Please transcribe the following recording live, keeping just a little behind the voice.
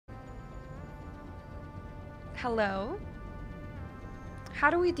Hello?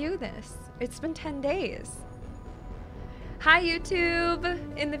 How do we do this? It's been 10 days. Hi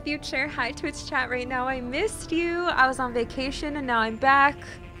YouTube in the future. Hi Twitch chat right now. I missed you. I was on vacation and now I'm back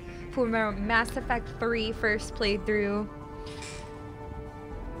for my Mass Effect 3 first playthrough.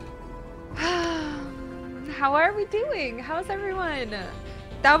 How are we doing? How's everyone?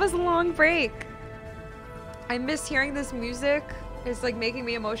 That was a long break. I miss hearing this music. It's like making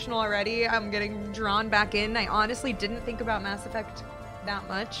me emotional already. I'm getting drawn back in. I honestly didn't think about Mass Effect that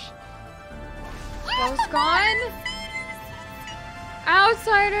much. Ghost gone?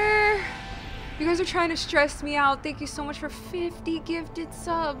 Outsider! You guys are trying to stress me out. Thank you so much for 50 gifted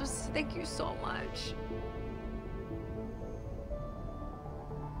subs. Thank you so much.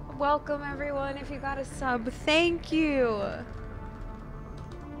 Welcome everyone if you got a sub. Thank you.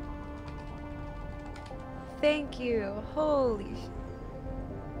 Thank you. Holy sh...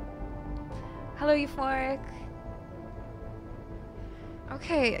 Hello, Euphoric.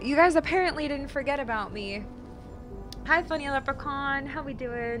 Okay, you guys apparently didn't forget about me. Hi, Funny Leprechaun. How we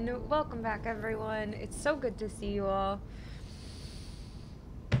doing? Welcome back, everyone. It's so good to see you all.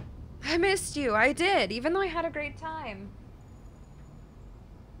 I missed you. I did, even though I had a great time.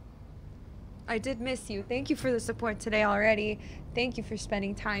 I did miss you. Thank you for the support today already. Thank you for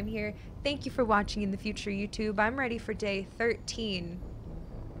spending time here. Thank you for watching in the future, YouTube. I'm ready for day 13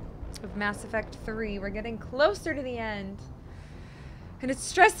 of Mass Effect 3. We're getting closer to the end. And it's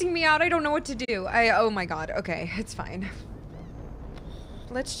stressing me out. I don't know what to do. Oh my god. Okay, it's fine.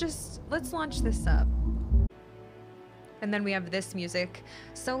 Let's launch this up. And then we have this music.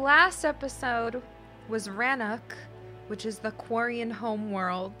 So last episode was Rannoch, which is the Quarian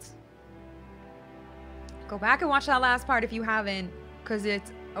homeworld. Go back and watch that last part if you haven't, because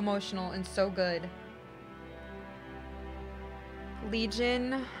it's emotional and so good.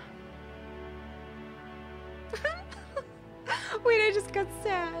 Legion. Wait, I just got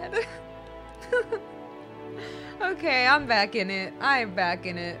sad. Okay, I'm back in it. I'm back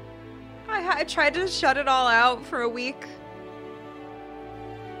in it. I tried to shut it all out for a week.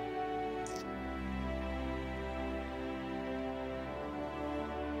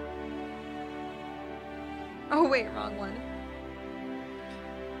 Oh wait, wrong one.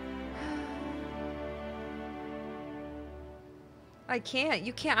 I can't.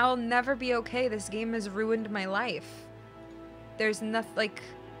 You can't. I'll never be okay. This game has ruined my life. There's nothing, like,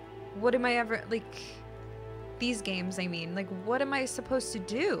 what am I ever, like, these games, I mean, like, what am I supposed to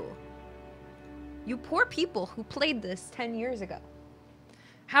do? You poor people who played this 10 years ago.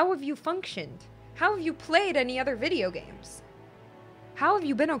 How have you functioned? How have you played any other video games? How have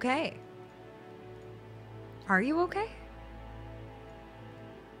you been okay? Are you okay?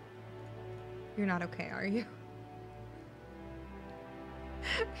 You're not okay, are you?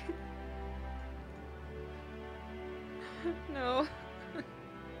 No.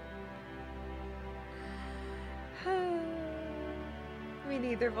 Me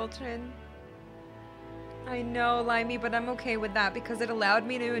neither, Voltrin. I know, Limey, but I'm okay with that because it allowed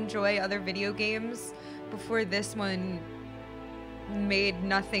me to enjoy other video games before this one made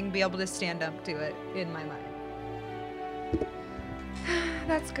nothing be able to stand up to it in my mind.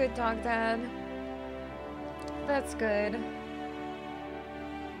 That's good, Dog Dad. That's good.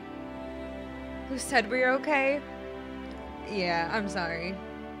 Who said we were okay? Yeah, I'm sorry.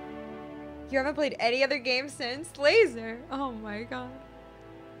 You haven't played any other game since? Laser! Oh my god.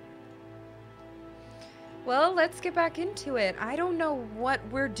 Well, let's get back into it. I don't know what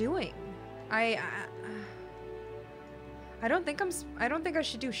we're doing. I don't think I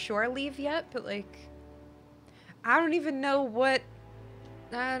should do shore leave yet, but like I don't even know what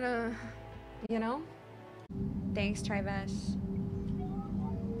you know? Thanks, Trivesh.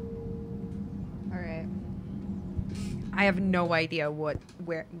 Alright. I have no idea what,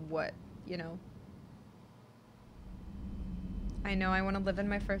 you know. I know I want to live in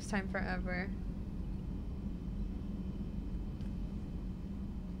my first time forever.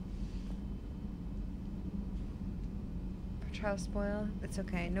 Trial spoil? It's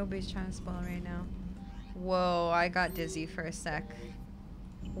okay. Nobody's trying to spoil right now. Whoa, I got dizzy for a sec.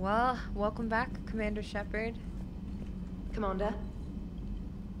 Well, welcome back, Commander Shepard. Commander.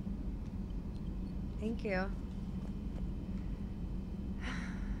 Thank you.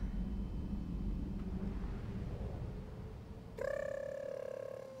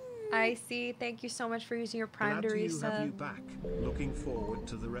 I see. Thank you so much for using your Prime to resub. Glad to have you back. Looking forward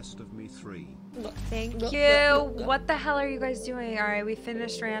to the rest of me 3. Thank you. What the hell are you guys doing? All right, we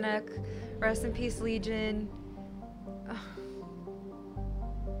finished Rannoch. Rest in peace, Legion.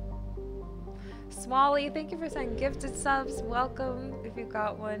 Smalley, thank you for sending gifted subs. Welcome if you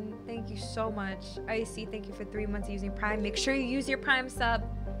got one. Thank you so much. Icy, thank you for 3 months using Prime. Make sure you use your Prime sub.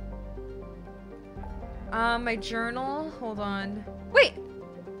 My journal. Hold on. Wait!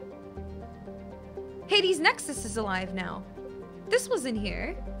 Hades Nexus is alive now. This wasn't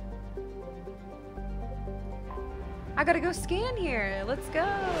here. I gotta go scan here. Let's go.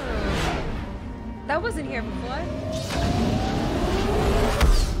 That wasn't here before.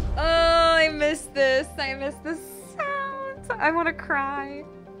 Oh, I missed this. I missed the sound. I want to cry.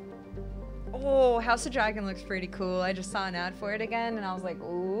 Oh, House of Dragon looks pretty cool. I just saw an ad for it again, and I was like,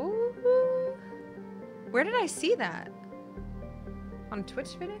 ooh. Where did I see that? On a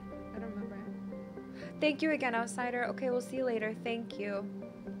Twitch video? I don't remember. Thank you again, Outsider. Okay, we'll see you later. Thank you.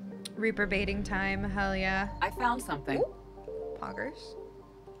 Reaper baiting time. Hell yeah. I found something. Ooh. Poggers.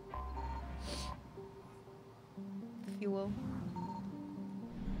 Fuel.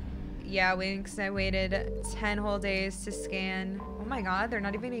 Yeah, Winks, I waited 10 whole days to scan. Oh my god, they're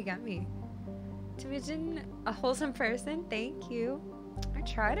not even gonna get me. To mention a wholesome person, thank you. I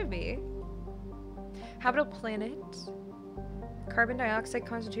try to be. Habitable planet. Carbon dioxide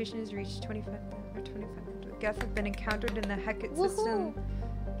concentration has reached 25 or 25. Death have been encountered in the Hecate system.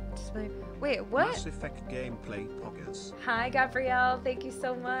 Display. Wait, what? Mass Effect gameplay poggers. Hi, Gabrielle. Thank you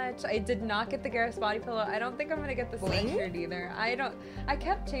so much. I did not get the Garrus body pillow. I don't think I'm gonna get the sweatshirt either. I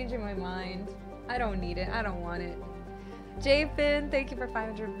kept changing my mind. I don't need it. I don't want it. J-Fin, thank you for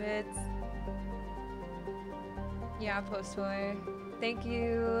 500 bits. Yeah, Postboy. Thank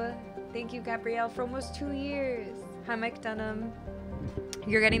you. Thank you, Gabrielle, for almost 2 years. Hi, Mike Dunham.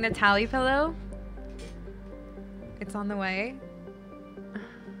 You're getting the tally pillow? It's on the way.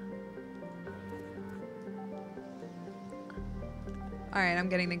 Alright, I'm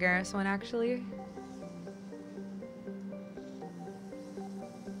getting the Garrus one, actually.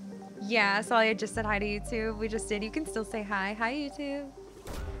 Yeah, so I just said hi to YouTube. We just did. You can still say hi. Hi, YouTube.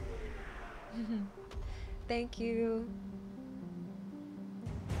 Thank you.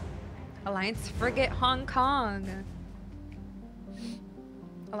 Alliance Frigate Hong Kong.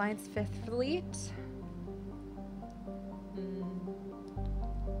 Alliance 5th Fleet.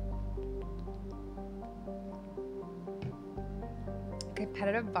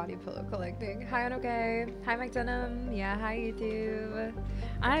 Competitive body pillow collecting. Hi, on okay. Hi, Mike Dunham. Yeah, hi, YouTube.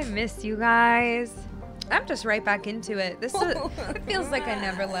 I miss you guys. I'm just right back into it. This is, it feels like I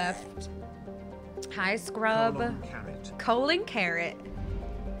never left. Hi, Scrub. Colon Carrot.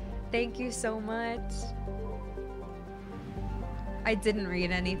 Thank you so much. I didn't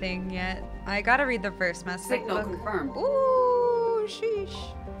read anything yet. I gotta read the first Mass Effect Signal book. confirmed. Ooh,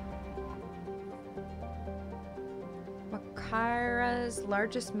 sheesh. Makara's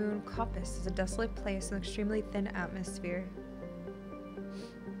largest moon, Copus, is a desolate place with an extremely thin atmosphere.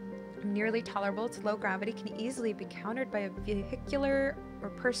 Nearly tolerable to low gravity, can easily be countered by a vehicular or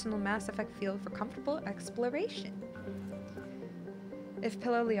personal Mass Effect field for comfortable exploration. If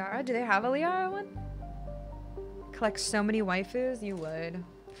Pillow Liara, do they have a Liara one? Collect so many waifus, you would.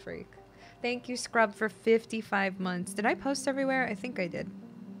 Freak. Thank you, Scrub, for 55 months. Did I post everywhere? I think I did.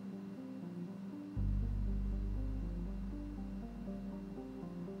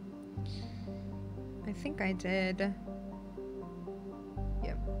 I think I did.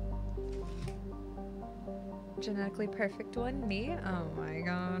 Yep. Genetically perfect one? Me? Oh my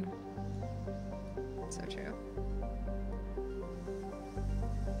god. So true.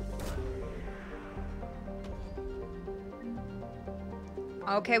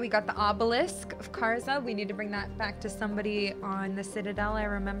 Okay, we got the obelisk of Karza. We need to bring that back to somebody on the Citadel. I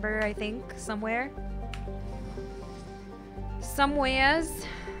remember, I think, somewhere. Somewhere.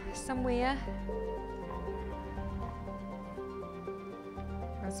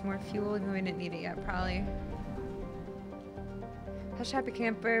 That's more fuel, even though we didn't need it yet, probably. Hush, happy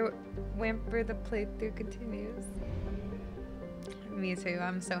camper. Wamper, the playthrough continues. Me too,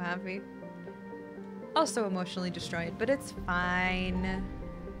 I'm so happy. Also emotionally destroyed, but it's fine.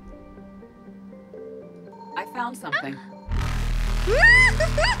 I found something.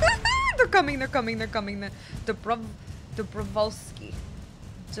 They're coming. The Dobrovolsky.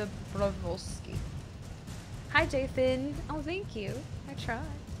 Hi, J-Fin. Oh, thank you. I tried.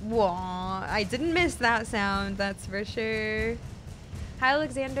 Whoa, I didn't miss that sound, that's for sure. Hi,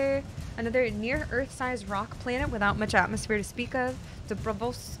 Alexander. Another near-Earth-sized rock planet without much atmosphere to speak of.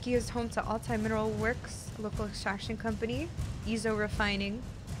 Dobrovolsky is home to Altai Mineral Works, a local extraction company. Ezo Refining.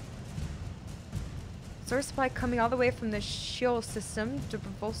 Source supply coming all the way from the Sheol system.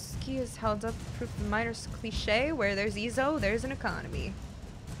 Dobrovolsky is held up proof of the miner's cliche. Where there's Ezo, there's an economy.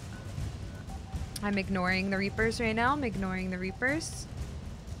 I'm ignoring the Reapers right now. I'm ignoring the Reapers.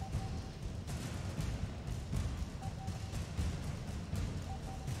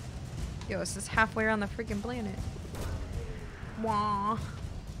 Yo, this is halfway around the freaking planet. Wah.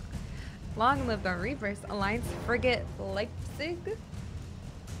 Long live the Reapers. Alliance frigate Leipzig.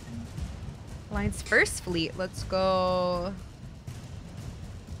 Alliance first fleet. Let's go.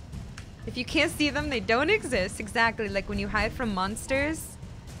 If you can't see them, they don't exist. Exactly, like when you hide from monsters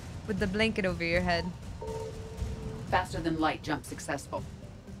with the blanket over your head. Faster than light jump successful.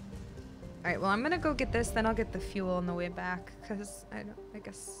 Alright, well, I'm gonna go get this, then I'll get the fuel on the way back. Because, I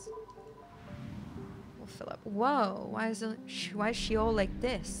guess... we'll fill up. Whoa, why is Sheol like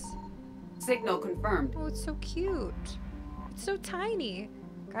this? Signal confirmed. Oh, it's so cute. It's so tiny.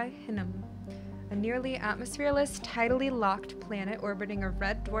 Gaihinum. A nearly atmosphereless, tidally locked planet orbiting a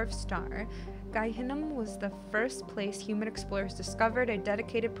red dwarf star. Gaihinum was the first place human explorers discovered a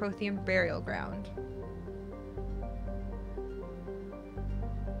dedicated Prothean burial ground.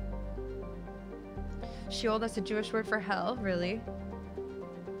 Sheol, that's a Jewish word for hell, really.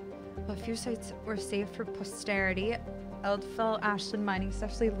 Well, a few sites were saved for posterity. Eldfell Ashland Mining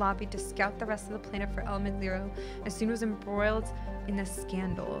successfully lobbied to scout the rest of the planet for Element Zero and soon was embroiled in a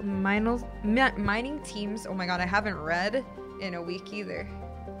scandal. Mining teams, oh my god, I haven't read in a week either.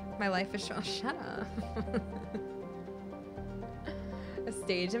 My life is shut up. A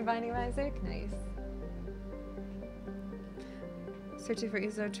stage in Binding of Isaac? Nice. Searching for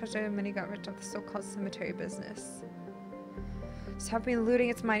Izo treasure, many got rich off the so-called cemetery business. Stopping and looting,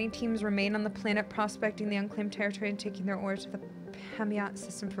 its mining teams remain on the planet, prospecting the unclaimed territory and taking their ores to the Pamiat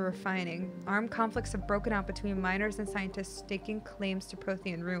system for refining. Armed conflicts have broken out between miners and scientists staking claims to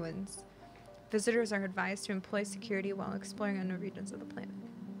Prothean ruins. Visitors are advised to employ security while exploring unknown regions of the planet.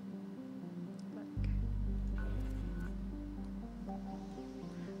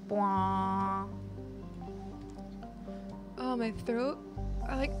 Bwah. Oh, my throat.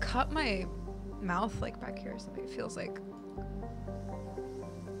 I like cut my mouth like back here or something. It feels like...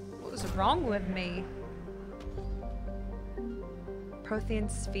 what was wrong with me? Prothean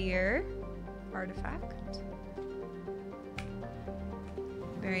sphere. Artifact.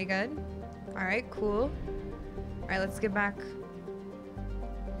 Very good. Alright, cool. Alright, let's get back.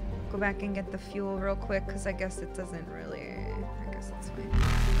 Go back and get the fuel real quick, because I guess it doesn't really... I guess it's fine.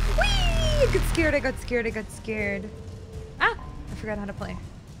 Whee! I got scared, I got scared, I got scared. Ah! I forgot how to play.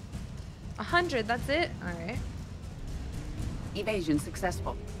 100, that's it? Alright. Evasion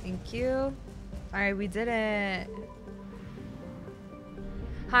successful. Thank you. Alright, we did it.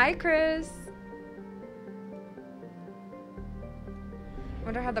 Hi, Chris.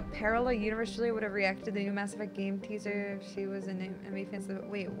 Wonder how the parallel universe Julia would have reacted to the new Mass Effect game teaser if she was an MA fan. So,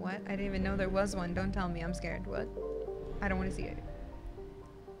 wait, what? I didn't even know there was one. Don't tell me. I'm scared. What? I don't want to see it.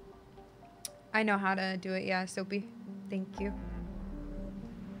 I know how to do it. Yeah, Soapy. Thank you.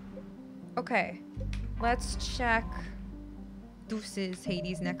 Okay. Let's check Deuces,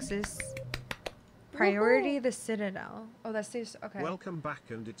 Hades Nexus. Priority the Citadel. Oh, that's just okay. Welcome back,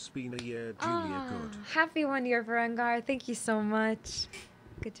 and it's been a year, Julia. Good. Happy 1 year, Vanguard. Thank you so much.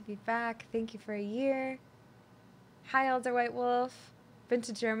 Good to be back. Thank you for a year. Hi, Elder White Wolf. Been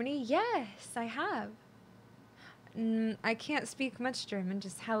to Germany? Yes, I have. I can't speak much German.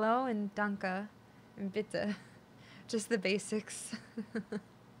 Just hello and danke and bitte. Just the basics.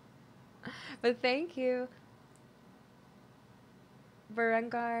 But thank you.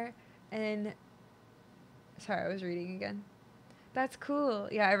 Berengar and... Sorry, I was reading again. That's cool.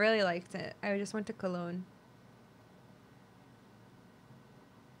 Yeah, I really liked it. I just went to Cologne.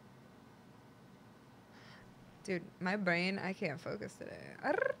 Dude, my brain, I can't focus today.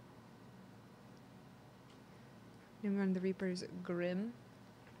 Name on the Reaper's Grim.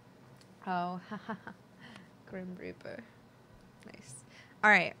 Oh, haha. Grim Reaper. Nice.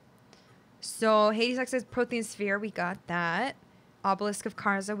 Alright. So, Hades Nexus Prothean Sphere, we got that. Obelisk of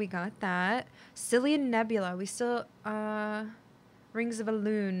Karza, we got that. Cillian Nebula, we still, Rings of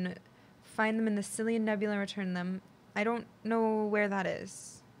Elune. Find them in the Cillian Nebula and return them. I don't know where that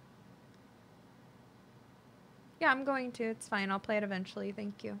is. Yeah, I'm going to. It's fine. I'll play it eventually.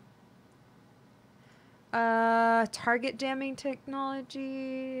 Thank you. Target jamming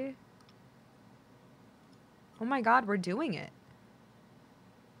technology. Oh my god, we're doing it.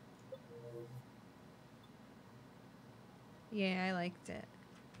 Yeah, I liked it.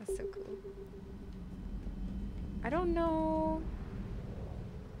 That's so cool. I don't know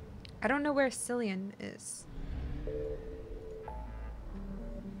where Cillian is.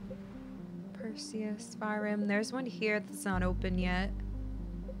 Perseus, Farim. There's one here that's not open yet.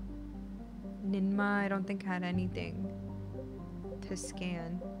 Ninma, I don't think had anything to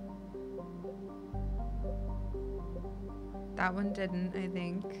scan. That one didn't, I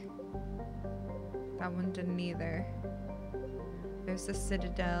think. That one didn't either. There's the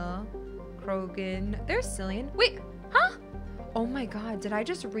Citadel. Krogan. There's Cillian. Wait, huh? Oh my god, did I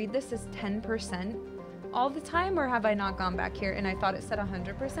just read this as 10% all the time, or have I not gone back here and I thought it said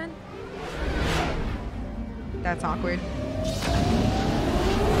 100%? That's awkward.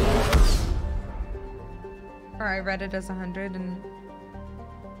 Or I read it as 100 and...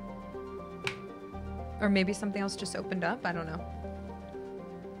 Or maybe something else just opened up, I don't know.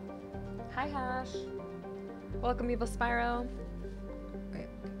 Hi Hash. Welcome Evil Spyro. Wait.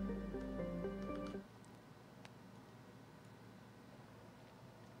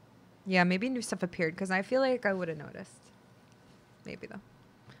 Yeah, maybe new stuff appeared because I feel like I would have noticed. Maybe though.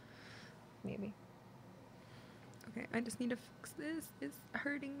 Maybe. Okay, I just need to fix this. It's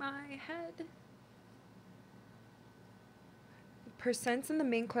hurting my head. Percents in the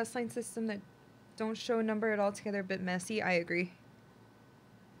main questline system that don't show a number at all together a bit messy. I agree.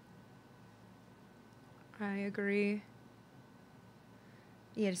 I agree.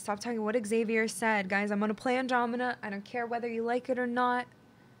 Yeah, just stop talking what Xavier said. Guys, I'm gonna play Andromeda. I don't care whether you like it or not.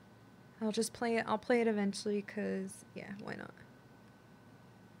 I'll just play it. I'll play it eventually because, yeah, why not?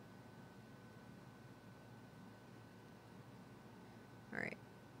 Alright.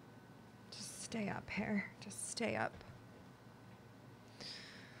 Just stay up here. Just stay up.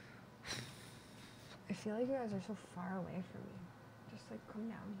 I feel like you guys are so far away from me. Just like come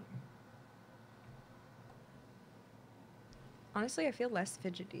down here. Honestly, I feel less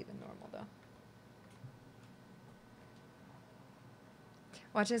fidgety than normal though.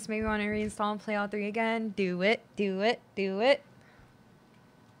 Watch this, maybe want to reinstall and play all 3 again. Do it, do it, do it.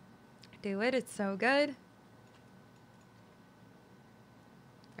 Do it, it's so good.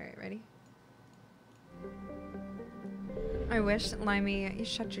 Alright, ready? I wish, Limey, you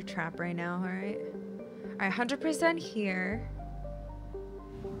shut your trap right now, alright? Alright, 100% here.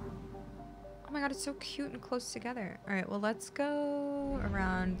 Oh my god, it's so cute and close together. Alright, well let's go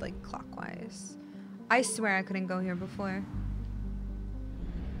around like clockwise. I swear I couldn't go here before.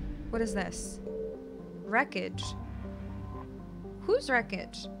 What is this? Wreckage. Whose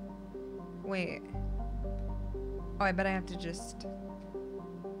wreckage? Wait. Oh, I bet I have to just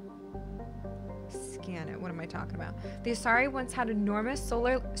scan it. What am I talking about? The Asari once had enormous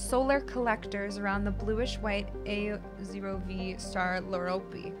solar collectors around the bluish-white A0V star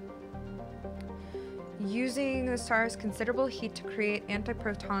Loropi, using the star's considerable heat to create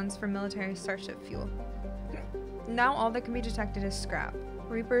antiprotons for military starship fuel. Now all that can be detected is scrap.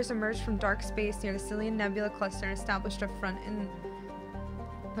 Reapers emerged from dark space near the Cillian Nebula cluster and established a front in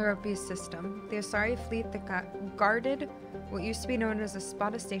Loropi's system. The Asari fleet that guarded what used to be known as a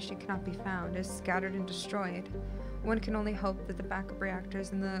Spada station cannot be found, is scattered and destroyed. One can only hope that the backup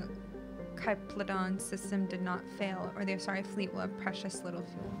reactors in the Kyplodon system did not fail, or the Asari fleet will have precious little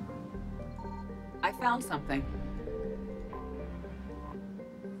fuel. I found something.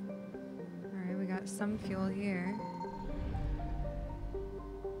 Alright, we got some fuel here.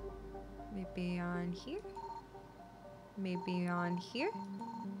 Maybe on here? Maybe on here?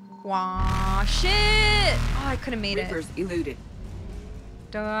 Wow, shit! Oh, I could have made Reapers it. eluded.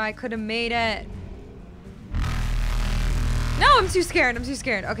 Duh, I could have made it. No, I'm too scared. I'm too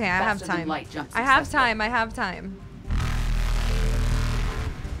scared. Okay, I have Faster than time. light jumps I have successful. time. I have time.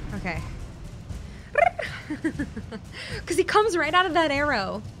 Okay. Because he comes right out of that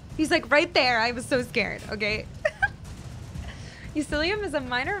arrow. He's like right there. I was so scared. Okay. Eucilium is a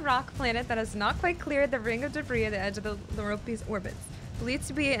minor rock planet that has not quite cleared the ring of debris at the edge of the Loropi's orbits. Believed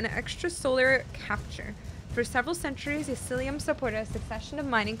to be an extrasolar capture. For several centuries, Eucilium supported a succession of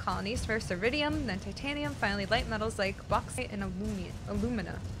mining colonies, first iridium, then titanium, finally light metals like bauxite and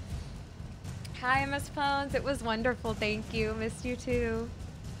alumina. Hi, Miss Phones. It was wonderful. Thank you. Missed you too.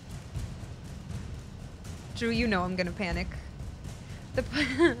 Drew, you know I'm gonna panic. The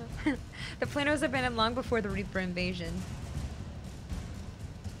planet was abandoned long before the Reaper invasion.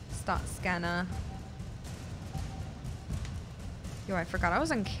 Stop scanner. Yo, I forgot I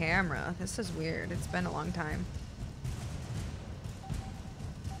was on camera. This is weird. It's been a long time.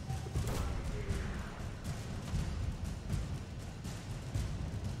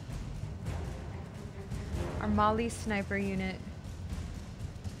 Our Mali sniper unit.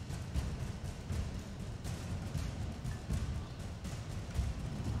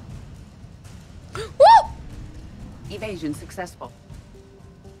 Woo! Evasion successful.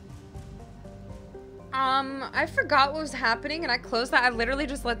 I forgot what was happening and I closed that. I literally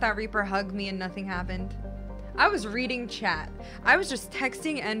just let that Reaper hug me and nothing happened. I was reading chat. I was just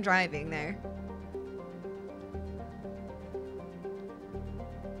texting and driving there.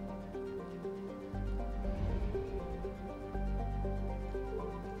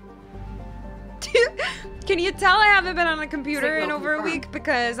 you tell I haven't been on a computer in Signal over a confirmed. week?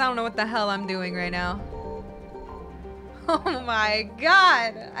 Because I don't know what the hell I'm doing right now. Oh my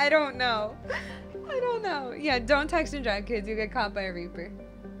god. I don't know. I don't know. Yeah, don't text and drive, kids. You get caught by a Reaper.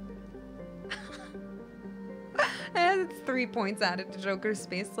 And it's 3 points added to Joker's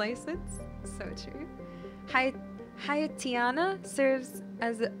space license. So true. Hayatiana serves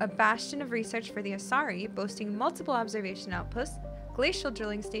as a bastion of research for the Asari, boasting multiple observation outposts, glacial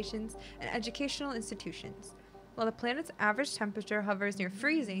drilling stations, and educational institutions. While the planet's average temperature hovers near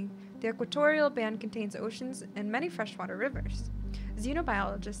freezing, the equatorial band contains oceans and many freshwater rivers.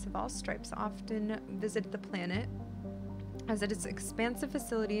 Xenobiologists of all stripes often visit the planet, as its expansive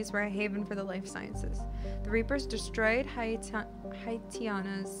facilities were a haven for the life sciences. The Reapers destroyed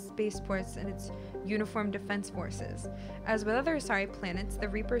Haitiana's spaceports and its uniformed defense forces. As with other Asari planets, the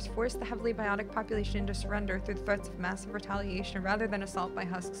Reapers forced the heavily biotic population into surrender through threats of massive retaliation rather than assault by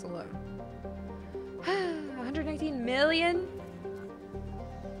husks alone. 119 million?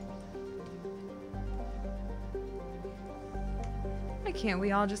 Why can't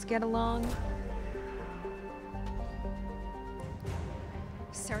we all just get along?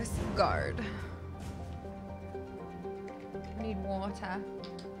 Source guard. Need water.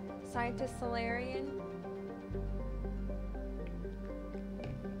 Scientist Solarian.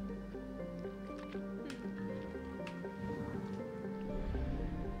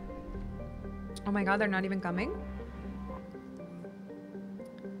 Oh my god, they're not even coming?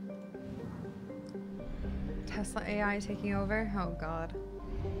 Tesla AI taking over? Oh god.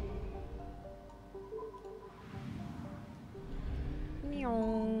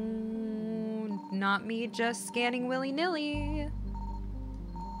 Not me just scanning willy-nilly.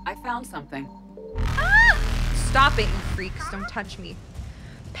 I found something. Ah! Stop it, you freaks. Don't touch me.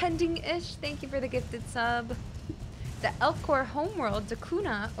 Pending-ish, thank you for the gifted sub. The Elcor homeworld,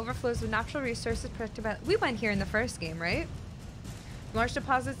 Dakuna, overflows with natural resources protected by... We went here in the first game, right? Large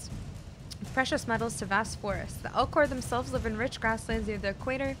deposits of precious metals to vast forests. The Elcor themselves live in rich grasslands near the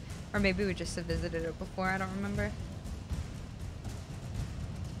equator. Or maybe we just have visited it before, I don't remember.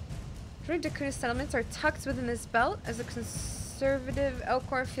 Dakuna's settlements are tucked within this belt, as the conservative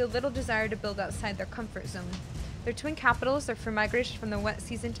Elcor feel little desire to build outside their comfort zone. Their twin capitals are for migration from the wet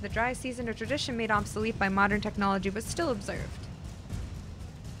season to the dry season, a tradition made obsolete by modern technology but still observed.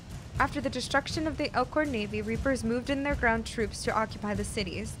 After the destruction of the Elcor navy, Reapers moved in their ground troops to occupy the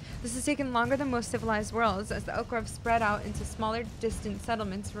cities. This has taken longer than most civilized worlds, as the Elcor have spread out into smaller, distant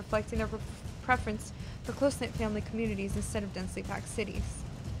settlements, reflecting their preference for close-knit family communities instead of densely packed cities.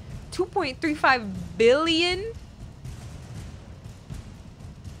 2.35 billion?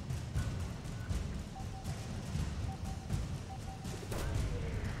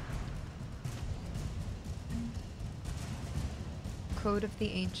 Code of the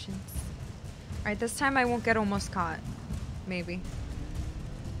Ancients. Alright, this time I won't get almost caught. Maybe.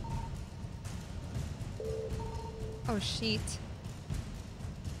 Oh, sheet.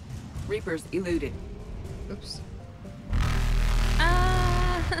 Reapers eluded. Oops.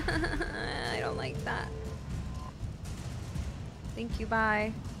 I don't like that. Thank you,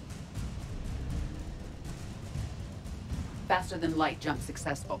 bye. Faster than light jump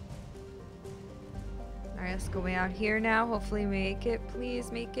successful. Alright, let's go way out here now. Hopefully make it.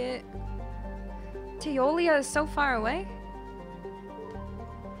 Please make it. Teolia is so far away.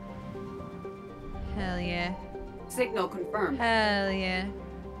 Hell yeah. Signal confirmed. Hell yeah.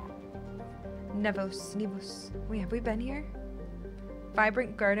 Nevos. Wait, have we been here?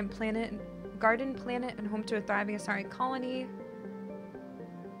 Vibrant garden planet and home to a thriving Asari colony.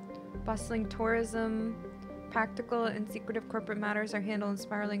 Bustling tourism. Practical and secretive corporate matters are handled in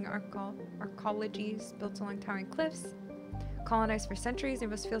spiraling arcologies built along towering cliffs. Colonized for centuries,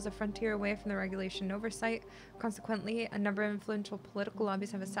 Nevos feels a frontier away from the regulation and oversight. Consequently, a number of influential political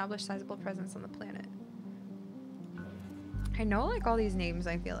lobbies have established sizable presence on the planet. I know like all these names,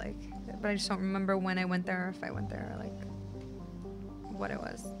 I feel like, but I just don't remember when I went there or if I went there or like what it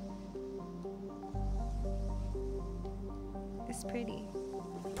was. It's pretty.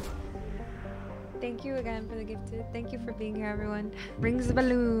 Thank you again for the gifted. Thank you for being here, everyone. Rings the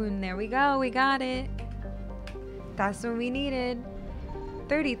balloon. There we go. We got it. That's what we needed.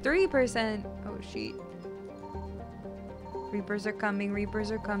 33%. Oh, shit. Reapers are coming.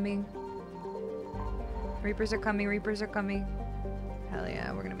 Reapers are coming. Reapers are coming. Reapers are coming. Hell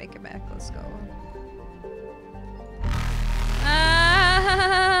yeah. We're going to make it back. Let's go.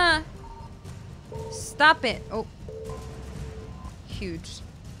 Ah! Stop it. Oh. Huge.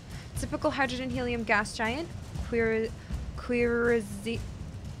 Typical hydrogen-helium gas giant, Quirezia,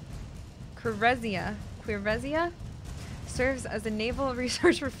 serves as a naval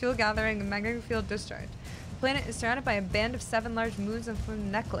resource for fuel gathering and magnetic field discharge. planet is surrounded by a band of 7 large moons and from a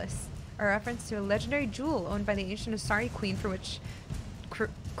necklace, a reference to a legendary jewel owned by the ancient Asari queen for which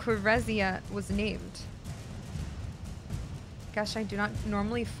Thessia was named. Gas giants do not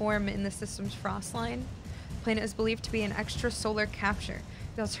normally form in the system's frost line. The planet is believed to be an extrasolar capture.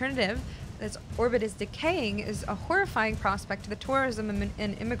 The alternative, that its orbit is decaying, is a horrifying prospect to the tourism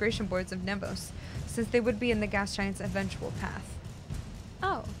and immigration boards of Nevos, since they would be in the gas giant's eventual path.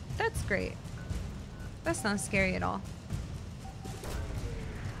 Oh, that's great. That's not scary at all.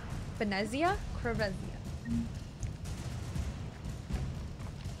 Venezia? Crevezia.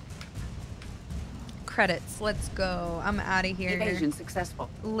 Credits. Let's go. I'm out of here. Evasion successful.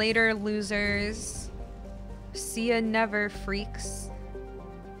 Later, losers. See ya never, freaks.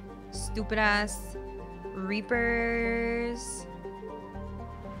 Stupid ass reapers.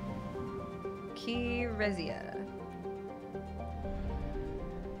 Crevezia.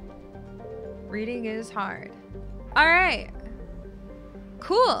 Reading is hard. All right.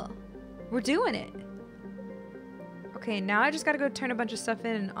 Cool. We're doing it. Okay, now I just gotta go turn a bunch of stuff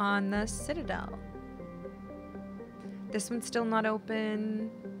in on the Citadel. This one's still not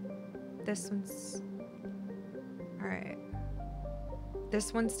open. This one's... Alright.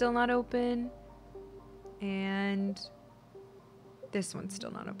 This one's still not open. And... this one's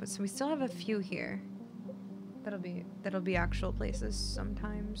still not open. So we still have a few here. That'll be actual places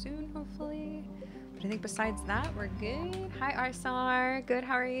sometime soon, hopefully. But I think besides that, we're good. Hi, Arsar. Good,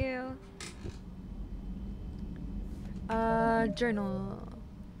 how are you? Journal.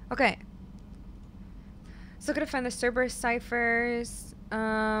 Okay. Still gonna find the Cerberus ciphers.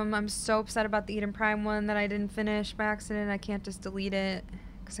 I'm so upset about the Eden Prime one that I didn't finish by accident. I can't just delete it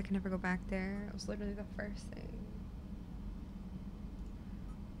because I can never go back there. It was literally the first thing.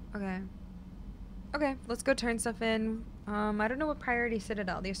 Okay. Okay, let's go turn stuff in. I don't know what priority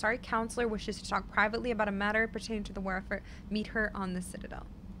Citadel. The Asari counselor wishes to talk privately about a matter pertaining to the war effort. Meet her on the Citadel.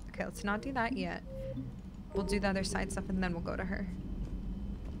 Okay, let's not do that yet. We'll do the other side stuff and then we'll go to her.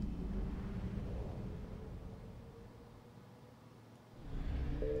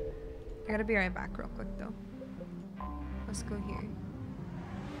 I gotta be right back real quick though. Let's go here.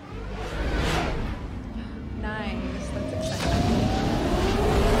 Nice, that's exciting.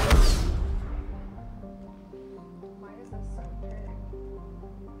 Why is this so big?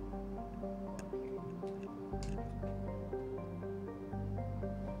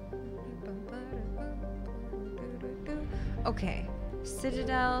 Okay,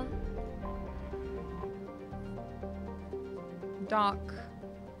 Citadel. Dock.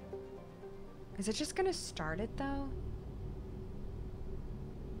 Is it just gonna start it though?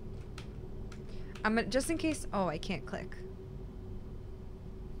 I'm gonna, just in case. Oh, I can't click.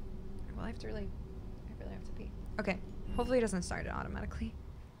 Well, I have to really have to pee. Okay, hopefully it doesn't start it automatically.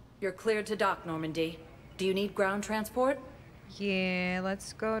 You're cleared to dock, Normandy. Do you need ground transport? Yeah,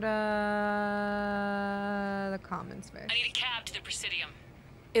 let's go to the Commons first. I need a cab to the Presidium.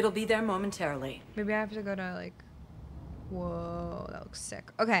 It'll be there momentarily. Maybe I have to go to like. Whoa, that looks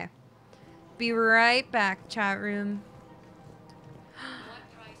sick. Okay. Be right back, chat room.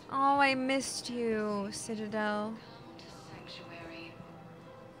 Oh, I missed you, Citadel.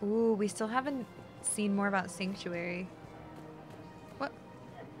 Ooh, we still haven't seen more about Sanctuary. What?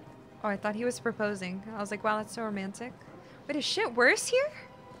 Oh, I thought he was proposing. I was like, wow, that's so romantic. Wait, is shit worse here?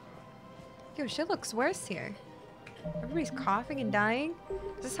 Yo, shit looks worse here. Everybody's coughing and dying.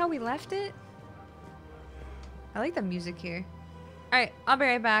 Is this how we left it? I like the music here. Alright, I'll be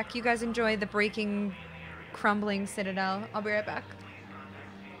right back. You guys enjoy the breaking, crumbling Citadel. I'll be right back.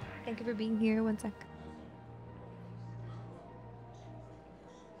 Thank you for being here. One sec.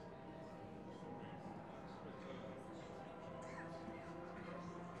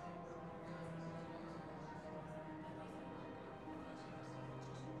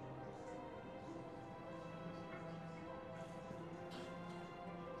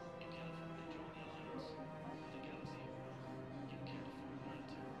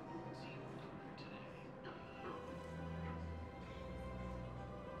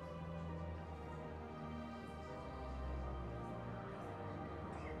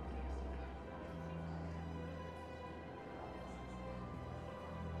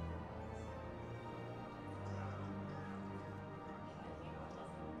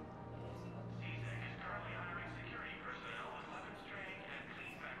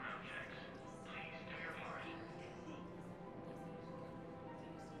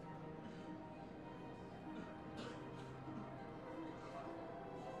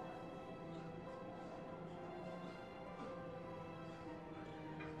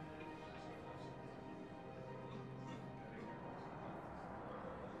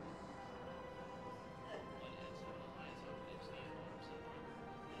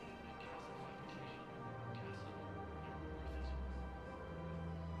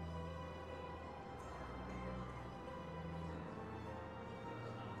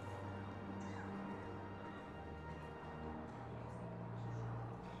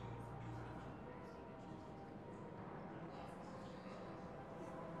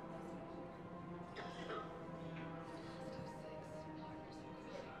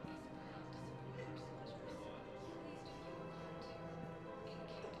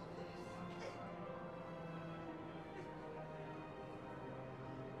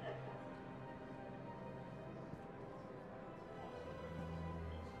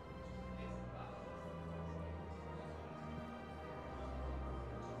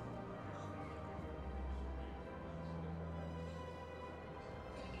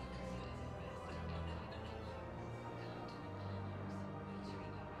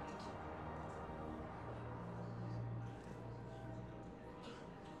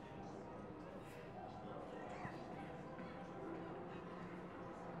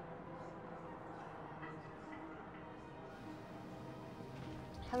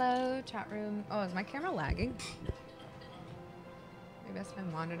 Hello, chat room. Oh, is my camera lagging? Maybe that's my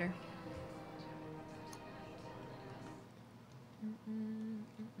monitor.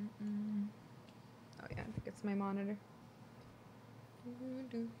 Oh yeah, I think it's my monitor.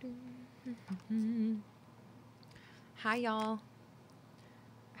 Hi y'all.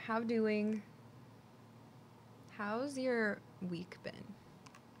 How doing? How's your week been?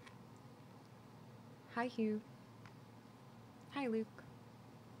 Hi Hugh. Hi Luke.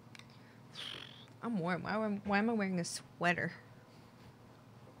 I'm warm. Why am I wearing a sweater?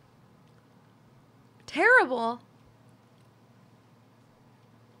 Terrible.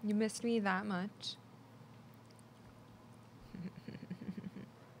 You missed me that much.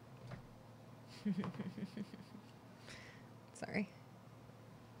 Sorry.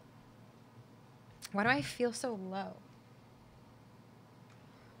 Why do I feel so low?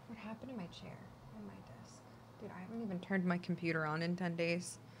 What happened to my chair and my desk? Dude, I haven't even turned my computer on in 10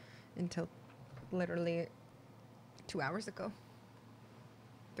 days until literally 2 hours ago.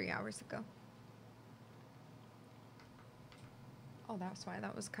 3 hours ago. Oh, that's why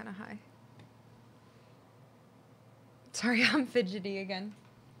that was kind of high. Sorry, I'm fidgety again.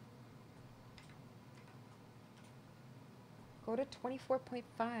 Go to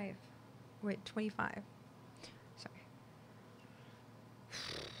 24.5. Wait, 25. Sorry.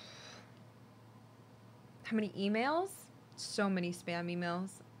 How many emails? So many spam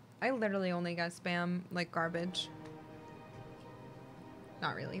emails. I literally only got spam like garbage.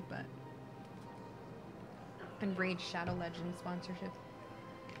 Not really, but. And Raid Shadow Legends sponsorship.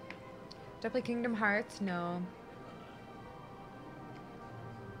 Do I play Kingdom Hearts? No.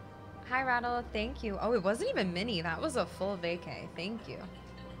 Hi Rattle, thank you. Oh, it wasn't even mini. That was a full vacay. Thank you.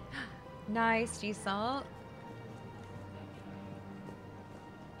 Nice, G-Salt.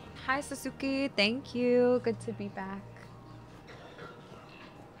 Hi Sasuke, thank you. Good to be back.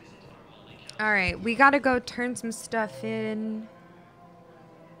 Alright, we gotta go turn some stuff in.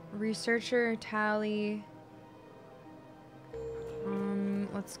 Researcher, tally.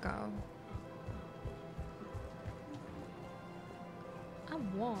 Let's go.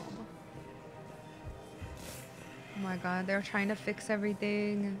 I'm warm. Oh my god, they're trying to fix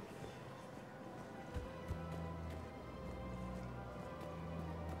everything.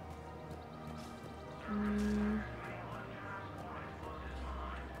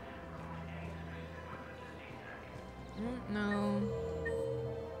 No.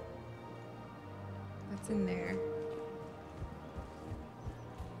 What's in there?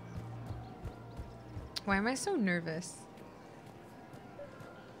 Why am I so nervous?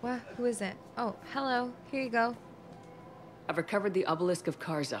 What? Who is it? Oh, hello. Here you go. I've recovered the obelisk of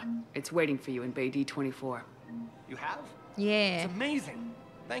Karza. It's waiting for you in Bay D24. You have? Yeah. It's amazing.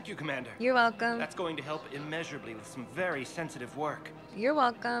 Thank you, Commander. You're welcome. That's going to help immeasurably with some very sensitive work. You're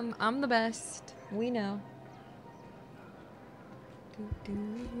welcome. I'm the best. We know.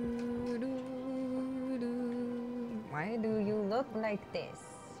 Why do you look like this?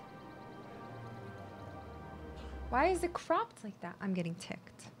 Why is it cropped like that? I'm getting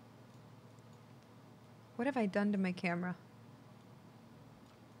ticked. What have I done to my camera?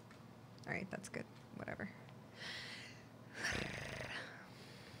 Alright, that's good. Whatever.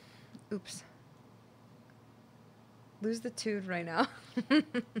 Oops. Lose the tooth right now.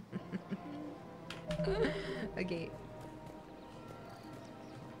 Okay.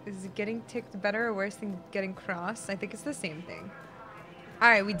 Is it getting ticked better or worse than getting cross? I think it's the same thing.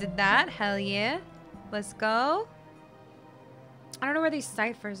 Alright, we did that. Hell yeah. Let's go. I don't know where these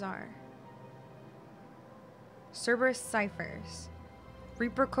ciphers are. Cerberus ciphers.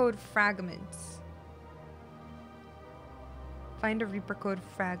 Reaper code fragments. Find a Reaper code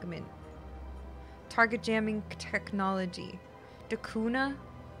fragment. Target jamming technology. Dakuna?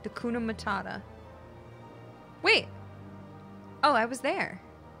 Dakuna Matata. Wait. Oh, I was there.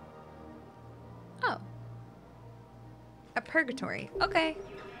 Oh. At Purgatory. Okay.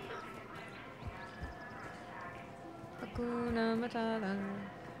 Hakuna Matata.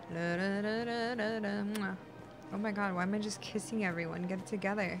 Da, da, da, da, da, da. Mwah. Oh my god, why am I just kissing everyone? Get it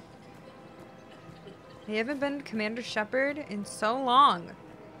together. I haven't been Commander Shepard in so long.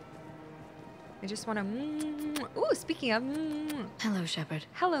 I just want to... Ooh, speaking of... Hello, Shepard.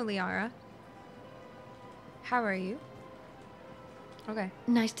 Hello, Liara. How are you? Okay.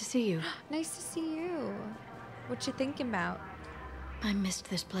 Nice to see you. Nice to see you. What you thinking about? I missed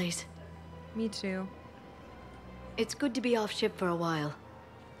this place. Me too. It's good to be off ship for a while.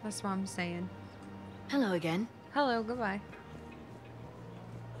 That's what I'm saying. Hello again. Hello, goodbye.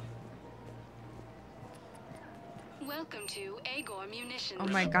 Welcome to Agor Munitions. Oh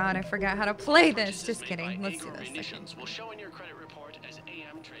my god, I forgot how to play this. Just kidding. Let's do this. Munitions will show in your credit report as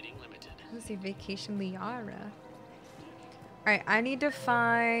AM Trading Limited. Let's see, Vacation Liara. Alright, I need to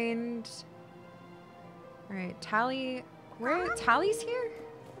find... Alright, Tally... Where? Tally's here?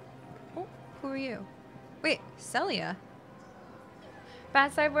 Oh, who are you? Wait, Celia.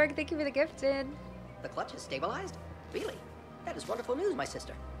 Bad Cyborg, thank you for the gifted. The clutch is stabilized? Really? That is wonderful news, my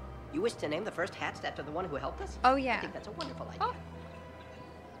sister. You wish to name the first hatched after the one who helped us? Oh, yeah. I think that's a wonderful idea. Oh.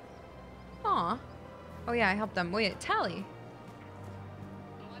 Aw. Oh, yeah, I helped them. Wait, Tally.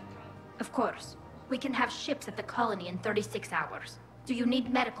 Of course. We can have ships at the colony in 36 hours. Do you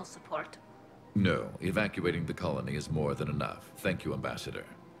need medical support? No, evacuating the colony is more than enough. Thank you, Ambassador.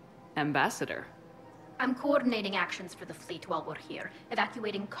 Ambassador? I'm coordinating actions for the fleet while we're here.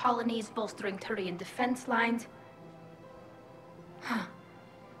 Evacuating colonies, bolstering Turian defense lines. Huh.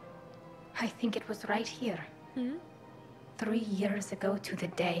 I think it was right here. 3 years ago to the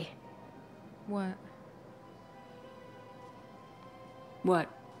day. What? What?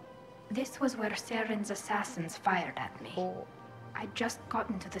 This was where Saren's assassins fired at me. Oh. I'd just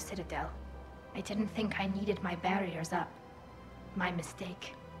gotten to the Citadel. I didn't think I needed my barriers up. My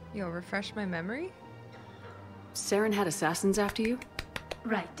mistake. Yo, refresh my memory? Saren had assassins after you?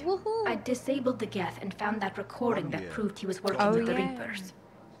 Right. Woohoo. I disabled the Geth and found that recording that proved he was working with the Reapers.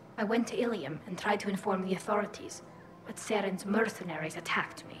 I went to Ilium and tried to inform the authorities, but Saren's mercenaries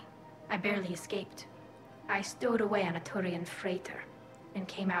attacked me. I barely escaped. I stowed away on a Turian freighter and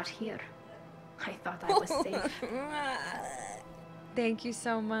came out here. I thought I was safe. Thank you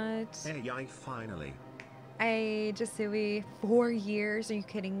so much. Hey, finally. I just said 4 years. Are you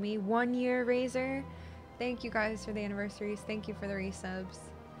kidding me? 1 year, Razor. Thank you guys for the anniversaries. Thank you for the resubs.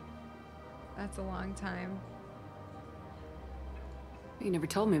 That's a long time. You never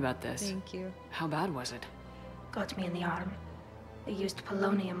told me about this. Thank you. How bad was it? Got me in the arm. They used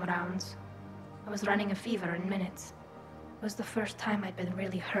polonium rounds. I was running a fever in minutes. It was the first time I'd been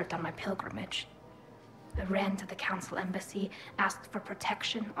really hurt on my pilgrimage. I ran to the council embassy, asked for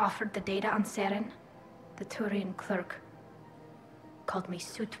protection, offered the data on Saren. The Turian clerk called me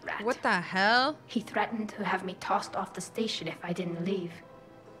Soot Rat. What the hell? He threatened to have me tossed off the station if I didn't leave.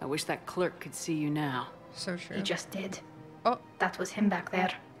 I wish that clerk could see you now. So true. He just did. Oh. That was him back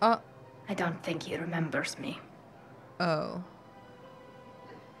there. Oh. I don't think he remembers me. Oh.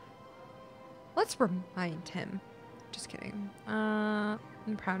 Let's remind him. Just kidding.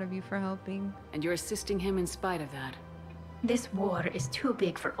 I'm proud of you for helping. And you're assisting him in spite of that. This war is too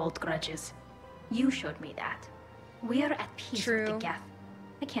big for old grudges. You showed me that. We're at peace with the Geth.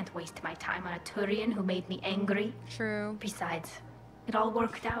 I can't waste my time on a Turian who made me angry. True. Besides, it all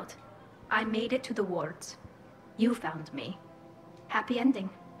worked out. I made it to the wards. You found me. Happy ending.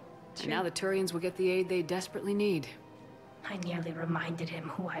 And now the Turians will get the aid they desperately need. I nearly reminded him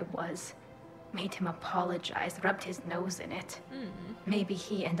who I was. Made him apologize, rubbed his nose in it. Maybe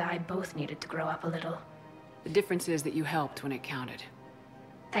he and I both needed to grow up a little. The difference is that you helped when it counted.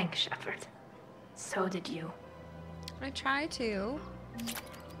 Thanks, Shepard. So did you. I try to.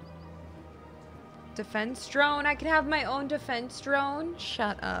 Defense drone? I could have my own defense drone?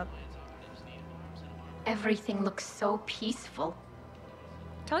 Shut up. Everything looks so peaceful.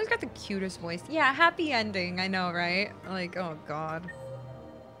 Tally's got the cutest voice. Yeah, happy ending. I know, right? Like, oh god.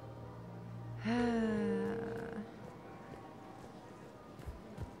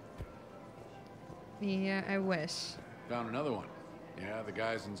 Yeah, I wish. Found another one. Yeah, the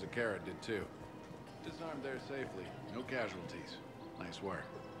guys in Zakara did too. Disarmed there safely. No casualties. Nice work.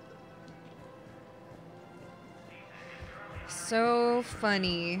 So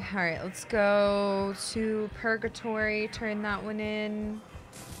funny. Alright, let's go to Purgatory. Turn that one in.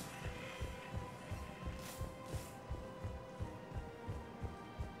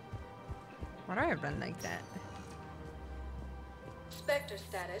 Why do I run like that? Spectre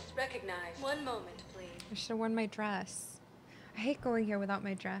status recognized. One moment, please. I should have worn my dress. I hate going here without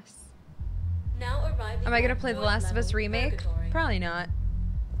my dress. Now arriving. Am I gonna play The Last of Us remake? Probably not.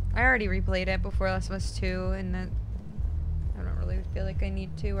 I already replayed it before Last of Us 2, and then I don't really feel like I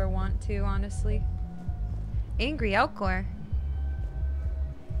need to or want to, honestly. Angry Elcor.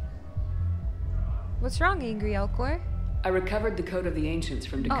 What's wrong, Angry Elcor? I recovered the Code of the Ancients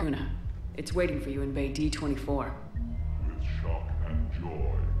from Dakuna. It's waiting for you in Bay D-24. With shock and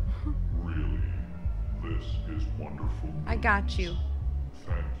joy. Really, this is wonderful news. I got you.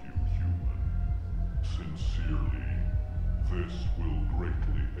 Thank you, human. Sincerely, this will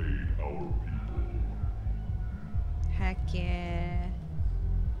greatly aid our people. Heck yeah.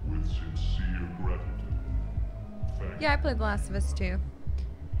 With sincere gratitude. Yeah, I played The Last of Us 2.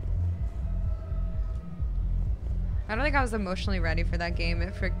 I don't think I was emotionally ready for that game.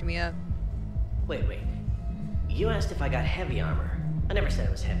 It freaked me up. Wait. You asked if I got heavy armor. I never said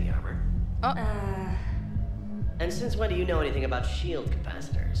it was heavy armor. Oh. And since when do you know anything about shield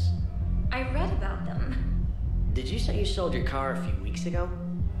capacitors? I read about them. Did you say you sold your car a few weeks ago?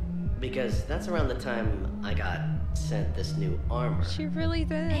 Because that's around the time I got sent this new armor. She really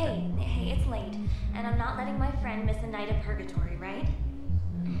did. Hey, it's late, and I'm not letting my friend miss a night of purgatory, right?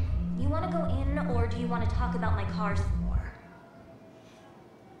 You want to go in, or do you want to talk about my car some more?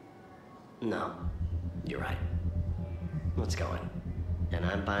 No, you're right. Let's go in. And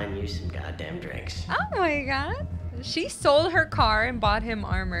I'm buying you some goddamn drinks. Oh my god. She sold her car and bought him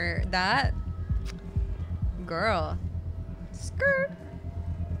armor. That girl. Skirt.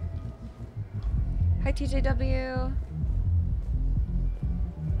 Hi TJW.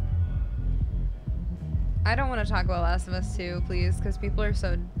 I don't want to talk about Last of Us 2, please, because people are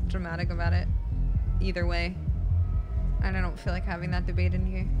so dramatic about it. Either way. And I don't feel like having that debate in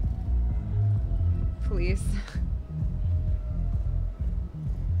here. Please.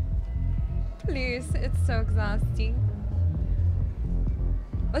 Please, it's so exhausting.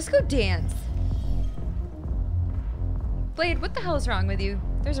 Let's go dance. Blade, what the hell is wrong with you?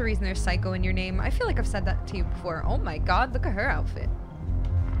 There's a reason there's Psycho in your name. I feel like I've said that to you before. Oh my god, look at her outfit.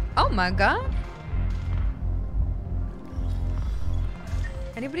 Oh my god.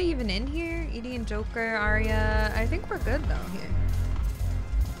 Anybody even in here? Edie and Joker, Arya. I think we're good though here.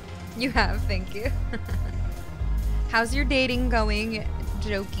 You have, thank you. How's your dating going,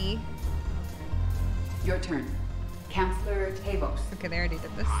 Jokey? Your turn. Counselor Tavos. Okay, they already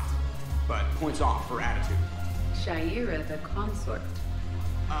did this. But points off for attitude. Shaira, the consort.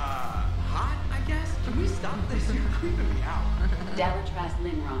 Hot, I guess? Can we stop this? You're creeping me out. Dalatras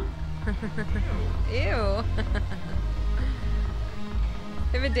Linron. Ew.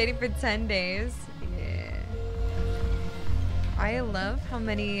 They've been dating for 10 days. Yeah. I love how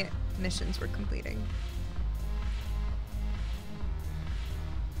many missions we're completing.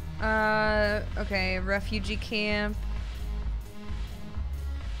 Okay, refugee camp.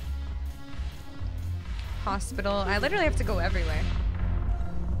 Hospital. I literally have to go everywhere.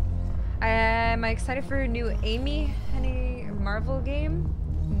 Am I excited for a new Amy Henny Marvel game?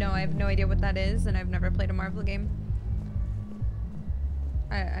 No, I have no idea what that is, and I've never played a Marvel game.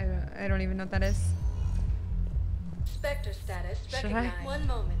 I don't even know what that is. Spectre status Should recognized. I? 1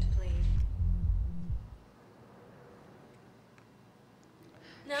 moment, please.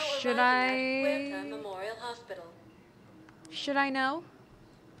 Now Should arriving at Huerta Memorial Hospital. Should I know?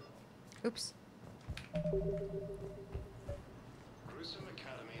 Oops.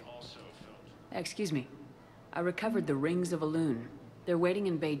 Excuse me. I recovered the rings of Elune. They're waiting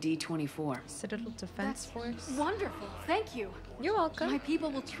in Bay D24. Citadel Defense Force. Wonderful. Thank you. You're welcome. My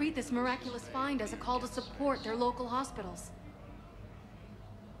people will treat this miraculous find as a call to support their local hospitals.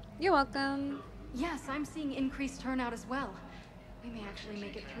 You're welcome. Yes, I'm seeing increased turnout as well. We may actually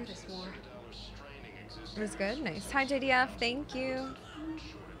make it through this war. It was good. Nice. Hi, JDF. Thank you.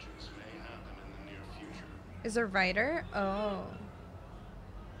 Is a writer? Oh.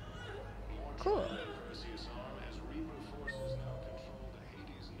 Cool.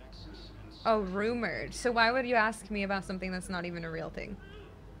 Oh, rumored. So why would you ask me about something that's not even a real thing?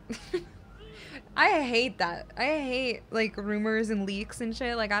 I hate that. I hate, like, rumors and leaks and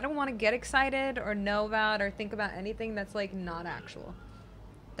shit. Like, I don't want to get excited or know about or think about anything that's, like, not actual.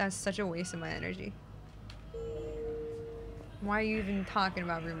 That's such a waste of my energy. Why are you even talking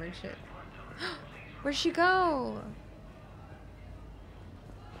about rumored shit? Where'd she go?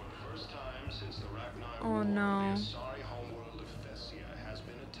 Oh no.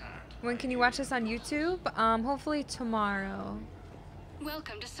 When can you watch this on YouTube? Hopefully tomorrow.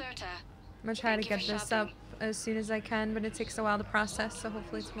 Welcome to Serta. I'm gonna try to get this up as soon as I can, but it takes a while to process, so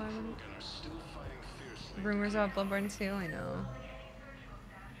hopefully tomorrow morning. Rumors about Bloodborne 2, I know.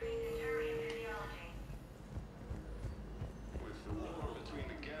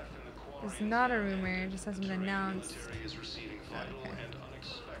 It's not a rumor, it just hasn't been announced. Okay.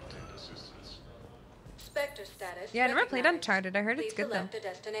 Spectre status. Yeah, I never played Uncharted. I heard it's good though. Select a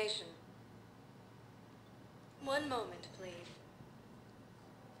destination. 1 moment, please.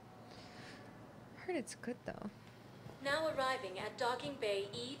 I heard it's good though. Now arriving at Docking Bay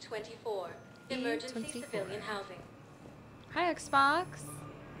E24. Emergency civilian housing. Hi, Xbox.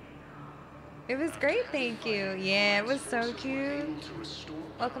 It was great, thank you. Yeah, it was so cute.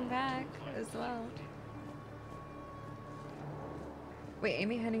 Welcome back as well. Wait,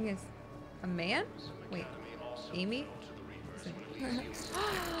 Amy Henning is a man? Wait, Amy?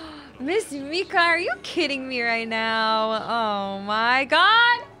 Miss Mika, are you kidding me right now? Oh my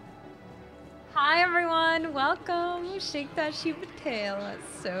god! Hi! Hi everyone, welcome. Shake that Shiba tail.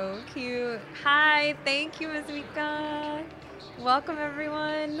 That's so cute. Hi, thank you, Ms. Mika. Welcome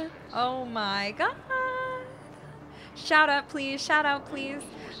everyone. Oh my god. Shout out please, shout out please.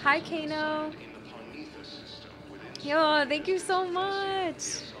 Hi Kano. Yo, thank you so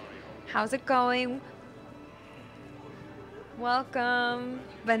much. How's it going? Welcome.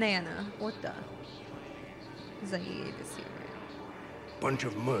 Banana. What the? Zaid is here. Bunch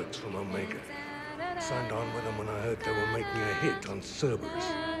of mercs from Omega. Signed on with them when I heard they were making a hit on Cerberus.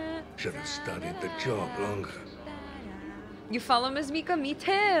 Should have studied the job longer. You follow Ms. Mika? Me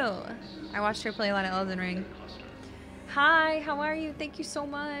too. I watched her play a lot of Elden Ring. Hi, how are you? Thank you so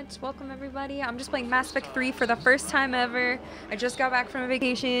much. Welcome everybody. I'm just playing Mass Effect 3 for the first time ever. I just got back from a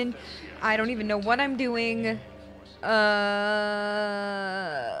vacation. I don't even know what I'm doing.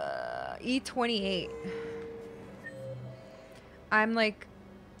 E28. I'm like,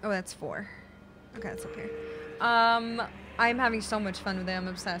 oh, that's 4. Okay, that's up here. I'm having so much fun with it. I'm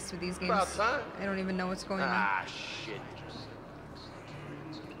obsessed with these games. About time. I don't even know what's going on. Ah, shit.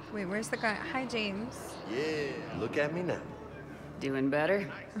 Wait, where's the guy? Hi, James. Yeah, look at me now. Doing better?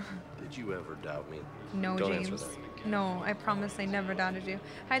 Did you ever doubt me? No, Don't James. answer that. No, I promise I never doubted you.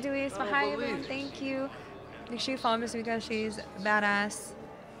 Hi, Delis. I don't Hi, believe everyone. it. Thank you. Make sure you follow Miss Mika. She's badass.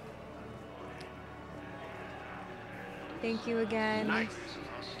 Thank you again. Nice.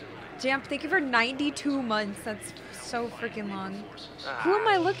 Jamp, thank you for 92 months. That's so freaking long. Ah, Who am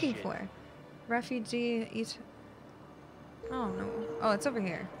I looking for? Refugee. Oh, no. Oh, it's over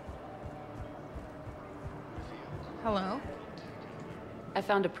here. Hello? I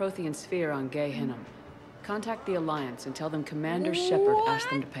found a Prothean sphere on Gay Hinnom. Contact the Alliance and tell them Commander Shepard asked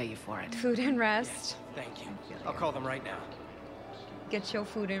them to pay you for it. Food and rest. Thank you. I'll call them right now. Get your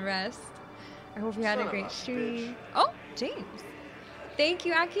food and rest. I hope you had a great stream. Oh, James. Thank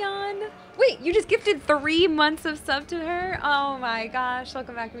you, Akion. Wait, you just gifted 3 months of sub to her? Oh my gosh.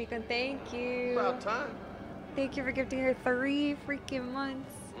 Welcome back, Mika. Thank you. About time. Thank you for gifting her 3 freaking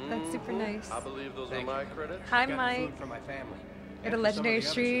months. That's super nice. I believe those are my credits. Hi, Got Mike. food for my family. Got a And for some of legendary the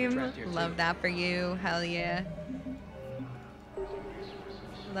others who were stream. trapped here, Love too. that for you. Hell yeah.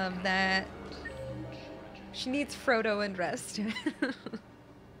 Love that. She needs Frodo and rest.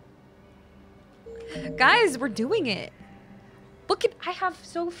 Guys, we're doing it. Look at, I have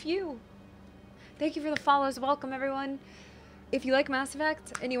so few. Thank you for the follows. Welcome, everyone. If you like Mass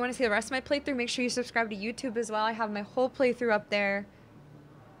Effect and you want to see the rest of my playthrough, make sure you subscribe to YouTube as well. I have my whole playthrough up there.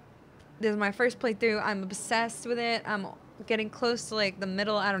 This is my first playthrough. I'm obsessed with it. I'm getting close to like the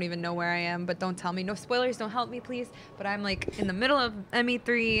middle. I don't even know where I am, but don't tell me. No spoilers. Don't help me, please. But I'm like in the middle of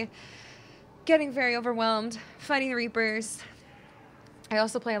ME3, getting very overwhelmed, fighting the Reapers. I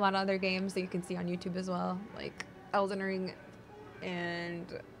also play a lot of other games that you can see on YouTube as well, like Elden Ring and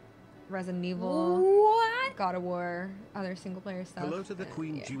Resident Evil, what? God of War, other single player stuff. Hello to the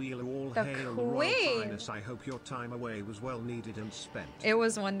Queen Juila, all The hail the Royal Queen. Highness. I hope your time away was well needed and spent. It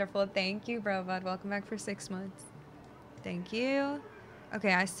was wonderful. Thank you, Brovod. Welcome back for 6 months. Thank you.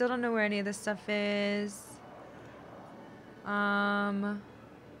 Okay, I still don't know where any of this stuff is. I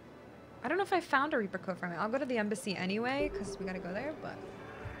don't know if I found a Reaper code from it. I'll go to the embassy anyway, because we gotta go there, but...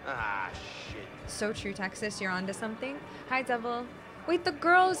 Ah, shit. So true, Texas. You're onto something. Hi, Devil. Wait, the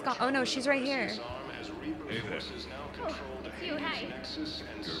girl's gone. Oh, no, she's right here. Hey there. Oh, it's you. Hi. Your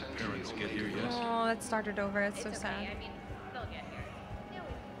parents get here yet? Oh, that started over. It's so okay. sad. I mean, they'll get here.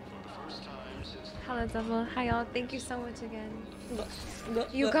 Hello, Devil. Hi, y'all. Thank you so much again.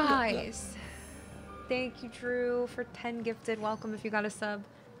 You guys. Thank you, Drew, for 10 gifted. Welcome if you got a sub.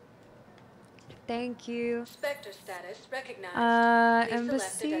 Thank you. Spectre status recognized. Please select a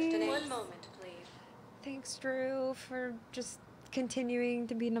Embassy. destination. One moment, please. Thanks, Drew, for just continuing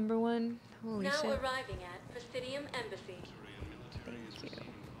to be #1. Holy Now shit. arriving at Presidium Embassy. Thank you.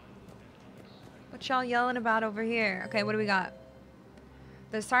 What y'all yelling about over here? Okay, what do we got?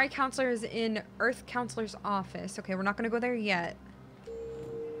 The Sorry Counselor is in Earth Counselor's office. Okay, we're not gonna go there yet.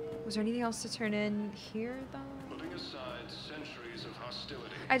 Was there anything else to turn in here, though? Putting aside centuries of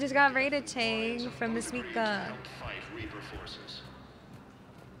hostility, I just got rated Chang from Miss Mika. fight Reaper forces.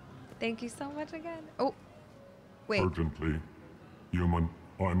 Thank you so much again. Oh, wait. Urgently, human,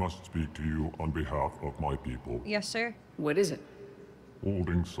 I must speak to you on behalf of my people. Yes, sir. What is it?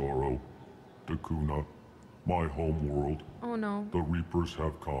 Holding sorrow, Dakuna, my home world. Oh no. The Reapers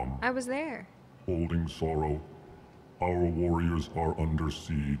have come. I was there. Holding sorrow, our warriors are under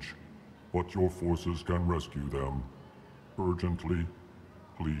siege, but your forces can rescue them. Urgently,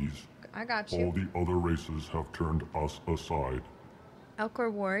 please. I got All you. the other races have turned us aside.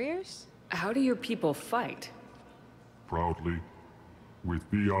 Elcor Warriors? How do your people fight? Proudly, With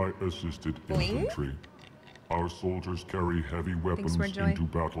VI-assisted infantry, our soldiers carry heavy weapons Joy. into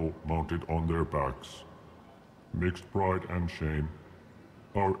battle mounted on their backs. Mixed pride and shame,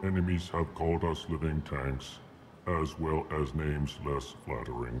 our enemies have called us living tanks, as well as names less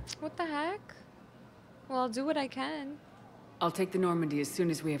flattering. What the heck? Well, I'll do what I can. I'll take the Normandy as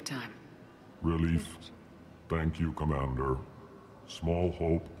soon as we have time. Relief. Thank you, Commander. Small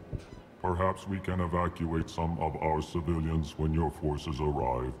hope. Perhaps we can evacuate some of our civilians when your forces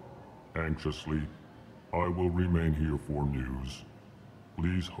arrive. Anxiously, I will remain here for news.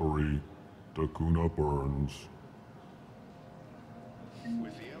 Please hurry. Dakuna burns.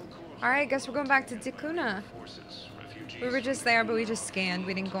 Alright, guess we're going back to Dakuna. We were just there, but we just scanned.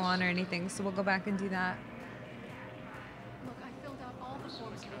 We didn't go on or anything, so we'll go back and do that. Look, I filled out all the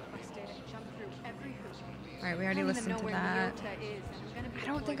forms requested and jumped through every hoop. Alright, we already listened to that. I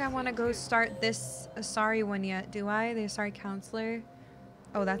don't think I want to go start this Asari one yet, do I? The Asari counselor?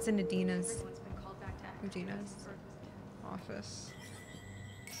 Oh, that's in Adina's office.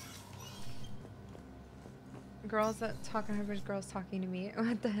 Girls that talk on her, girls talking to me.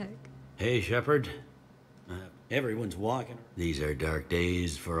 What the heck? Hey, Shepard. Everyone's walking. These are dark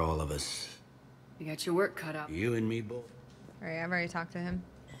days for all of us. You got your work cut out. You and me both. Alright, I've already talked to him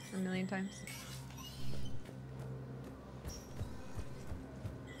a million times.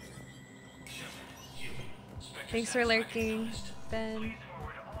 Thanks for lurking, Ben.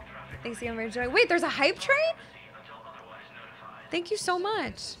 Thanks again for joining. Wait, there's a hype train? Thank you so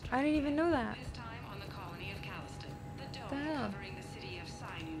much. I didn't even know that. What the hell?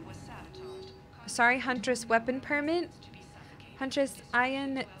 Sorry, Huntress weapon permit. Huntress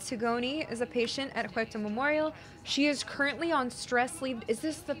Ayan Tugoni is a patient at Huerta Memorial. She is currently on stress leave. Is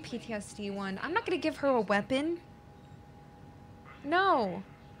this the PTSD one? I'm not going to give her a weapon. No.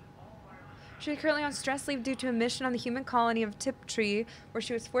 She is currently on stress leave due to a mission on the human colony of Tiptree, where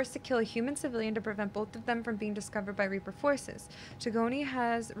she was forced to kill a human civilian to prevent both of them from being discovered by Reaper forces. Tugoni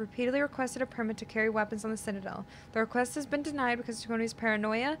has repeatedly requested a permit to carry weapons on the Citadel. The request has been denied because of Tugoni's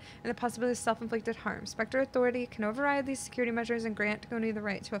paranoia and the possibility of self-inflicted harm. Spectre Authority can override these security measures and grant Tugoni the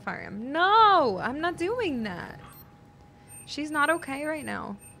right to a firearm. No! I'm not doing that. She's not okay right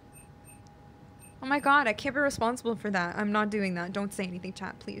now. Oh my god, I can't be responsible for that. I'm not doing that. Don't say anything,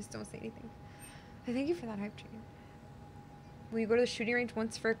 chat. Please, don't say anything. Thank you for that hype train. Will you go to the shooting range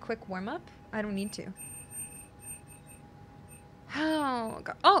once for a quick warm-up? I don't need to. Oh,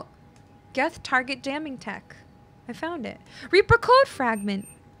 God. Oh! Geth target jamming tech. I found it. Reaper code fragment.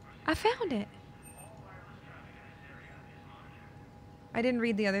 I found it. I didn't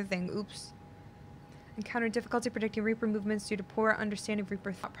read the other thing. Oops. Encounter difficulty predicting Reaper movements due to poor understanding of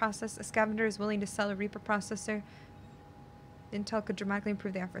Reaper thought process. A scavenger is willing to sell a Reaper processor. Intel could dramatically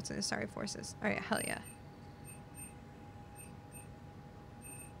improve the efforts of the Asari forces. Alright, hell yeah.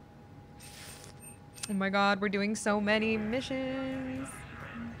 Oh my god, we're doing so many missions.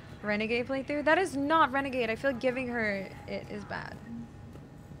 Renegade playthrough? That is not Renegade. I feel like giving her it is bad.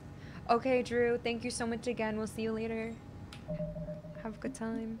 Okay, Drew. Thank you so much again. We'll see you later. Have a good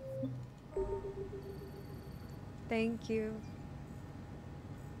time. Thank you.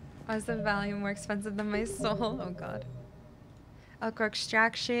 Why is the Valium more expensive than my soul? Oh god. Elcor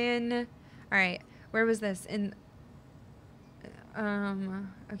extraction. Alright, where was this? In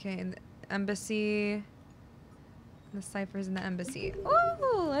okay, in the embassy. The ciphers in the embassy.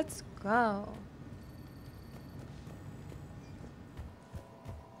 Ooh, let's go.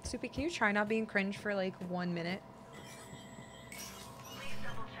 Soupy, can you try not being cringe for like 1 minute?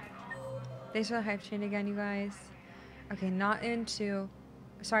 Thanks for the hype chain again, you guys. Okay, not into.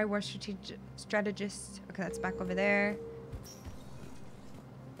 Sorry, war strategist. Okay, that's back over there.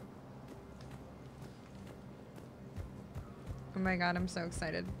 Oh my god, I'm so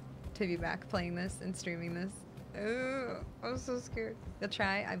excited to be back playing this and streaming this. Oh, I'm so scared. You'll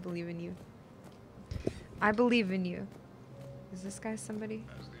try. I believe in you. I believe in you. Is this guy somebody?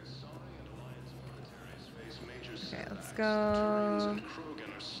 Okay, let's go.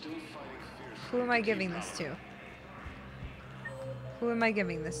 Who am I giving this to? Who am I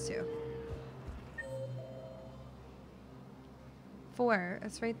giving this to? 4.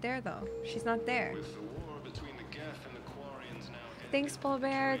 It's right there, though. She's not there. Thanks, Bull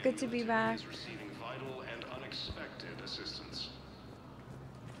Bear. Good to be back.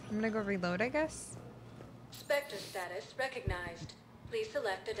 I'm gonna go reload, I guess. Spectre status recognized. Please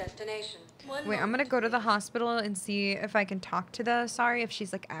select a destination. Wait, I'm gonna go to the hospital and see if I can talk to the Asari, if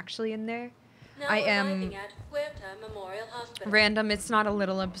she's like actually in there. Now I am arriving at Huerta Memorial Hospital. random. It's not a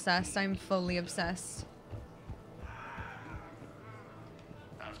little obsessed. I'm fully obsessed.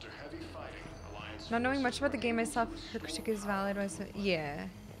 After heavy fighting, Alliance Not knowing much about the game myself, her critique is valid. Yeah.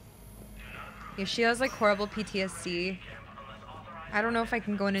 Yeah, she has like horrible PTSD. I don't know if I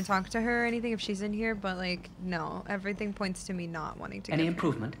can go in and talk to her or anything if she's in here, but like, no. Everything points to me not wanting to Any get her.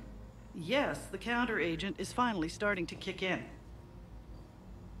 improvement? Yes, the counter agent is finally starting to kick in.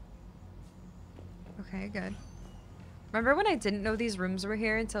 Okay, good. Remember when I didn't know these rooms were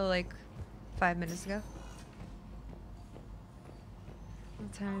here until like 5 minutes ago?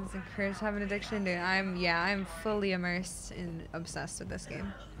 Sometimes encouraged to have an addiction, dude. I'm fully immersed and obsessed with this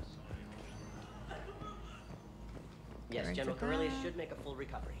game. Yes, Right General to Corellius that. should make a full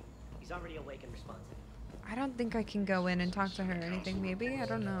recovery. He's already awake and responsive. I don't think I can go in and talk to her or anything, maybe? I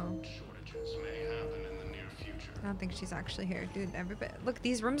don't know. I don't think she's actually here. Dude, everybody. Look,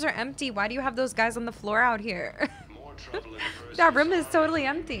 these rooms are empty. Why do you have those guys on the floor out here? That room is totally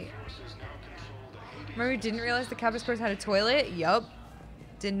empty. Remember, we didn't realize the Cabas course had a toilet? Yup.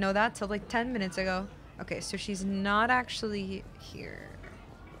 Didn't know that till like 10 minutes ago. Okay, so she's not actually here.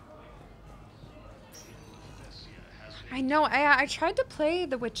 I know. I tried to play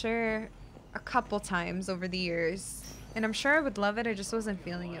The Witcher a couple times over the years. And I'm sure I would love it. I just wasn't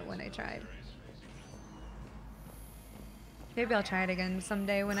feeling it when I tried. Maybe I'll try it again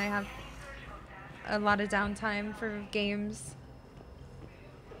someday when I have a lot of downtime for games.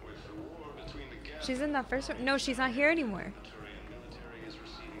 She's in that first one. No, she's not here anymore.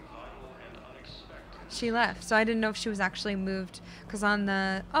 She left, so I didn't know if she was actually moved. Because on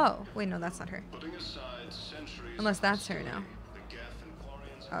the... Oh, wait, no, that's not her. Unless that's her now.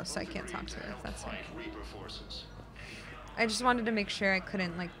 Oh, so I can't talk to her if that's her. I just wanted to make sure I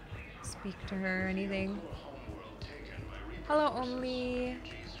couldn't, like, speak to her or anything. Hello, Only.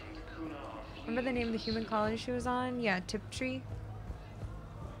 Remember the name of the human colony she was on? Yeah, Tiptree.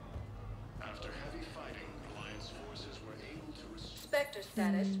 Spectre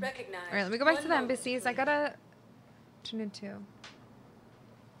status recognized. Alright, let me go back to the embassies. I gotta turn into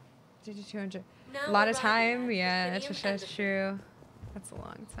 200. A lot of time, yeah, that's true. That's a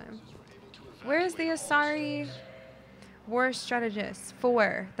long time. Where's the Asari war strategist?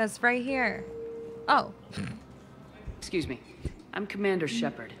 4. That's right here. Oh. Excuse me. I'm Commander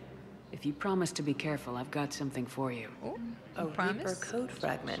Shepard. If you promise to be careful, I've got something for you. A Reaper code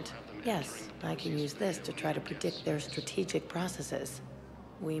fragment. Yes, I can use this to try to predict their strategic processes.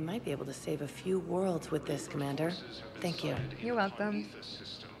 We might be able to save a few worlds with this, Commander. Thank you. You're welcome.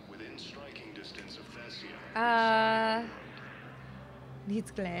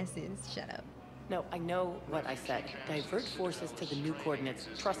 Needs glasses. Shut up. No, I know what I said. Divert forces to the new coordinates.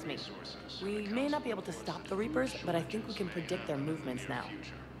 Trust me. We may not be able to stop the Reapers, but I think we can predict their movements now.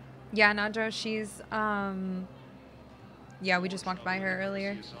 Yeah, Nadra, she's, yeah, we just walked by her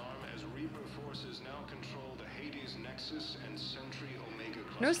earlier.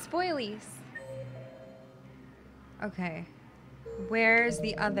 No spoilies. Okay. Where's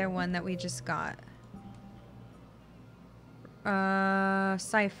the other one that we just got?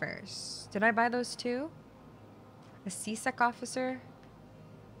 Ciphers. Did I buy those too? A CSEC officer?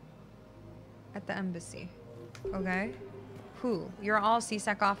 At the embassy. Okay. Who? You're all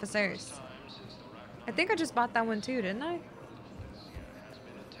CSEC officers. I think I just bought that one too, didn't I? You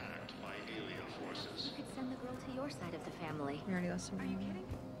could send the girl to your side of the family. We already listened. Are you kidding?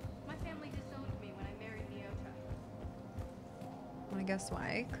 My family disowned me when I married Neota. Well, I guess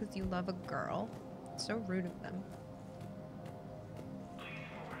why? Because you love a girl. So rude of them.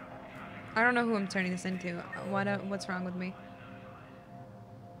 I don't know who I'm turning this into. What's wrong with me?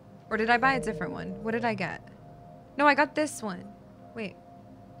 Or did I buy a different one? What did I get? No, I got this one. Wait.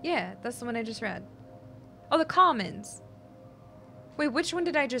 Yeah, that's the one I just read. Oh, the Commons. Wait, which one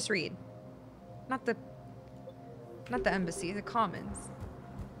did I just read? Not the embassy, the Commons.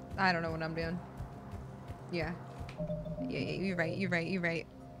 I don't know what I'm doing. Yeah. Yeah, you're right.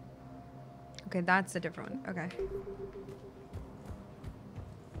 Okay, that's a different one. Okay.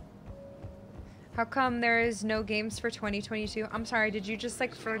 How come there is no games for 2022? I'm sorry, did you just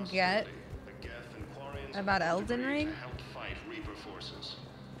like forget about Elden Ring?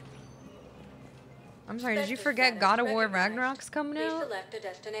 I'm sorry, did you forget God of War Ragnarok's coming out? Select a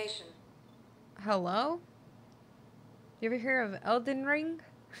destination. Hello? You ever hear of Elden Ring?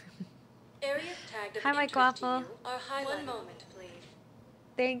 Areas tagged of Hi, Mike interest to Waffle. you are highlighted. One moment, please.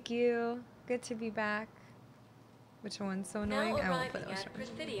 Thank you. Good to be back. Which one's so annoying? Now I won't put arriving those at ones.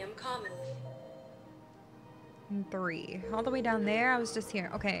 Presidium Commons. 3. All the way down there? I was just here.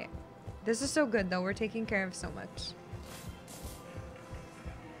 Okay. This is so good, though. We're taking care of so much.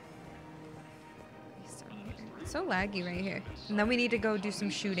 It's so laggy right here. And then we need to go do some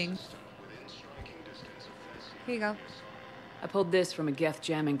shooting. Here you go. I pulled this from a Geth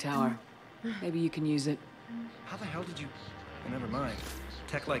jamming tower. Maybe you can use it. How the hell did you... Oh, never mind.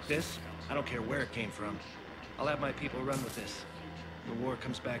 Tech like this, I don't care where it came from. I'll have my people run with this. When the war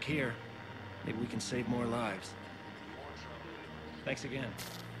comes back here, maybe we can save more lives. Thanks again.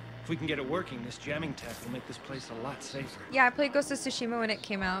 If we can get it working, this jamming tech will make this place a lot safer. Yeah, I played Ghost of Tsushima when it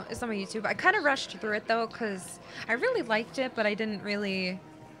came out. It's on my YouTube. I kind of rushed through it though, because I really liked it, but I didn't really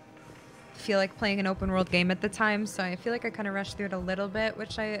feel like playing an open world game at the time, so I feel like I kind of rushed through it a little bit,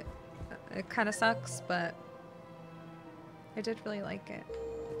 which it kind of sucks, but I did really like it.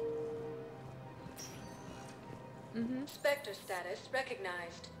 Spectre status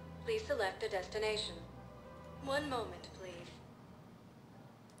recognized. Please select a destination. One moment, please.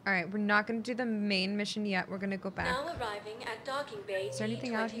 Alright, we're not going to do the main mission yet. We're going to go back. Now arriving at Docking Bay Is there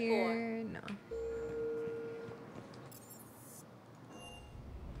anything out here? No.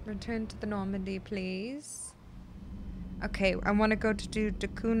 Return to the Normandy, please. Okay, I want to go to do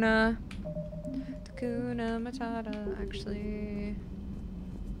Hakuna Matata, actually.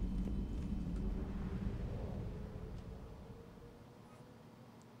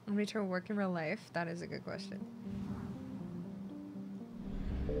 Return work in real life? That is a good question.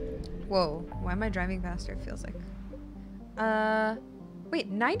 Whoa, why am I driving faster? It feels like.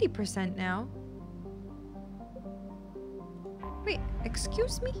 Wait, 90% now? Wait,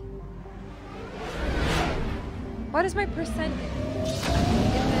 excuse me? Why does my percent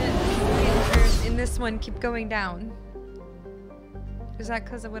in this one keep going down? Is that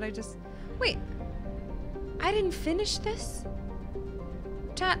because of what I just... Wait, I didn't finish this?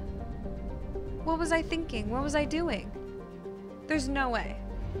 Chat, what was I thinking? What was I doing? There's no way.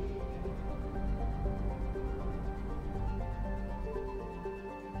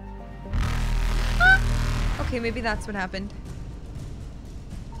 Okay, maybe that's what happened.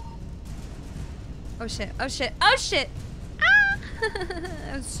 Oh shit, oh shit, oh shit! Ah!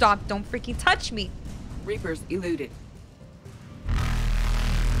 Stop, don't freaking touch me! Reapers eluded.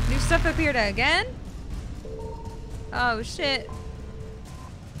 New stuff appeared again? Oh shit.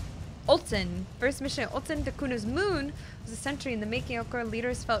 Ulton. First mission at Ulton, Dakuna's moon, was a century in the making. Elcor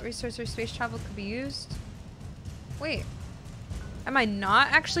leaders felt resource for space travel could be used. Wait. Am I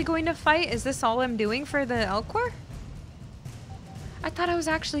not actually going to fight? Is this all I'm doing for the Elcor? I thought I was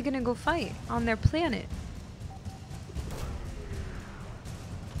actually going to go fight on their planet.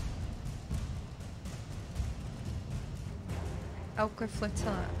 Elcor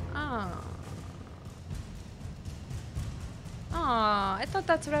flotilla. Oh. Aw, I thought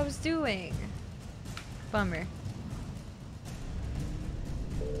that's what I was doing. Bummer.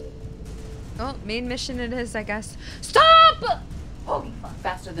 Oh, main mission it is, I guess. Stop! Holy fuck.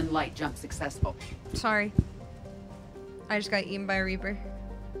 Faster than light, jump successful. Sorry. I just got eaten by a Reaper.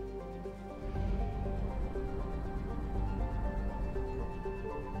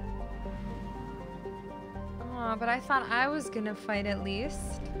 Aw, but I thought I was gonna fight at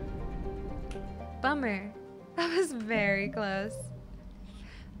least. Bummer. That was very close.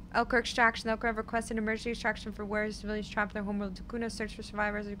 Elcor extraction. Elcor have requested emergency extraction for warriors, civilians trapped in their homeworld. Dakuna search for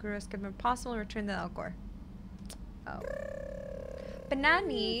survivors as quickly as possible and return to Elcor. Oh.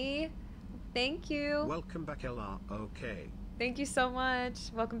 Banani, thank you. Welcome back, LR. Okay. Thank you so much.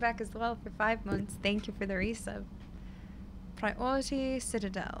 Welcome back as well for 5 months. Thank you for the resub. Priority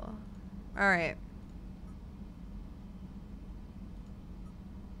Citadel. All right.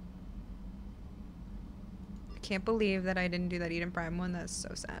 Can't believe that I didn't do that Eden Prime one. That's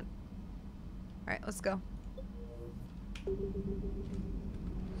so sad. Alright, let's go.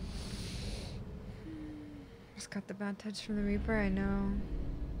 Just got the bad touch from the Reaper, I know.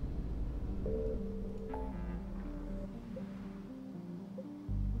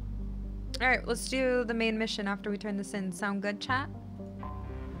 Alright, let's do the main mission after we turn this in. Sound good, chat?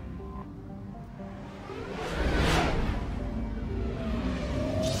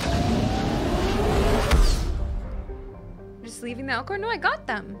 Just leaving the Elcor? No, I got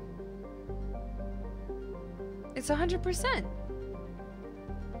them. It's 100%.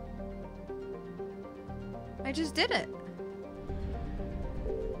 I just did it.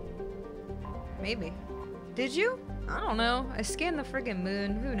 Maybe. Did you? I don't know. I scanned the friggin'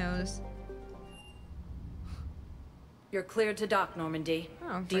 moon. Who knows? You're cleared to dock, Normandy.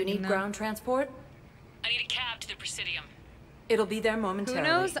 Do you need know. ground transport? I need a cab to the Presidium. It'll be there momentarily. Who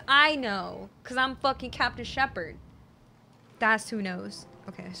knows? I know. Because I'm fucking Captain Shepard. That's who knows.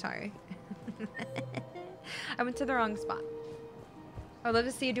 Okay, sorry. I went to the wrong spot. I'd love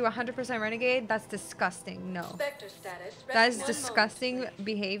to see you do 100% Renegade. That's disgusting. No. Spectre status. That is disgusting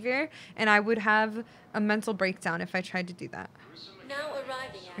behavior, and I would have a mental breakdown if I tried to do that. Now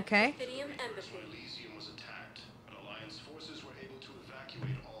arriving at Okay. Ophidium Embassy. Elysium was attacked, but Alliance forces were able to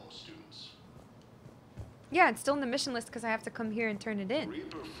evacuate all students. Yeah, it's still in the mission list because I have to come here and turn it in.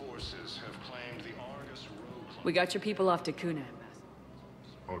 Reaper forces have claimed the Argus road. We got your people off to Kuna.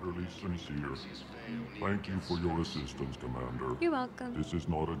 Utterly sincere. Thank you for your assistance, Commander. You're welcome. This is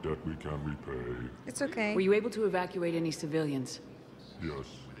not a debt we can repay. It's okay. Were you able to evacuate any civilians? Yes.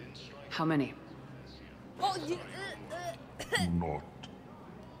 How many? Oh, Not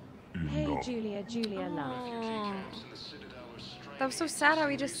Hey, enough. Julia, love. That was so sad how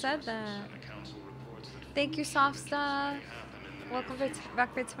he just said that. Thank you, soft stuff. Welcome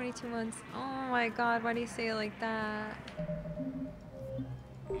back for 22 months. Oh my god, why do you say it like that?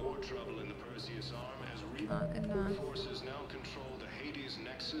 More trouble in the Perseus arm as Reaper forces now control the Hades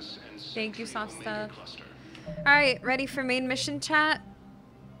Nexus and Thank you, soft stuff. cluster. Alright, ready for main mission chat?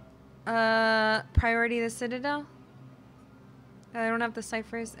 Priority the Citadel? I don't have the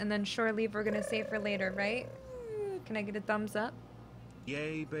ciphers, and then shore leave we're gonna save for later, right? Can I get a thumbs up?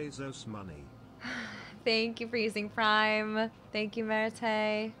 Yay, Bezos money. Thank you for using Prime. Thank you,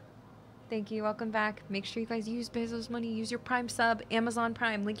 Merite. Thank you, welcome back. Make sure you guys use Bezos money. Use your Prime sub, Amazon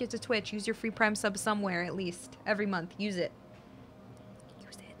Prime. Link it to Twitch. Use your free Prime sub somewhere, at least. Every month. Use it.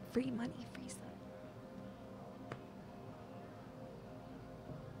 Use it. Free money, free sub.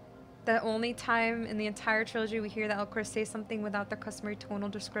 The only time in the entire trilogy we hear the Elcor say something without the customary tonal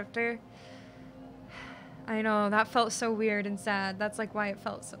descriptor. I know, that felt so weird and sad. That's like why it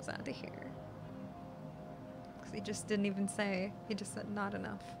felt so sad to hear. Because he just didn't even say. He just said not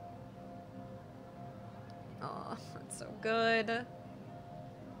enough. Oh, that's so good.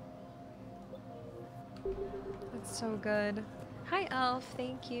 That's so good. Hi, Elf.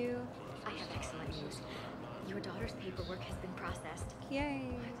 Thank you. I have excellent news. Your daughter's paperwork has been processed. Yay.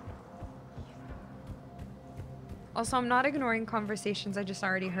 Also, I'm not ignoring conversations. I just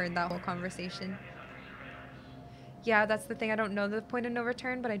already heard that whole conversation. Yeah, that's the thing. I don't know the point of no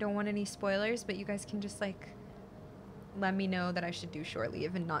return, but I don't want any spoilers. But you guys can just, like, let me know that I should do short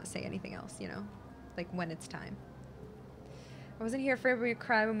leave and not say anything else, you know? Like, when it's time. I wasn't here for every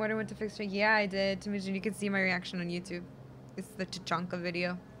crime and Mortar went to fix her. Yeah, I did. Timujin, you can see my reaction on YouTube. It's the Tachanka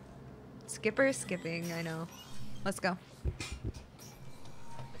video. Skipper is skipping, I know. Let's go.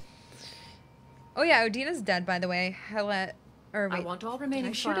 Oh yeah, Odina's dead, by the way. I want all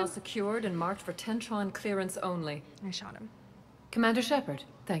remaining files secured and marked for Tentron clearance only. I shot him. Commander Shepard,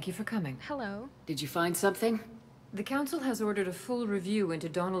 thank you for coming. Hello. Did you find something? The Council has ordered a full review into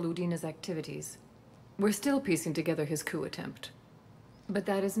Donald Udina's activities. We're still piecing together his coup attempt. But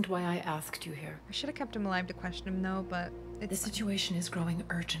that isn't why I asked you here. I should have kept him alive to question him, though, but The situation is growing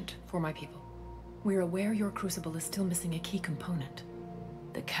urgent for my people. We're aware your crucible is still missing a key component.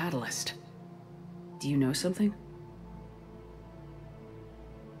 The catalyst. Do you know something?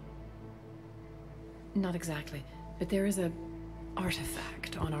 Not exactly, but there is a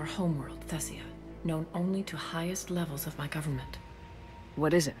artifact on our homeworld, Thessia, known only to highest levels of my government.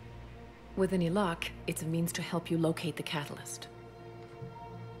 What is it? With any luck, it's a means to help you locate the catalyst.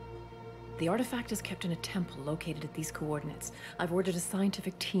 The artifact is kept in a temple located at these coordinates. I've ordered a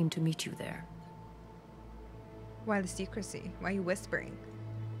scientific team to meet you there. Why the secrecy? Why are you whispering?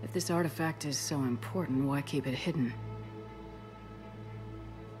 If this artifact is so important, why keep it hidden?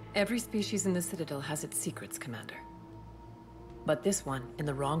 Every species in the Citadel has its secrets, Commander. But this one, in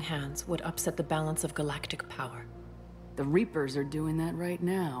the wrong hands, would upset the balance of galactic power. The Reapers are doing that right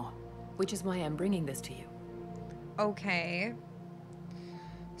now. Which is why I'm bringing this to you. Okay.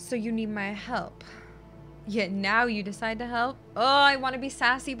 So you need my help. Yet now you decide to help? Oh, I want to be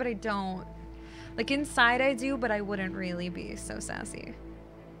sassy, but I don't. Like, inside I do, but I wouldn't really be so sassy.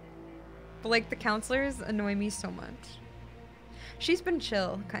 But, like, the counselors annoy me so much. She's been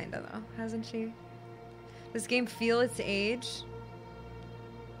chill, kinda, though, hasn't she? Does this game feel its age?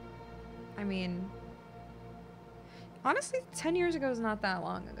 I mean... honestly, 10 years ago is not that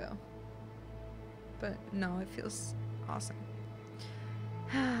long ago. But, no, it feels awesome.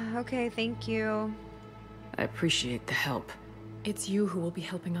 Okay, thank you. I appreciate the help. It's you who will be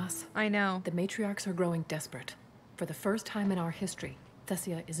helping us. I know. The matriarchs are growing desperate. For the first time in our history,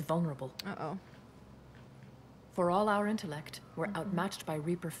 Thessia is vulnerable. Uh-oh. For all our intellect, we're outmatched by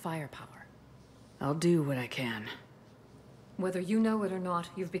Reaper firepower. I'll do what I can. Whether you know it or not,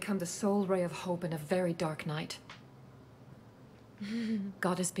 you've become the sole ray of hope in a very dark night.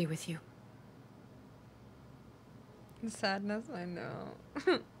 Goddess be with you. Sadness, I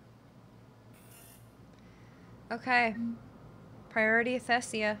know. Okay. Priority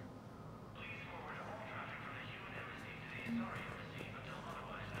Thessia.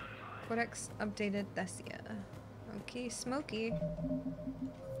 Codex updated Thessia. Okay, Smokey.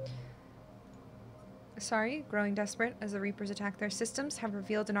 Sorry, growing desperate as the Reapers attack their systems, have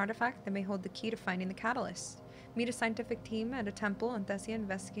revealed an artifact that may hold the key to finding the catalyst. Meet a scientific team at a temple on Thessia and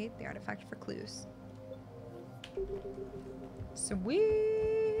investigate the artifact for clues.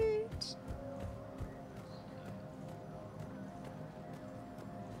 Sweet!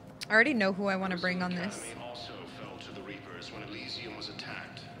 I already know who I want to bring on this.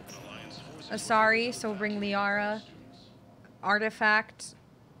 Asari, so we'll bring Liara. Artifact.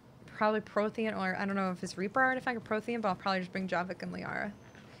 Probably Prothean, or I don't know if it's Reaper artifact or Prothean, but I'll probably just bring Javik and Liara.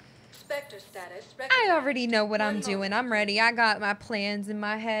 Spectre status. I already know what I'm doing. I'm ready. I got my plans in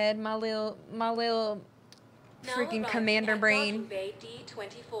my head. My little freaking commander brain. Bay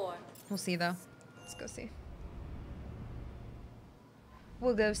D24. We'll see though. Let's go see.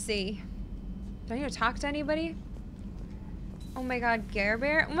 We'll go see. Do I need to talk to anybody? Oh my god, Gare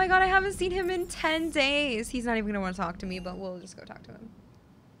Bear. Oh my god, I haven't seen him in 10 days. He's not even gonna want to talk to me, but we'll just go talk to him.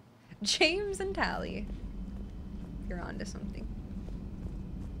 James and Tally. You're on to something.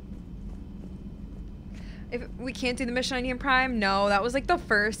 If we can't do the mission on Ian Prime, no, that was like the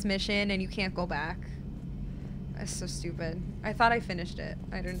first mission and you can't go back. That's so stupid. I thought I finished it.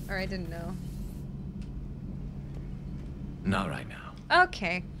 I didn't know. Not right now.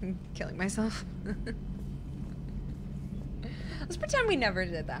 Okay, I'm killing myself. Let's pretend we never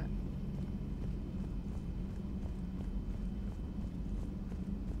did that.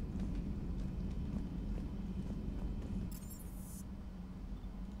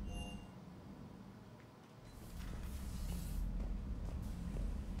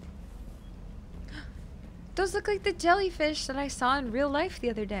 Those look like the jellyfish that I saw in real life the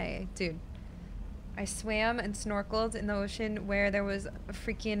other day. Dude, I swam and snorkeled in the ocean where there was a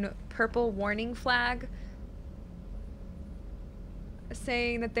freaking purple warning flag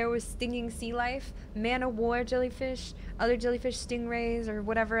saying that there was stinging sea life, man-o-war jellyfish, other jellyfish stingrays, or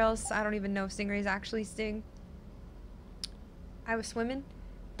whatever else. I don't even know if stingrays actually sting. I was swimming.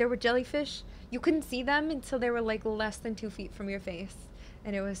 There were jellyfish. You couldn't see them until they were like less than 2 feet from your face.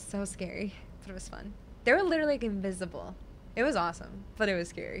 And it was so scary, but it was fun. They were literally like invisible. It was awesome, but it was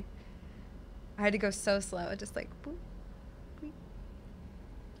scary. I had to go so slow, just like boop, boop.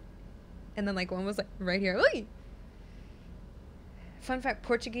 And then like one was like right here. Ooh! Fun fact,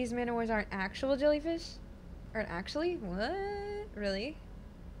 Portuguese man-o-wars aren't actual jellyfish? Aren't actually? What? Really?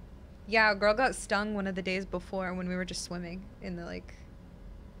 Yeah, a girl got stung one of the days before when we were just swimming in the like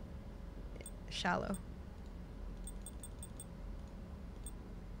shallow.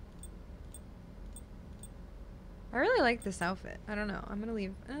 I really like this outfit. I don't know. I'm gonna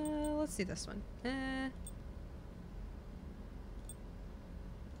leave. Let's see this one.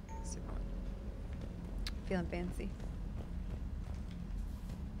 Super one. Feeling fancy.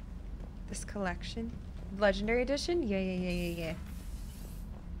 This collection. Legendary edition? Yeah.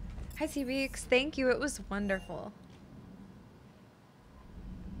 Hi, T-Reeks. Thank you. It was wonderful.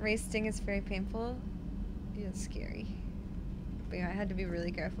 Race sting is very painful. Yeah, it's scary. But yeah, I had to be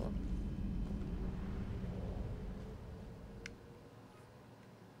really careful.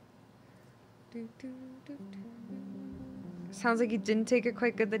 Sounds like you didn't take it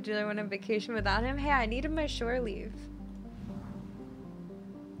quite good that Julia went on vacation without him. Hey, I needed my shore leave.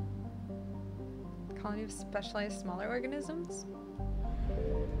 Colony of specialized smaller organisms?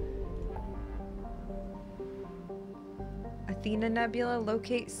 Athena Nebula,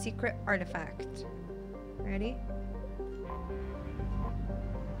 locate secret artifact. Ready?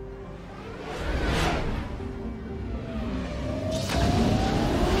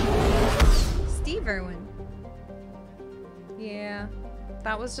 Steve Irwin. Yeah,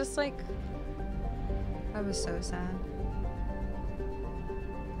 that was just like, that was so sad.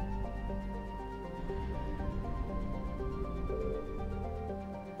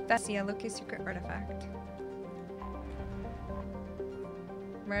 Thessia, locate secret artifact.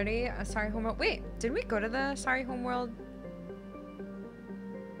 Ready? Sorry Homeworld. Wait, did we go to the Sorry Homeworld?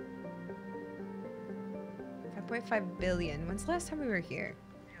 5.5 billion. When's the last time we were here?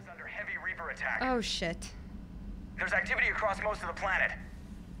 Is under heavy Reaper attack. Oh shit. There's activity across most of the planet.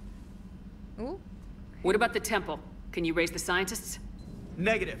 Ooh. What about the temple? Can you raise the scientists?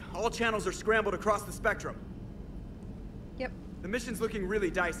 Negative. All channels are scrambled across the spectrum. Yep. The mission's looking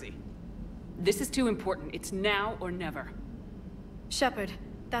really dicey. This is too important. It's now or never. Shepard,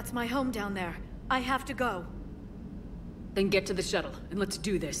 that's my home down there. I have to go. Then get to the shuttle, and let's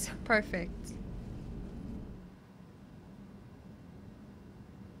do this. Perfect.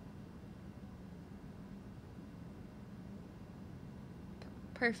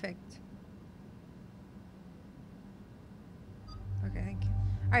 Perfect. Okay, thank you.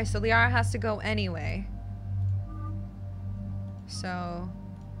 Alright, so Liara has to go anyway. So...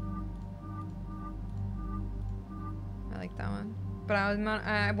 like that one. But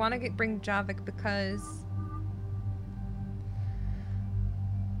I want to bring Javik because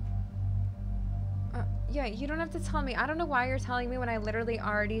yeah, you don't have to tell me. I don't know why you're telling me when I literally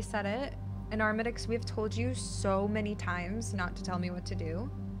already said it. In Armidix, we've told you so many times not to tell me what to do.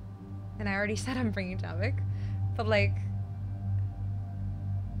 And I already said I'm bringing Javik. But like,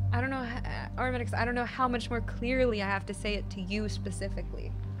 I don't know, Armidix, I don't know how much more clearly I have to say it to you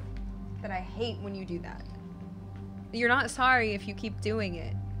specifically. That I hate when you do that. You're not sorry if you keep doing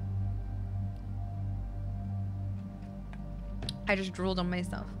it. I just drooled on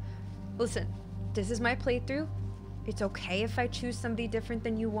myself. Listen, this is my playthrough. It's okay if I choose somebody different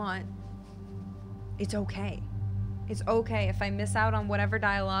than you want. It's okay. It's okay if I miss out on whatever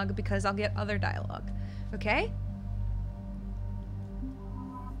dialogue because I'll get other dialogue. Okay?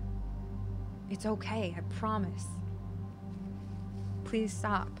 It's okay, I promise. Please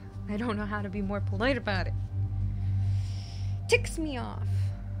stop. I don't know how to be more polite about it. Ticks me off.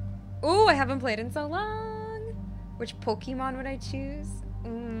 Oh, I haven't played in so long. Which Pokemon would I choose?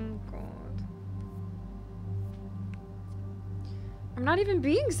 Oh, God. I'm not even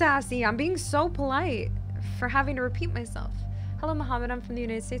being sassy. I'm being so polite for having to repeat myself. Hello, Mohammed. I'm from the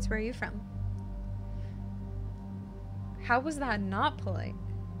United States. Where are you from? How was that not polite?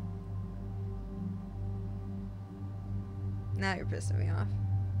 Now you're pissing me off.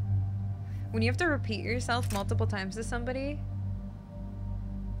 When you have to repeat yourself multiple times to somebody,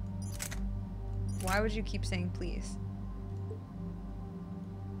 why would you keep saying please?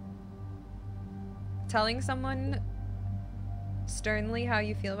 Telling someone sternly how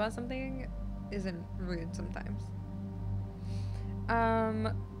you feel about something isn't rude sometimes.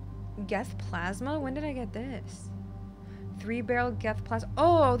 Geth Plasma? When did I get this? 3-barrel Geth Plasma.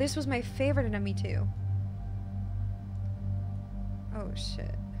 Oh, this was my favorite in ME2. Oh,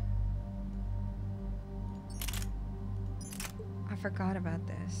 shit. I forgot about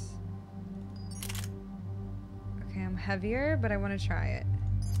this. Okay, I'm heavier, but I want to try it.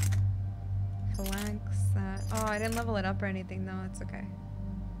 Phalanx, that. Oh, I didn't level it up or anything, though. It's okay.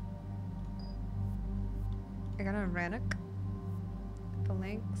 I got a Rannoch.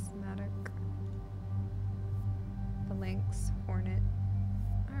 Phalanx, Matic. Phalanx, Hornet.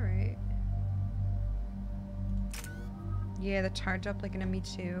 Alright. Yeah, the charge up like an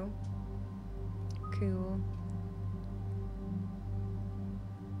ME2. Cool.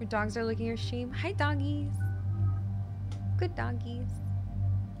 Your dogs are looking at your stream. Hi, doggies. Good doggies.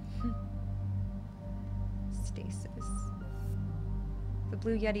 Stasis. The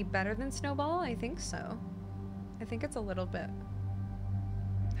Blue Yeti better than Snowball? I think so. I think it's a little bit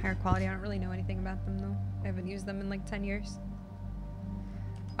higher quality. I don't really know anything about them though. I haven't used them in like 10 years.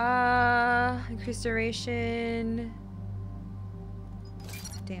 Increased duration.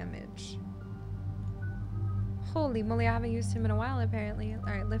 Damage. Holy moly, I haven't used him in a while apparently.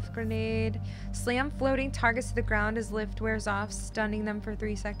 Alright, lift grenade. Slam floating targets to the ground as lift wears off, stunning them for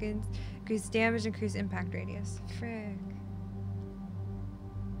 3 seconds. Increase damage, increase impact radius. Frick.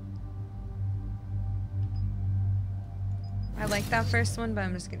 I like that first one, but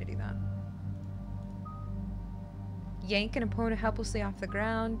I'm just gonna do that. Yank an opponent helplessly off the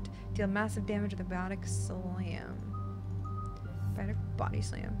ground. Deal massive damage with a biotic slam. Biotic body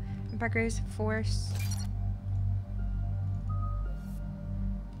slam. Impact radius, force.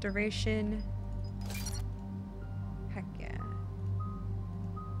 Duration. Heck yeah.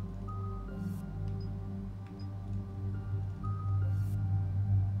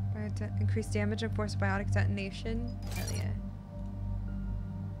 Increase damage and force biotic detonation. Hell yeah.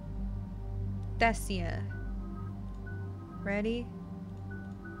 Thessia. Ready?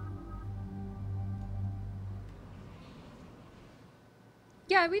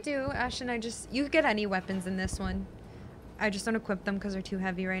 Yeah, we do. Ash and I just... You get any weapons in this one. I just don't equip them because they're too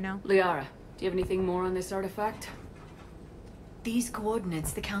heavy right now. Liara, do you have anything more on this artifact? These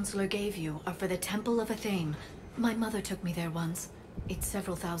coordinates the counselor gave you are for the Temple of Athame. My mother took me there once. It's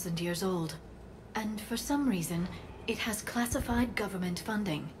several thousand years old. And for some reason, it has classified government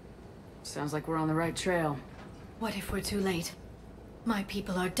funding. Sounds like we're on the right trail. What if we're too late? My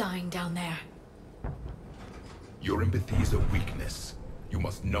people are dying down there. Your empathy is a weakness. You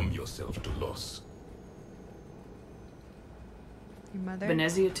must numb yourself to loss. Your mother?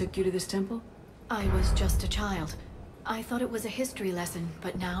 Venezia took you to this temple? I was just a child. I thought it was a history lesson,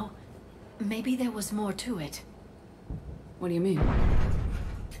 but now, maybe there was more to it. What do you mean?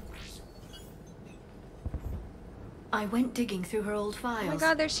 I went digging through her old files. Oh my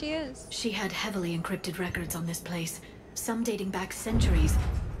god, there she is. She had heavily encrypted records on this place, some dating back centuries.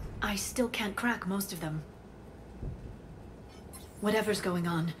 I still can't crack most of them. Whatever's going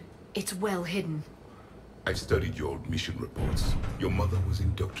on, it's well hidden. I've studied your old mission reports. Your mother was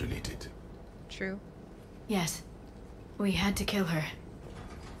indoctrinated. True. Yes. We had to kill her.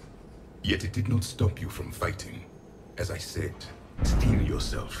 Yet it did not stop you from fighting. As I said, steel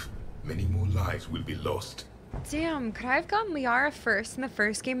yourself. Many more lives will be lost. Damn, could I have gotten Liara first in the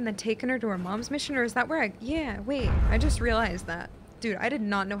first game and then taken her to her mom's mission? Or is that where I... Yeah, wait. I just realized that. Dude, I did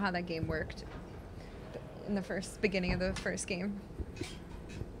not know how that game worked. In the beginning of the first game.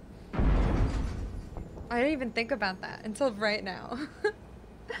 I didn't even think about that until right now.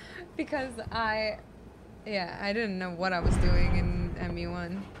 Because I didn't know what I was doing in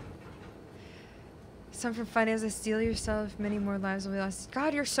ME1. Some from fighting as a steal yourself, many more lives will be lost.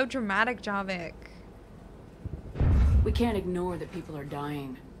 God, you're so dramatic, Javik. We can't ignore that people are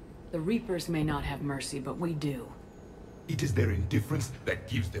dying. The Reapers may not have mercy, but we do. It is their indifference that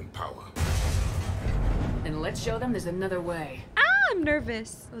gives them power. Then let's show them there's another way. Ah, I'm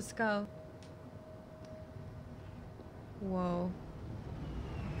nervous. Let's go. Whoa.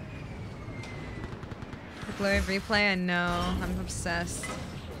 The glory of replay, I know. I'm obsessed.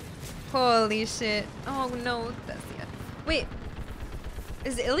 Holy shit. Oh no, Thessia. Wait.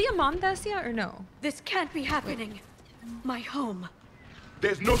 Is Ilium on Thessia or no? This can't be happening. Wait. My home.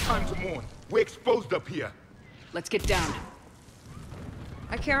 There's no time to mourn. We're exposed up here. Let's get down.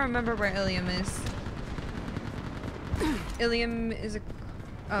 I can't remember where Ilium is. Ilium is a...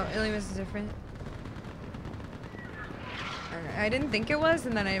 Oh, Ilium is different. I didn't think it was,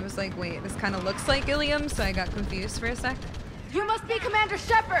 and then I was like, wait, this kind of looks like Ilium, so I got confused for a sec. You must be Commander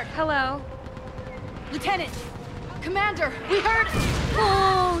Shepard! Hello. Lieutenant! Commander, we heard...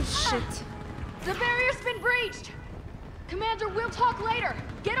 Oh, shit. The barrier's been breached! Commander, we'll talk later.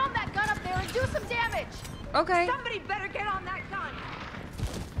 Get on that gun up there and do some damage! Okay. Somebody better get on that gun!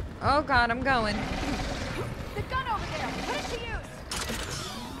 Oh god, I'm going. The gun over there! Put it to use!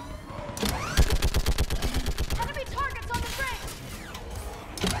 Enemy targets on the bridge!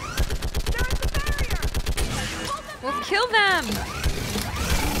 They're at the barrier! We'll kill them!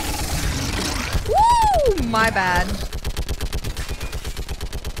 Woo! My bad.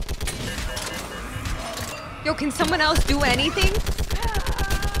 Yo, can someone else do anything?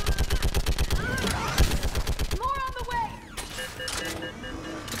 More on the way!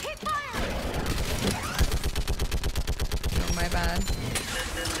 Hit fire! Oh, my bad.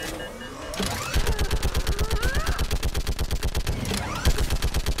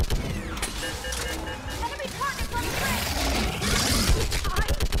 Enemy targets on the bridge!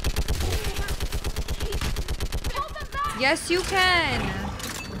 Hold them back! Yes, you can!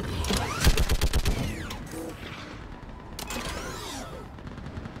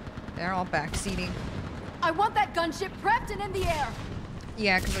 They're all backseating. I want that gunship prepped and in the air.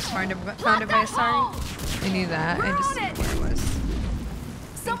 Yeah, because it's founded by a sorry. I knew that. I just didn't know where it was.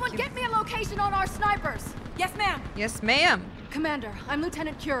 Someone get me a location on our snipers. Yes, ma'am. Yes, ma'am. Commander, I'm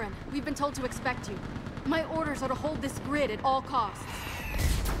Lieutenant Curran. We've been told to expect you. My orders are to hold this grid at all costs.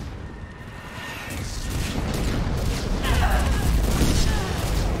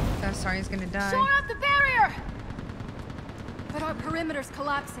 Oh, sorry, he's gonna die. Shore up the barrier! But our perimeter's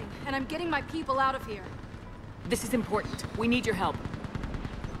collapsing, and I'm getting my people out of here. This is important. We need your help.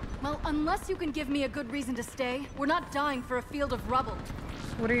 Well, unless you can give me a good reason to stay, we're not dying for a field of rubble.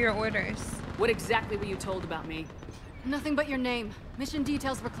 What are your orders? What exactly were you told about me? Nothing but your name. Mission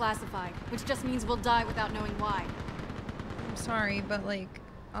details were classified, which just means we'll die without knowing why. I'm sorry, but like,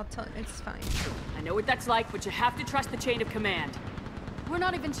 I'll tell. It's fine. I know what that's like, but you have to trust the chain of command. We're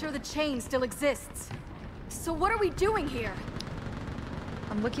not even sure the chain still exists. So what are we doing here?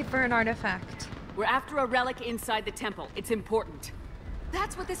 I'm looking for an artifact. We're after a relic inside the temple. It's important.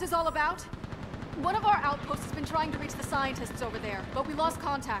 That's what this is all about? One of our outposts has been trying to reach the scientists over there, but we lost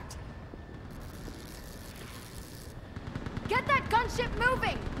contact. Get that gunship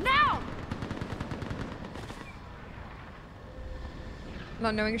moving! Now!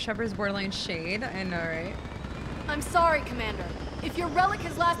 Not knowing Shepard is borderline shade. I know, right? I'm sorry, Commander. If your relic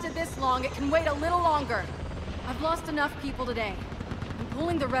has lasted this long, it can wait a little longer. I've lost enough people today. I'm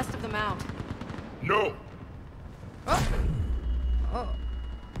pulling the rest of them out. No! Oh. Oh.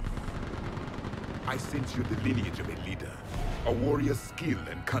 I sense you're the lineage of a leader. A warrior's skill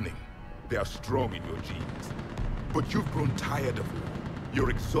and cunning. They are strong in your genes. But you've grown tired of war. You're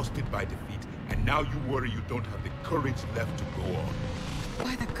exhausted by defeat, and now you worry you don't have the courage left to go on.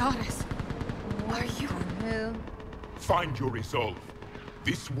 By the goddess, are you... Hell? Find your resolve.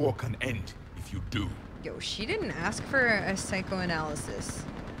 This war can end if you do. Yo, she didn't ask for a psychoanalysis.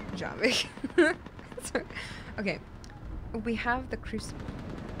 Javik. Okay. We have the crucible.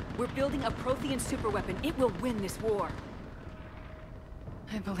 We're building a Prothean superweapon. It will win this war.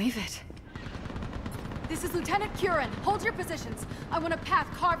 I believe it. This is Lieutenant Curran. Hold your positions. I want a path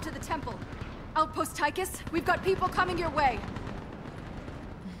carved to the temple. Outpost Tychus, we've got people coming your way.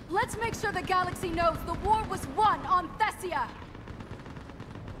 Let's make sure the galaxy knows the war was won on Thessia.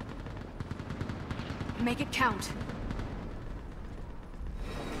 Make it count.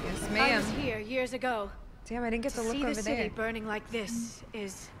 Yes, I ma'am. was here years ago. Damn, I didn't get to look See over the there. city burning like this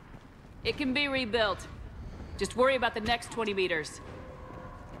is... It can be rebuilt. Just worry about the next 20 meters.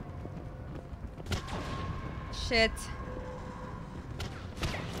 Shit.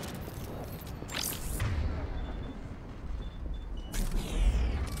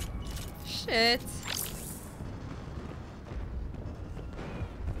 Shit.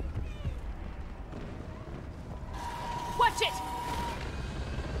 Watch it!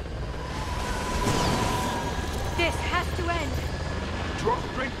 This has to end. Draw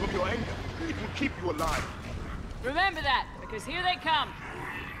strength from your anger. It will keep you alive. Remember that, because here they come.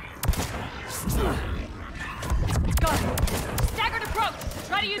 Got it. Staggered approach.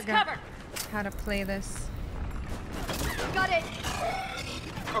 Try to use cover. How to play this. Got it.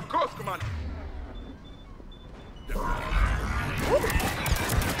 Of course, Commander.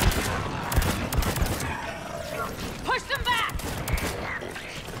 Push them back.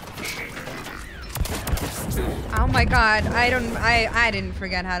 Oh my god, I didn't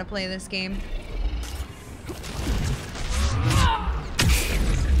forget how to play this game.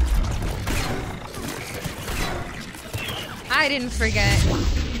 I didn't forget.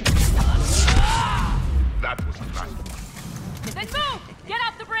 That was nice. Then move. Get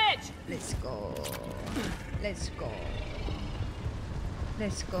off the bridge. Let's go. Let's go.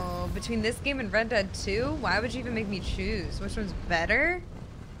 Let's go. Between this game and Red Dead 2, why would you even make me choose? Which one's better?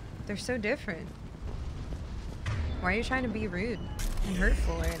 They're so different. Why are you trying to be rude and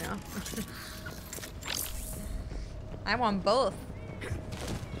hurtful right now? I want both.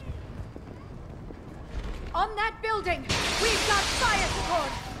 On that building, we've got fire support.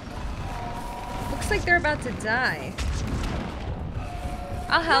 Looks like they're about to die.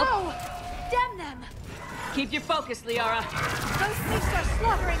 I'll help. No! Damn them! Keep your focus, Liara. Those beasts are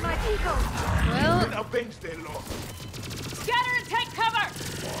slaughtering my people. Well, Now things stay low. Scatter and take cover.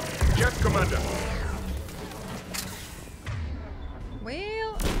 Yes, Commander.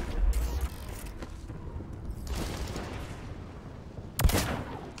 well.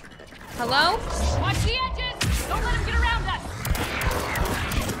 Hello? Watch the edges. Don't let them get around us.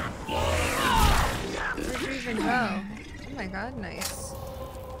 Where'd you even go? Oh my god, nice.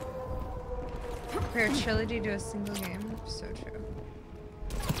 Compare a trilogy to a single game. So true.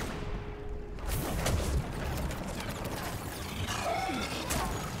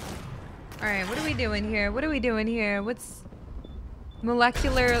 Alright, what are we doing here? What are we doing here? What's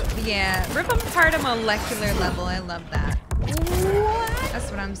molecular? Yeah, rip them apart at molecular level. I love that. What? That's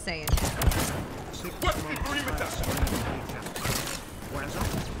what I'm saying.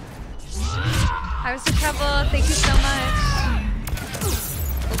 I was in trouble. Thank you so much.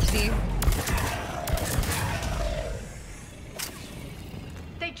 Oopsie.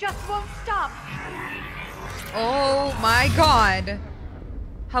 They just won't stop. Oh my god.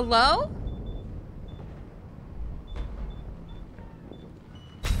 Hello?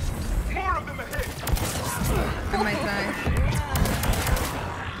 More of them ahead. I might die.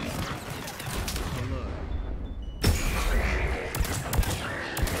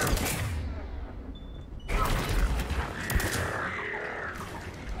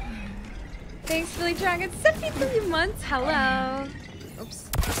 Thanks, Billy Dragon. 73 months. Hello. Oops.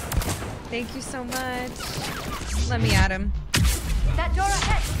 Thank you so much. Let me at him. That door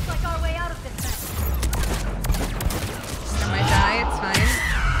ahead looks like our way out of this mess. I might die. It's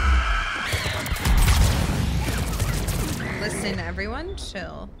fine. Listen, everyone,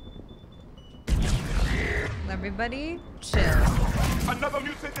 chill. Everybody, chill. Another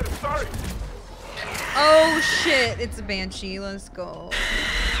mutant. Sorry. Oh shit! It's a banshee. Let's go.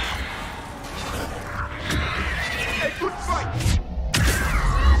 A good fight.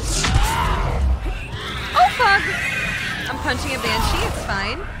 Oh fuck! I'm punching a banshee. It's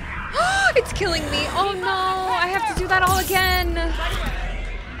fine. It's killing me. Oh no! I have to do that all again.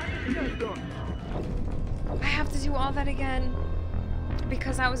 I have to do all that again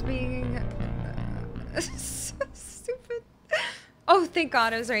because I was being so stupid. Oh, thank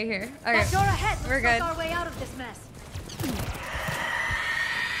God, I was right here. Okay, That door ahead looks we're like good. our way out of this mess.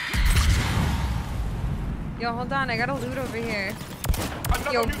 Yo, hold on, I gotta loot over here.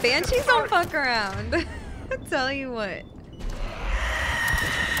 Yo, banshees don't fuck around. I tell you what.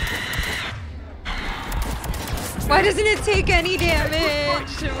 Why doesn't it take any damage?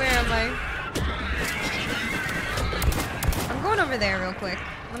 Where am I? I'm going over there real quick.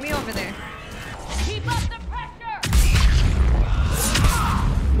 Let me over there. Keep up the pressure!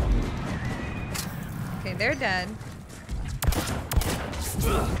 Okay, they're dead.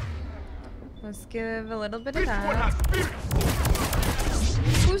 Let's give a little bit of that.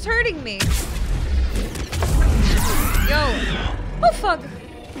 Who's hurting me? Yo. Oh, fuck.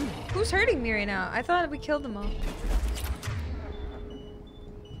 Who's hurting me right now? I thought we killed them all.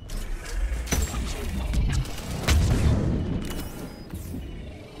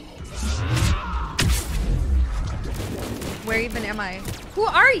 Where even am I? Who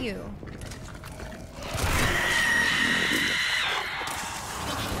are you?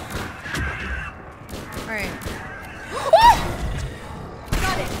 Alright.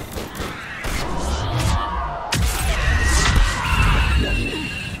 Got it!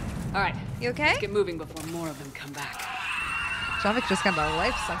 Alright. You okay? Let's get moving before more of them come back. Javik just got the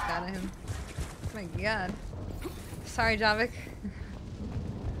life sucked out of him. Oh my god. Sorry, Javik.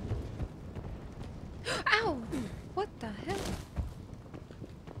 Ow! What the hell?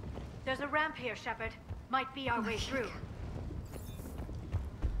 There's a ramp here, Shepard. Might be our way through.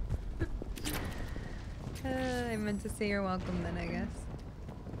 I meant to say you're welcome then, I guess.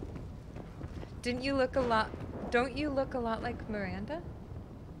 Didn't you look a lot... Don't you look a lot like Miranda?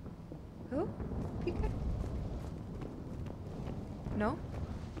 Who? Pika? No?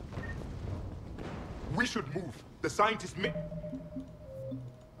 We should move. The scientists may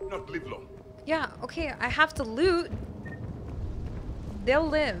not live long. Yeah, okay, I have to loot. They'll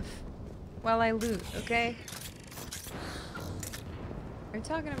live while I loot, okay? Are you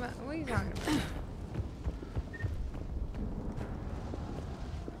talking about... What are you talking about?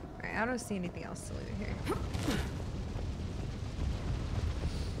 Alright, I don't see anything else to loot here.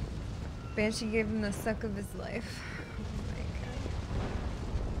 Banshee gave him the suck of his life. Oh my god.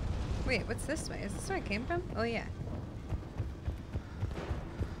 Wait, what's this way? Is this where I came from? Oh yeah.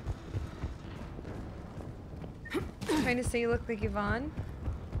 Trying to say you look like Yvonne?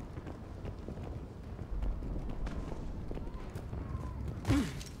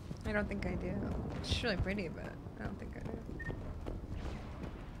 I don't think I do. She's really pretty, but I don't think I do.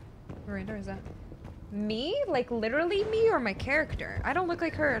 Miranda, is that me? Like literally me or my character? I don't look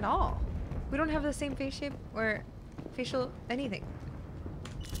like her at all. We don't have the same face shape or facial anything.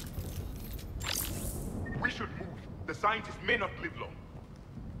 We should move. The scientists may not live long.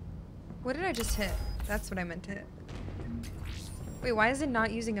 What did I just hit? That's what I meant to hit. Wait, why is it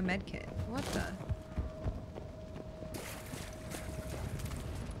not using a med kit? What the?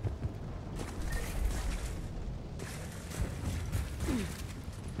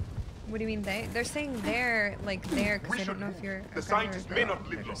 What do you mean they? They're saying they're like there because I don't know if you're the scientists may not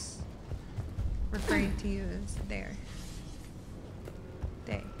live long. Referring to you as there.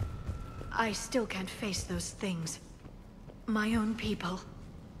 They. I still can't face those things. My own people.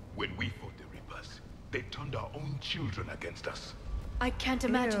 When we fought the Reapers, they turned our own children against us. I can't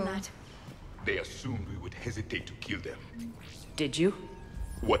imagine that. They assumed we would hesitate to kill them. Did you?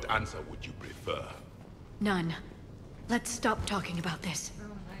 What answer would you prefer? None. Let's stop talking about this. Oh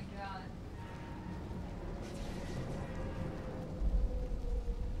my god.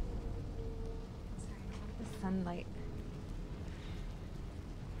 Sorry, the sunlight.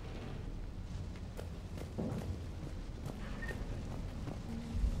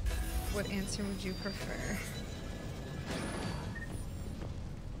 What answer would you prefer?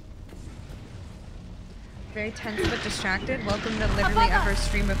 Very tense but distracted. Welcome to literally ever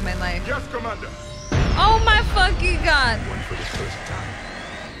stream of my life. Yes, Commander. Oh my fucking god! One for the first time.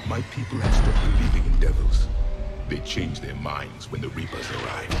 My people had stopped believing in devils. They changed their minds when the Reapers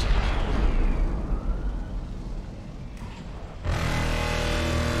arrived.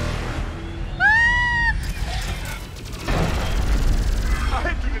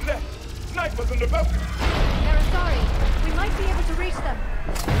 Ahead to the left! Snipers on the balcony! They're sorry. We might be able to reach them.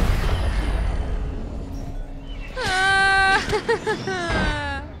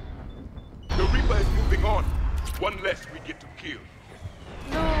 The Reaper is moving on. One less we get to kill.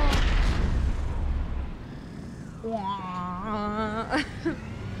 No.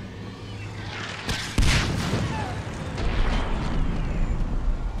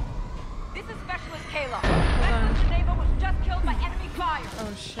 This is Specialist Kayla. Specialist Geneva was just killed by enemy fire.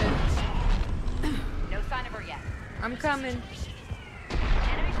 Oh shit. No sign of her yet. I'm coming.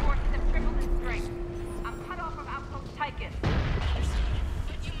 Enemy forces have tripled in strength. I'm cut off from outpost Tychus.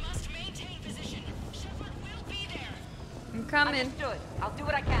 But you must maintain position. Shepard will be there. I'm coming. Understood. I'll do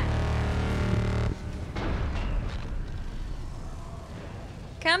what I can.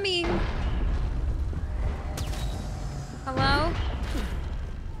 Coming. Hello?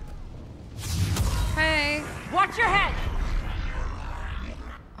 Hey. Watch your head.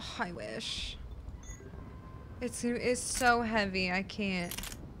 Oh, I wish. It's so heavy. I can't.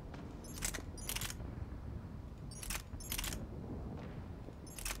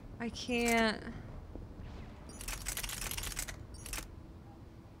 I can't.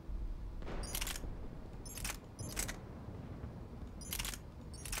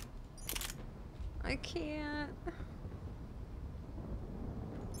 I can't.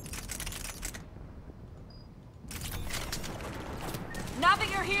 Now that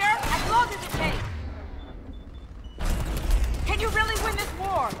you're here, as long as it takes. Can you really win this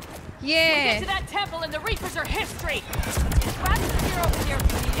war? Yeah. We get to that temple and the Reapers are history. Grab the spear over there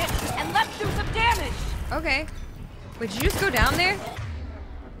if you need it, and let's do some damage. Okay. Would you just go down there?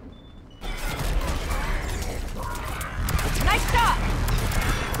 Nice shot.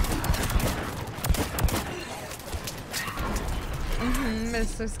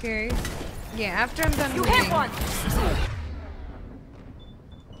 That's so scary. Yeah, after I'm done You moving. hit one.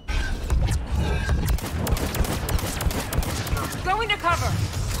 Going to cover.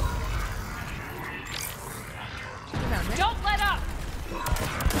 Don't let up.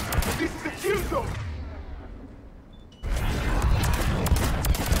 This is the kill zone.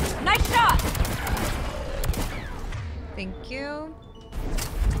 Nice shot. Thank you.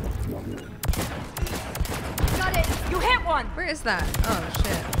 Got it. You hit one. Where is that? Oh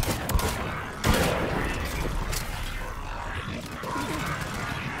shit.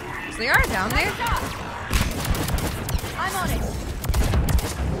 So they are down there? I'm on it.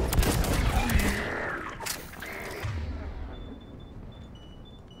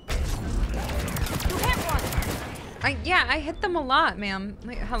 You hit one. Yeah, I hit them a lot, ma'am.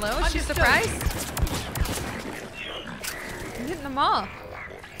 Like, hello? Is she surprised? I'm hitting them all.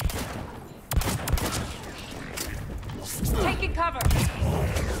 Taking cover.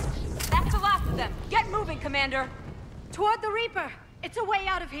 That's the last of them. Get moving, Commander. Toward the Reaper. It's a way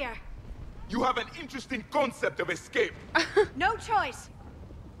out of here. You have an interesting concept of escape. No choice.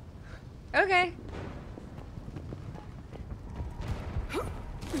 Okay.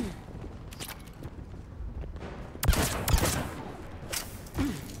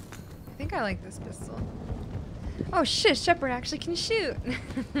 I think I like this pistol. Oh shit, Shepard actually can shoot.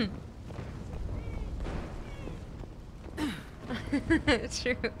 It's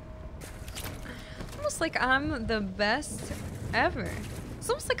true. Almost like I'm the best ever. It's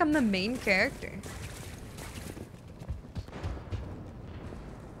almost like I'm the main character.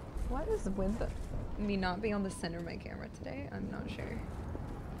 What is with me not being able to center my camera today? I'm not sure.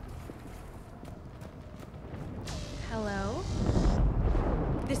 Hello?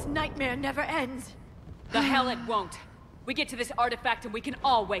 This nightmare never ends. The hell it won't. We get to this artifact and we can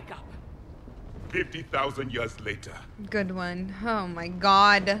all wake up. 50,000 years later. Good one. Oh my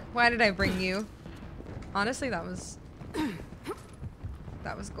god. Why did I bring you? Honestly, that was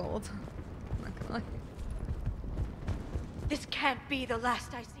gold. I'm not gonna lie. This can't be the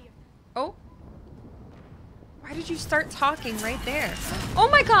last I see of them. Oh. Why did you start talking right there? Oh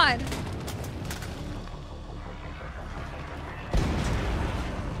my god!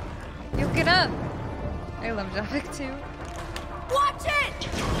 Yo, get up! I love Javik too. Watch it!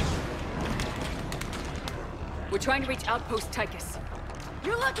 We're trying to reach Outpost Tychus.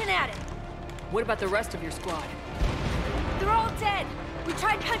 You're looking at it. What about the rest of your squad? They're all dead. We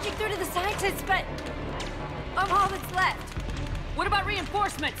tried punching through to the scientists, but I'm all that's left. What about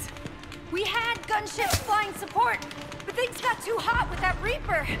reinforcements? We had gunships flying support, but things got too hot with that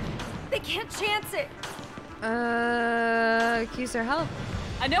Reaper. They can't chance it. Accuse their help.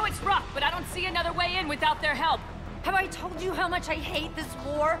 I know it's rough, but I don't see another way in without their help. Have I told you how much I hate this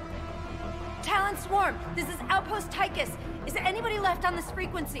war? Talon Swarm, this is Outpost Tychus. Is there anybody left on this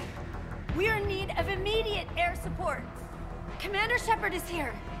frequency? We are in need of immediate air support. Commander Shepard is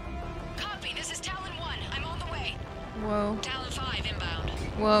here. Copy, this is Talon 1. I'm on the way. Whoa. Talon 5 inbound.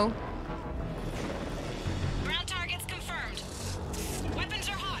 Whoa. Ground targets confirmed. Weapons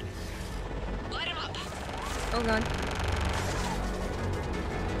are hot. Light them up. Oh god.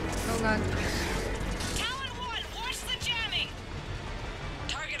 Oh god. Talon 1, watch the jamming.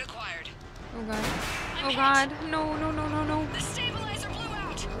 Target acquired. Oh god. Oh god. No, no, no, no, no. The stabilizer blew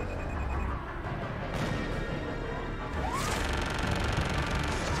out.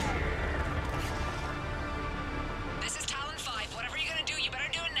 This is Talon 5. Whatever you're gonna do, you better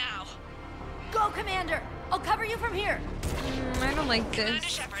do it now. Go, Commander. I'll cover you from here. I don't like Commander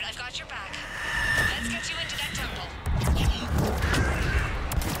this. Shepard, I've got your back. Let's get you into that temple.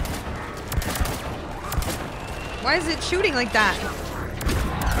 Why is it shooting like that?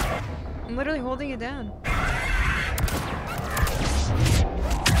 I'm literally holding it down.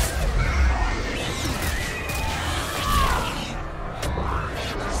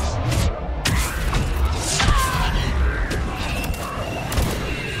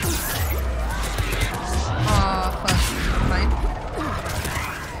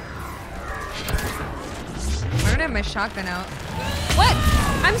 gonna have my shotgun out. What?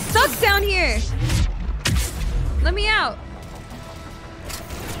 I'm stuck down here. Let me out.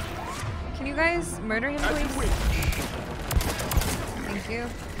 Can you guys murder him, please? Thank you.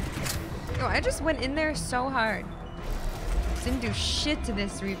 Yo, I just went in there so hard. Didn't do shit to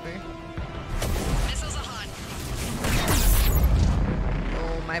this Reaper. Missiles are hot.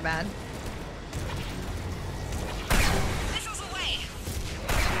 Oh, my bad. Missiles away.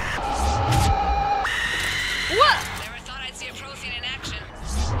 What? Never thought I'd see a Prothean in action.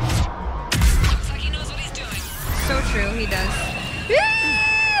 Looks like he knows what he's doing. So true, he does. Yeah!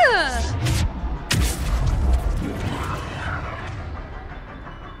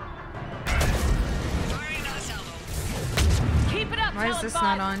 Keep it up, why is this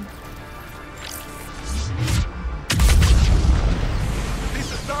not on?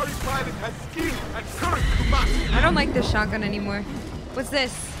 This Asari pilot has skill and courage to match. I don't like this shotgun anymore. What's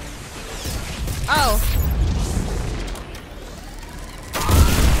this? Oh.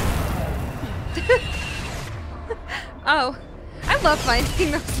 Oh. I love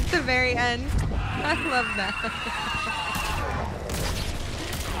finding those at the very end. I love that.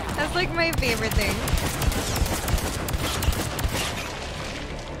 That's like my favorite thing.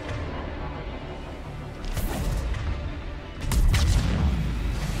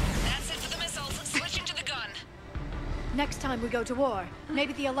 Next time we go to war,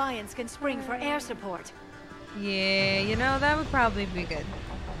 maybe the Alliance can spring for air support. Yeah, you know, that would probably be good.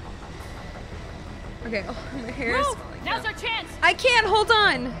 Okay, oh, my hair is falling Now's out. our chance! I can't, hold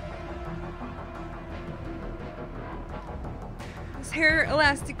on! This hair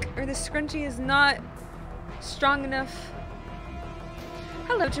elastic, or this scrunchie is not strong enough.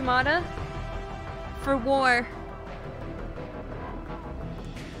 Hello, Jamada. For war.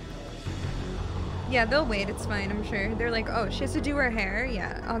 Yeah, they'll wait, it's fine, I'm sure. They're like, oh, she has to do her hair?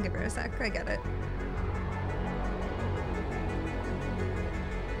 Yeah, I'll give her a sec, I get it.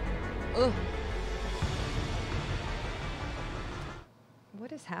 Ugh.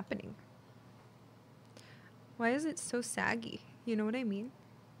 What is happening? Why is it so saggy? You know what I mean?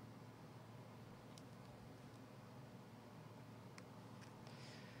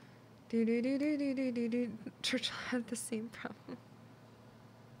 Do. Churchill had the same problem.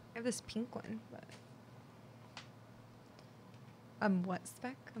 I have this pink one, but... what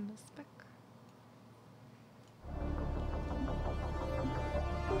spec? What spec?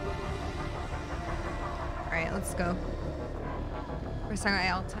 Alright, let's go. For a second, I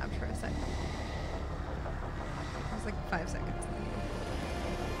alt-tabbed for a second. It was like 5 seconds.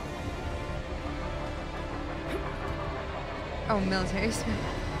 Oh, military spec.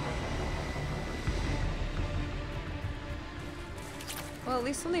 Well, at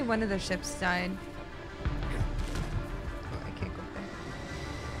least only one of the ships died. Oh, I can't go there.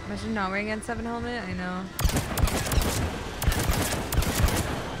 Imagine not wearing N7 helmet, I know.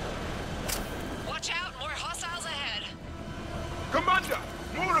 Watch out, more hostiles ahead. Commander,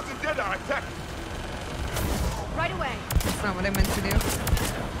 more of the dead are attacked. Right away. That's not what I meant to do.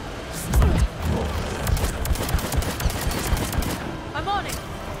 I'm on it.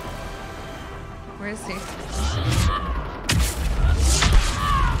 Where is he?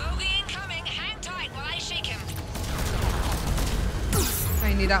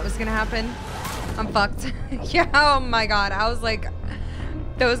 I knew that was gonna happen. I'm fucked. Yeah, oh my god. I was like,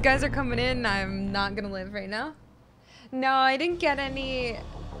 those guys are coming in. I'm not gonna live right now. No, I didn't get any.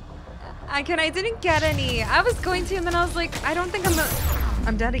 I didn't get any. I was going to, and then I was like, I don't think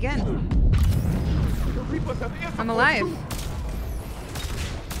I'm dead again. I'm alive.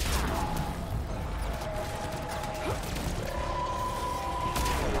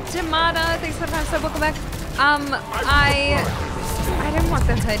 Jamada, thanks for the time, so welcome back. I didn't want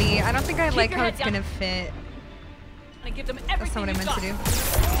the hoodie. I don't think I like how it's gonna fit. Give them That's not what I meant to do.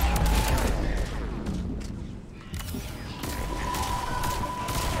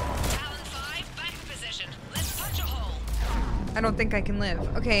 I don't think I can live.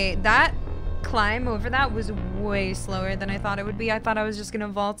 Okay, that climb over that was way slower than I thought it would be. I thought I was just gonna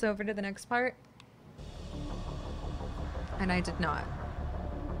vault over to the next part. And I did not.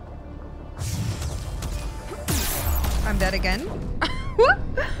 I'm dead again.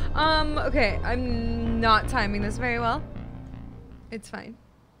 Okay, I'm not timing this very well. It's fine.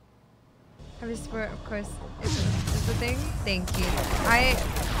 Every sport, of course, is the thing. Thank you.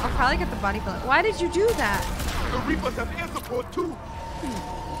 I'll probably get the body bullet. Why did you do that? The Reapers have air support too.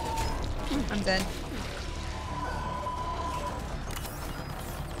 I'm dead.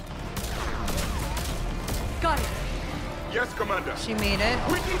 Got it. Yes, Commander. She made it.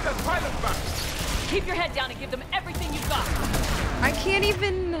 We need that pilot back. Keep your head down and give them everything you've got. I can't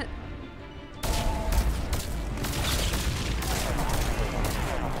even...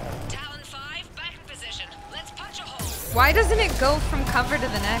 Why doesn't it go from cover to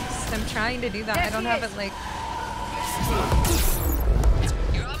the next? I'm trying to do that. I don't have it like...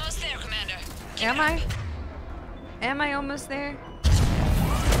 You're almost there, Commander. Am I? Am I almost there?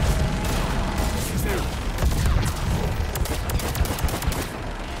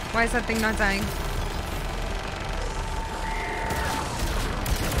 Why is that thing not dying?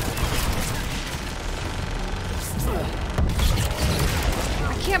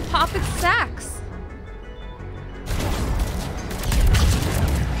 I can't pop its sacks.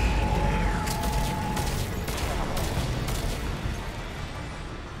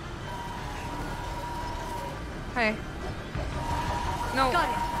 Hey. No. Got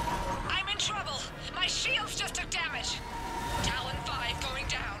it. I'm in trouble. My shields just took damage. Talon 5 going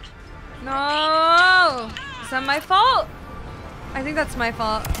down. No! Is that my fault? I think that's my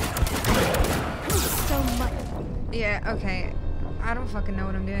fault. So much. Yeah, okay. I don't fucking know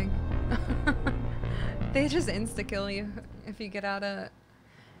what I'm doing. They just insta-kill you if you get out of...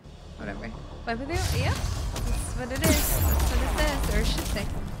 Whatever. But yep, that's what it is. That's what it is. Or should say.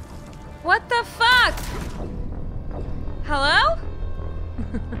 What the fuck? Hello?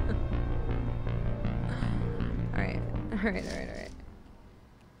 Alright.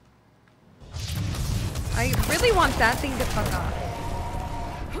 I really want that thing to fuck off.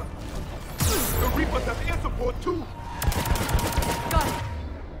 The Reapers have air support too! Got it.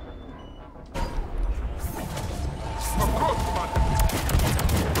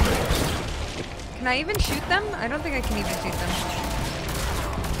 Can I even shoot them? I don't think I can even shoot them.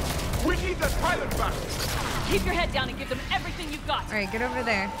 We need that pilot back! Keep your head down and give them everything you've got. Alright, get over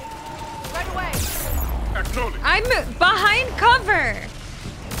there. Right away. Acknowledge. I'm behind cover!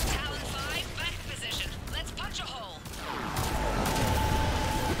 Talon 5, back position. Let's punch a hole.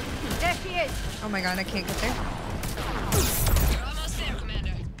 There she is. Oh my god, I can't get there. You're almost there,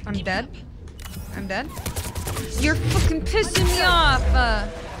 Commander. I'm dead. I'm dead. You're fucking pissing me off!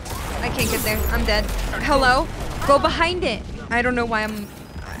 I can't get there. I'm dead. Hello? Go behind it. I don't know why I'm...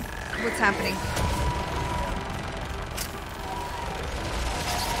 What's happening?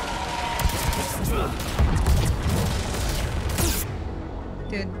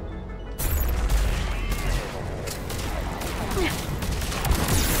 Dude.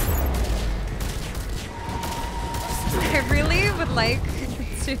 I really would like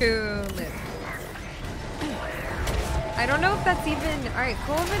to live. I don't know if that's even... Alright,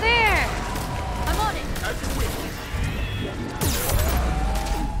 go over there! I'm on it!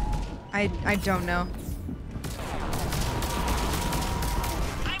 I don't know.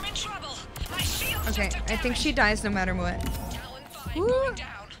 I'm in trouble. My shields Okay, just took I think she dies no matter what. Talon 5 Ooh. going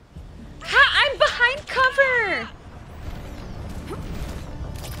down. Ha! I'm behind cover!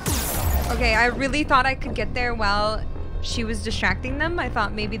 Okay, I really thought I could get there while she was distracting them. I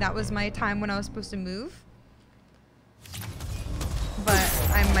thought maybe that was my time when I was supposed to move. But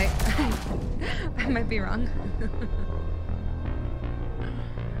I might... I might be wrong.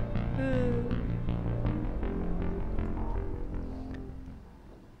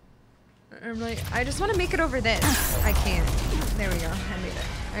 I'm like, I just want to make it over this. I can't. There we go. I made it.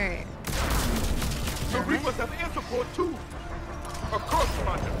 Alright. The Reapers have air support too! Of course,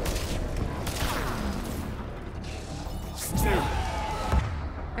 Commander!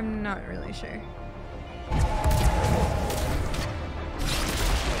 I'm not really sure.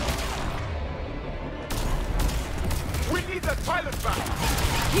 We need that pilot back!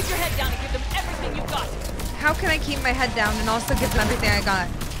 Keep your head down and give them everything you've got. How can I keep my head down and also give them everything I got?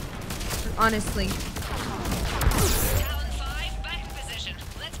 Honestly. Talon 5, back position.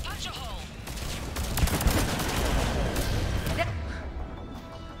 Let's punch a hole.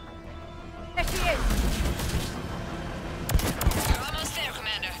 There she is. You're almost there,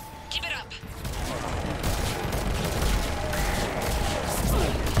 Commander. Keep it up.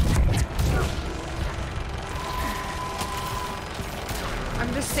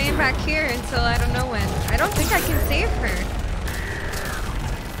 I'm just staying back here until I don't know when. I don't think I can save her.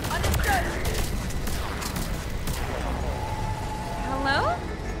 Understood. Hello?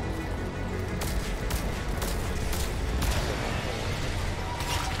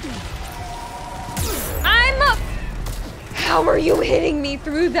 I'm up. How are you hitting me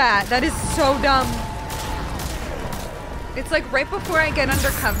through that? That is so dumb. It's like right before I get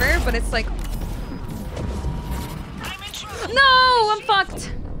undercover, but it's like... No, I'm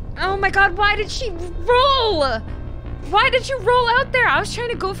fucked. Oh my god, why did she roll? Why did you roll out there? I was trying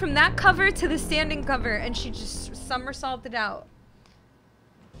to go from that cover to the standing cover and she just somersaulted out.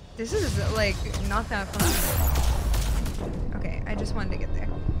 This is like not that fun. Okay, I just wanted to get there.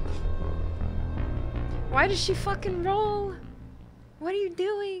 Why did she fucking roll? What are you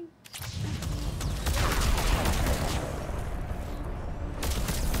doing?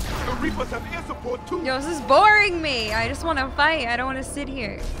 Reapers have air support too. Yo, this is boring me. I just want to fight. I don't want to sit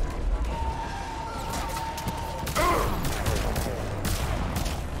here.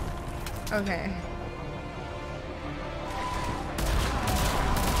 Okay.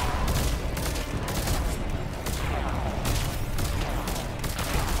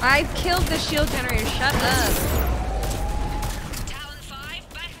 I've killed the shield generator. Shut up.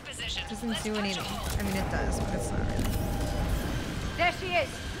 Doesn't do anything. I mean, it does, but it's not really. There she is.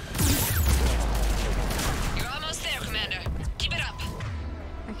 You're almost there, Commander. Keep it up.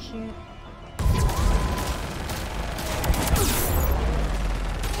 I can't.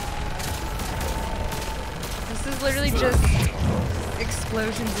 This is literally just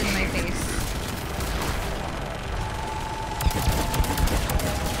explosions in my face.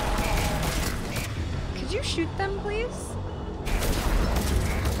 Could you shoot them, please?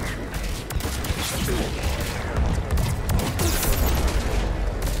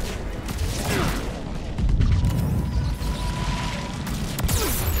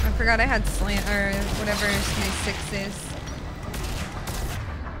 I forgot I had slant or whatever my 6 is.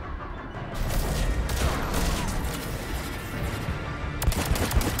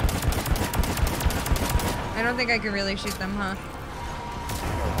 I don't think I can really shoot them, huh?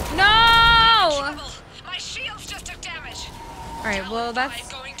 No! My shields just took damage. All right, well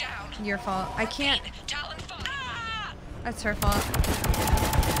that's your fault. I can't. That's her fault.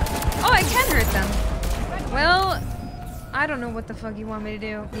 Oh, I can hurt them. Well, I don't know what the fuck you want me to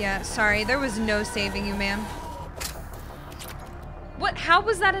do. Yeah, sorry. There was no saving you, ma'am. What? How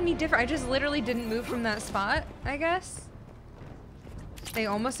was that any different? I just literally didn't move from that spot, I guess. They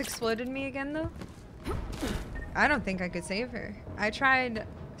almost exploded me again, though. I don't think I could save her. I tried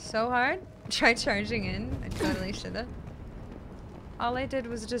so hard. Tried charging in. I totally should have. All I did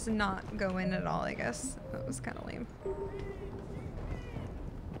was just not go in at all, I guess. That was kind of lame.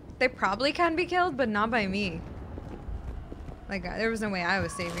 They probably can be killed, but not by me. Like, there was no way I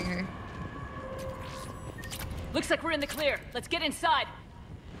was saving her. Looks like we're in the clear. Let's get inside.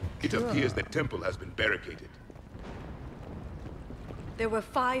 It appears the temple has been barricaded. There were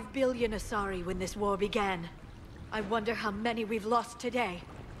 5 billion Asari when this war began. I wonder how many we've lost today.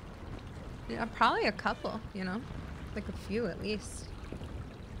 Yeah, probably a couple, you know? Like a few at least.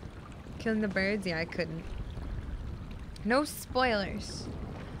 Killing the birds? Yeah, I couldn't. No spoilers.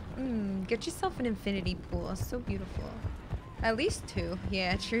 Get yourself an infinity pool. It's so beautiful. At least 2.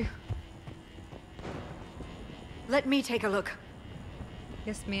 Yeah, true. Let me take a look.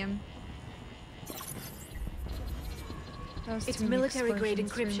 Yes, ma'am. It's military-grade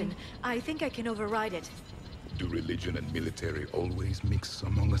encryption. I think I can override it. Do religion and military always mix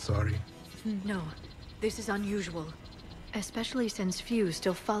among Asari? No. This is unusual. Especially since few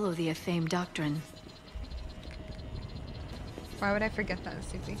still follow the Athame doctrine. Why would I forget that,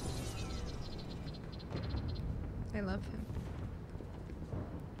 Susie? I love him.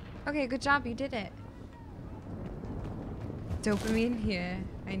 Okay, good job. You did it. Dopamine? Yeah,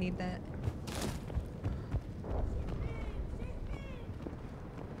 I need that.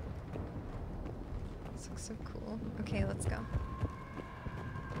 This looks so cool. Okay, let's go.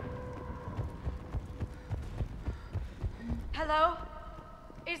 Hello?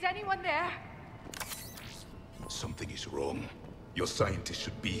 Is anyone there? Something is wrong. Your scientists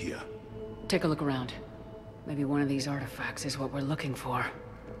should be here. Take a look around. Maybe one of these artifacts is what we're looking for.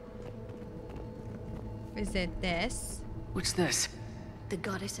 Is it this? What's this? The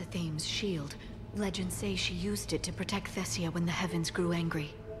goddess Athame's shield. Legends say she used it to protect Thessia when the heavens grew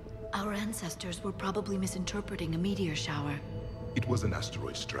angry. Our ancestors were probably misinterpreting a meteor shower. It was an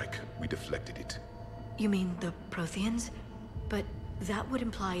asteroid strike. We deflected it. You mean the Protheans? But that would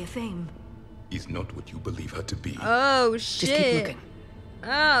imply Athame. Is not what you believe her to be. Oh, shit. Just keep looking.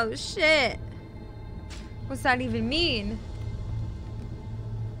 Oh, shit. What's that even mean?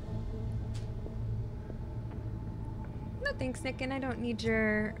 No thanks, Nick, and I don't need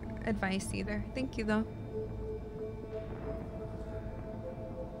your advice either. Thank you, though.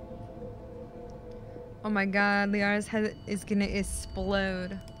 Oh my god, Liara's head is gonna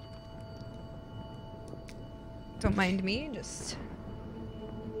explode. Don't mind me, just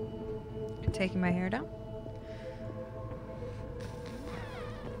taking my hair down.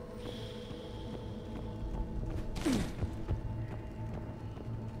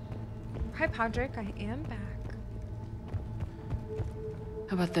 Hi, Podrick, I am back.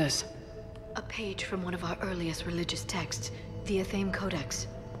 How about this? A page from one of our earliest religious texts, the Athame Codex.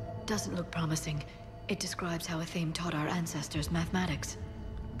 Doesn't look promising. It describes how Athame taught our ancestors mathematics.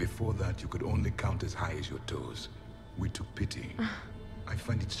 Before that, you could only count as high as your toes. We took pity. I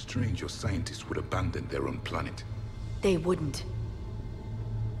find it strange your scientists would abandon their own planet. They wouldn't.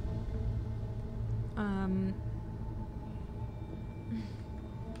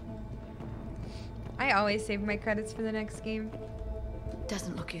 I always save my credits for the next game.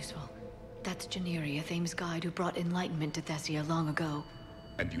 Doesn't look useful. That's Janiri, a Thames guide who brought enlightenment to Thessia long ago.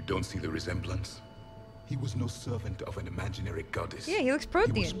 And you don't see the resemblance? He was no servant of an imaginary goddess. Yeah, he looks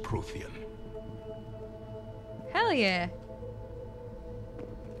Prothean. He was Prothean. Hell yeah.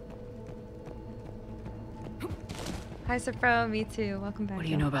 Hi, Safro. Me too. Welcome back. What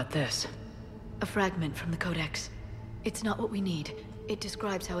do you know about this? A fragment from the Codex. It's not what we need. It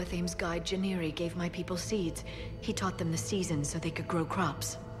describes how a Thames guide, Janiri, gave my people seeds. He taught them the seasons so they could grow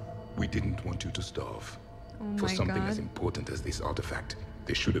crops. We didn't want you to starve. Oh For my something God. as important as this artifact,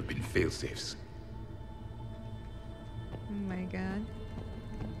 there should have been failsafes. Oh my God.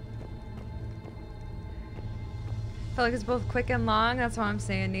 Felt like it's both quick and long. That's what I'm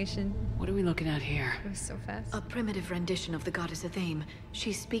saying, Nation. What are we looking at here? It was so fast. A primitive rendition of the goddess Athame.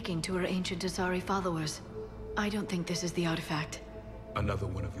 She's speaking to her ancient Asari followers. I don't think this is the artifact. Another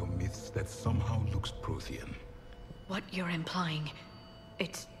one of your myths that somehow looks Prothean. What you're implying,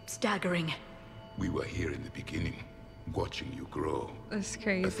 it's staggering. We were here in the beginning, watching you grow. That's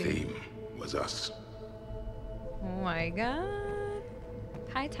crazy. Athame was us. Oh my God.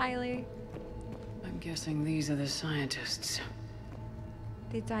 Hi, Tyler. I'm guessing these are the scientists.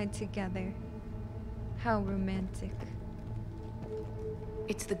 They died together. How romantic.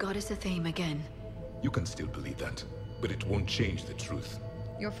 It's the goddess Athame again. You can still believe that, but it won't change the truth.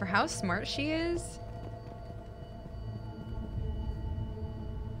 Yo, for how smart she is.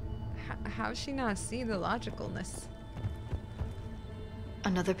 How's she not see the logicalness?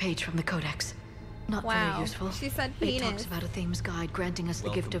 Another page from the Codex. Not Wow. very useful. She said It penis. talks about Athame's guide granting us the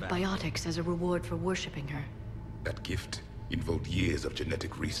gift of biotics as a reward for worshipping her. That gift involved years of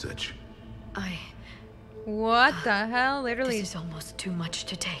genetic research. What the hell? Literally. This is almost too much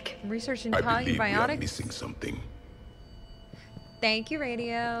to take. Researching I believe we are polybiotics. missing something. Thank you,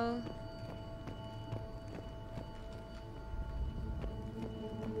 radio.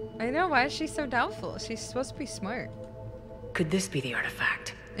 I know, why is she so doubtful? She's supposed to be smart. Could this be the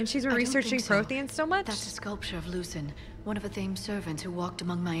artifact? And she's I don't researching think so. Prothean so much? That's a sculpture of Lucen, one of Athame's servants who walked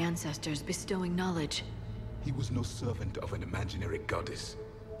among my ancestors, bestowing knowledge. He was no servant of an imaginary goddess.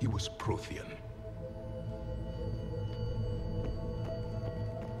 He was Prothean.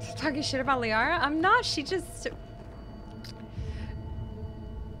 She's talking shit about Liara? I'm not. She just...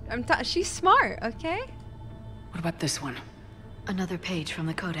 she's smart, okay? What about this one? Another page from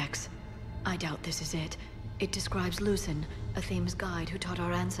the Codex. I doubt this is it. It describes Lucen, Athame's guide who taught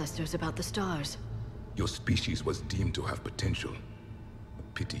our ancestors about the stars. Your species was deemed to have potential. A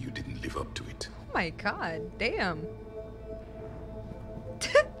pity you didn't live up to it. Oh my God, damn.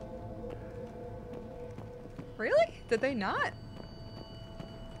 Really? Did they not?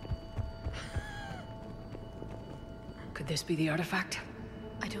 Could this be the artifact?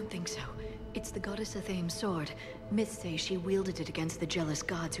 I don't think so. It's the goddess Athame's sword. Myths say she wielded it against the jealous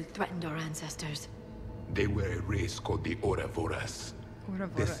gods who threatened our ancestors. They were a race called the Ouroboros.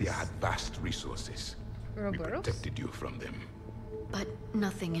 Thessia had vast resources. We protected you from them. But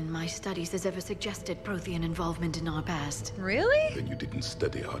nothing in my studies has ever suggested Prothean involvement in our past. Really? Then you didn't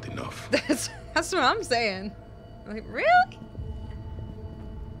study hard enough. That's what I'm saying. Like, really?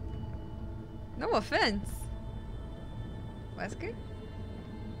 No offense. Wesker?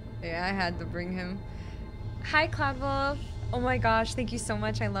 Yeah, I had to bring him. Hi, Cloudwolf. Oh my gosh, thank you so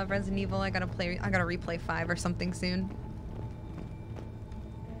much. I love Resident Evil. I gotta replay 5 or something soon.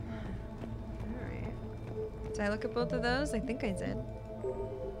 Alright. Did I look at both of those? I think I did.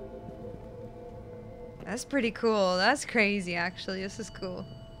 That's pretty cool. That's crazy, actually. This is cool.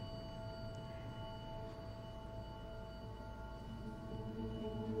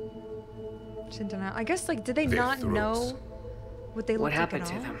 I guess, like, did they not know what they looked like at all? What happened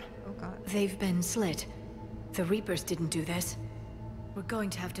to them? Oh god. They've been slit. The Reapers didn't do this. We're going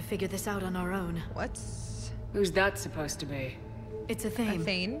to have to figure this out on our own. What? Who's that supposed to be? It's Athame.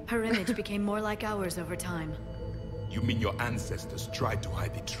 Athame? Her image became more like ours over time. You mean your ancestors tried to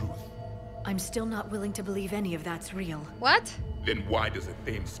hide the truth? I'm still not willing to believe any of that's real. What? Then why does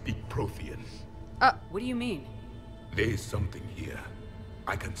Athame speak Prothean? What do you mean? There is something here.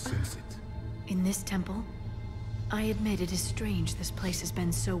 I can sense it. In this temple? I admit it is strange this place has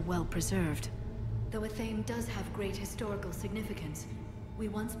been so well preserved. Though Athame does have great historical significance, we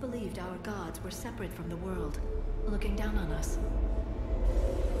once believed our gods were separate from the world, looking down on us.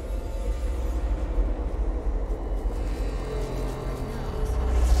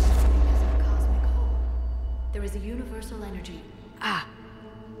 There is a universal energy. Ah!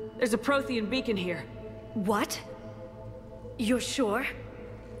 There's a Prothean beacon here. What? You're sure?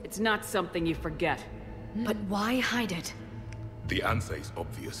 It's not something you forget. But why hide it? The answer is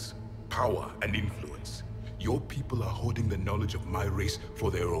obvious. Power and influence. Your people are holding the knowledge of my race for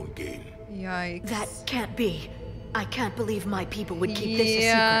their own gain. Yikes. That can't be. I can't believe my people would keep this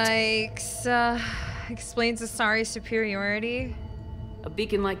a secret. Yikes. Explains Asari's superiority. A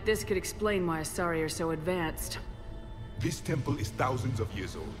beacon like this could explain why Asari are so advanced. This temple is thousands of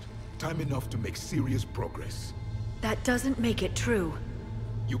years old. Time enough to make serious progress. That doesn't make it true.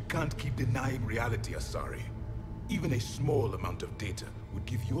 You can't keep denying reality, Asari. Even a small amount of data would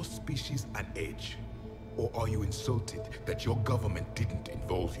give your species an edge. Or are you insulted that your government didn't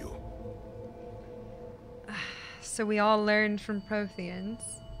involve you? So we all learned from Protheans.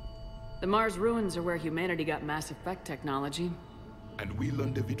 The Mars ruins are where humanity got Mass Effect technology. And we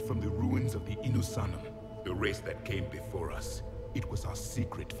learned of it from the ruins of the Inusanum, the race that came before us. It was our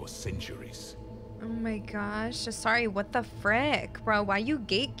secret for centuries. Oh my gosh. Sorry, what the frick? Bro, why you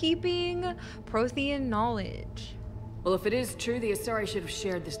gatekeeping Prothean knowledge? Well, if it is true, the Asari should have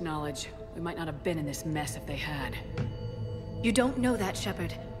shared this knowledge. We might not have been in this mess if they had. You don't know that,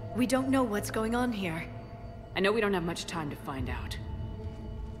 Shepard. We don't know what's going on here. I know we don't have much time to find out.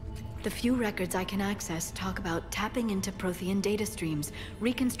 The few records I can access talk about tapping into Prothean data streams,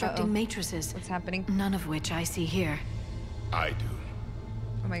 reconstructing matrices. What's happening? None of which I see here. I do.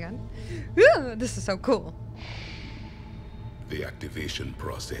 Oh my god. Ooh, this is so cool. The activation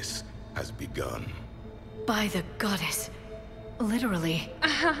process has begun. By the goddess. Literally.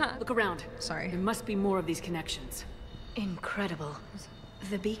 Look around. Sorry. There must be more of these connections. Incredible.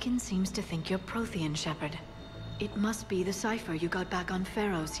 The beacon seems to think you're Prothean, Shepard. It must be the cipher you got back on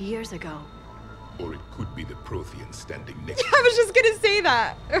Pharos years ago. Or it could be the Prothean standing next I was just gonna say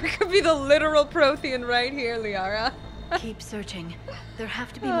that. Or it could be the literal Prothean right here, Liara. Keep searching. There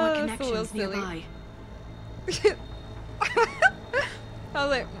have to be more connections nearby. I was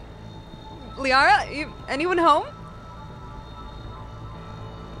like, Liara, anyone home?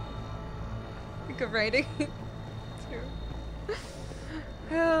 Good writing.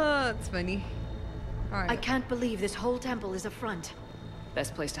 Oh, that's funny. All right. I can't believe this whole temple is a front.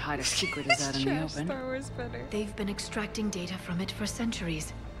 Best place to hide a secret is out in the open. Star Wars better. They've been extracting data from it for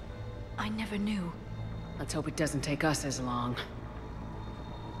centuries. I never knew. Let's hope it doesn't take us as long.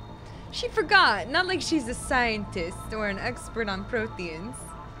 She forgot. Not like she's a scientist or an expert on Protheans.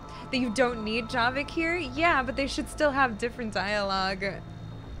 That you don't need Javik here? Yeah, but they should still have different dialogue.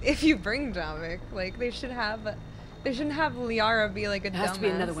 If you bring Javik, like they shouldn't have Liara be like a dumbass. There has to be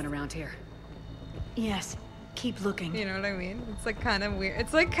another one around here. Yes, keep looking. You know what I mean? It's like kind of weird.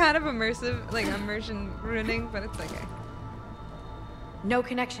 It's like kind of immersive, like immersion ruining, but it's okay. No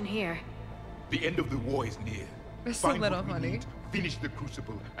connection here. The end of the war is near. It's a little funny. Finish the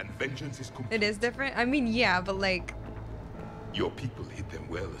crucible and vengeance is complete. It is different? I mean, yeah, but like... Your people hit them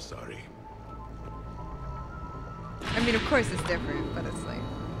well, Asari. I mean, of course it's different, but it's like...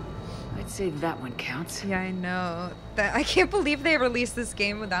 I'd say that one counts. Yeah, I know. I can't believe they released this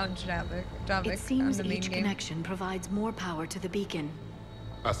game without Javik It seems on the main each game. connection provides more power to the beacon.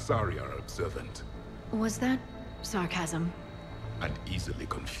 Asari are observant. Was that sarcasm? And easily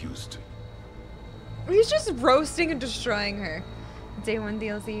confused. He's just roasting and destroying her. Day 1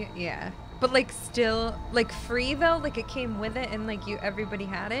 DLC, yeah. But like still, like free though, like it came with it and like everybody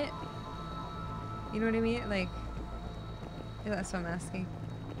had it. You know what I mean? Like, yeah, that's what I'm asking.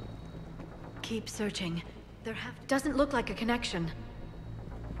 Keep searching. Doesn't look like a connection.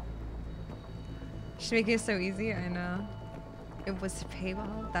 She's making it so easy, I know. It was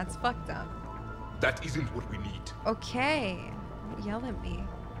paywall? That's fucked up. That isn't what we need. Okay. Don't yell at me.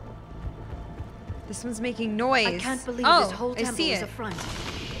 This one's making noise. I can't believe this whole temple is a front.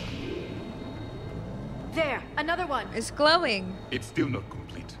 There, another one. It's glowing. It's still not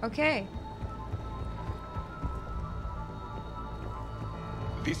complete. Okay.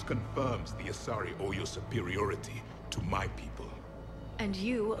 This confirms the Asari owe your superiority to my people. And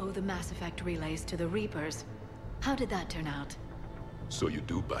you owe the Mass Effect relays to the Reapers. How did that turn out? So you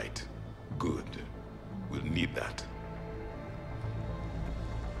do bite. Good. We'll need that.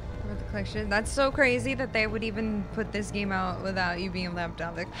 With the collection. That's so crazy that they would even put this game out without you being able to have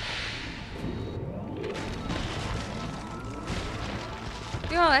Javik.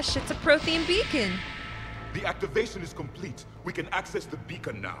 Yo, that shit's a Prothean beacon. The activation is complete. We can access the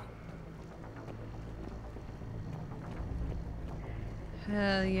beacon now.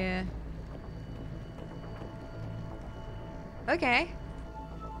 Hell yeah. Okay.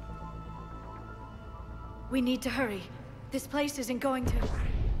 We need to hurry. This place isn't going to...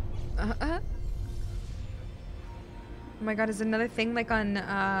 Oh my god, is another thing like on,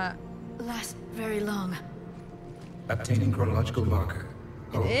 last very long. Obtaining chronological marker.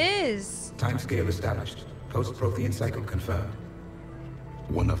 It is. Timescale established. Post-Prothean cycle confirmed.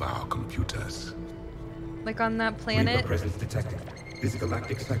 One of our computers. Like on that Reaper planet? presence detected. This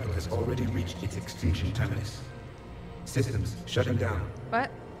galactic cycle has already reached its extinction terminus. Systems shutting down.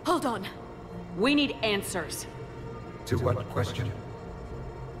 What? Hold on. We need answers. To what question?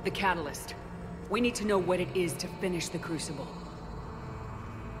 The catalyst. We need to know what it is to finish the Crucible.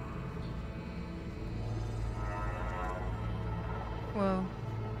 Whoa.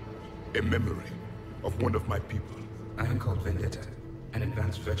 A memory of one of my people. I am called Vendetta, an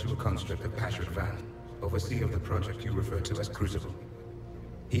advanced virtual construct of Patrick Van, overseer of the project you refer to as Crucible.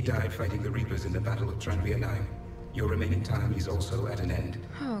 He died fighting the Reapers in the Battle of Tranvia 9. Your remaining time is also at an end.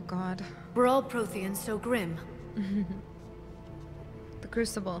 Oh god. Were all Protheans so grim? The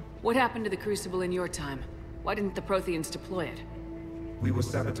Crucible. What happened to the Crucible in your time? Why didn't the Protheans deploy it? We were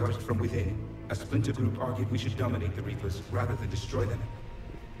sabotaged from within. A splinter group argued we should dominate the Reapers rather than destroy them.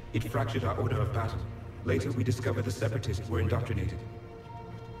 It fractured our order of battle. Later, we discovered the Separatists were indoctrinated.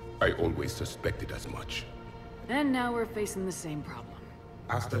 I always suspected as much. And now we're facing the same problem.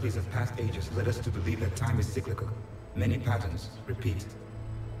 Our studies of past ages led us to believe that time is cyclical. Many patterns repeat.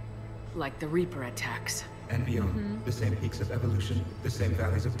 Like the Reaper attacks. And beyond, the same peaks of evolution, the same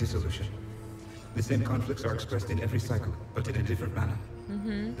valleys of dissolution. The same conflicts are expressed in every cycle, but in a different manner.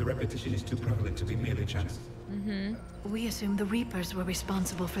 The repetition is too prevalent to be merely chance. We assume the Reapers were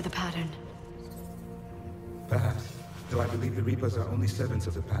responsible for the pattern. Perhaps, though I believe the Reapers are only servants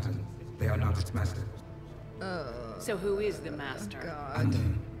of the pattern. They are not its master. So who is the master?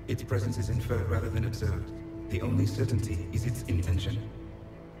 Unknown. Its presence is inferred rather than observed. The only certainty is its intention.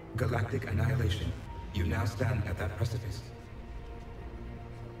 Galactic annihilation. You now stand at that precipice.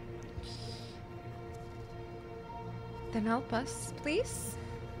 Then help us, please.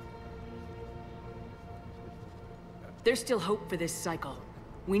 There's still hope for this cycle.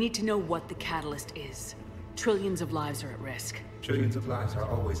 We need to know what the catalyst is. Trillions of lives are at risk. Trillions of lives are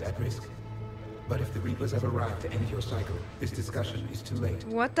always at risk. But if the Reapers have arrived to end your cycle, this discussion is too late.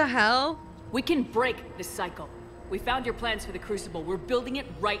 What the hell? We can break this cycle. We found your plans for the Crucible. We're building it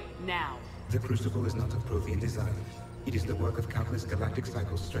right now. The Crucible is not of Prothean design. It is the work of countless galactic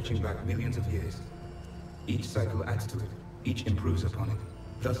cycles stretching back millions of years. Each cycle adds to it. Each improves upon it.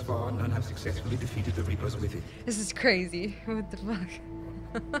 Thus far, none have successfully defeated the Reapers with it. This is crazy. What the fuck?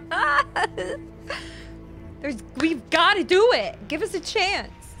 We've got to do it. Give us a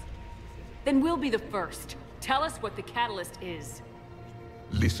chance. Then we'll be the first. Tell us what the catalyst is.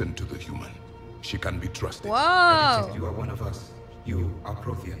 Listen to the human. She can be trusted. Whoa. You are one of us. You are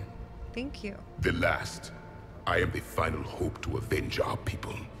Prothean. Thank you. The last. I am the final hope to avenge our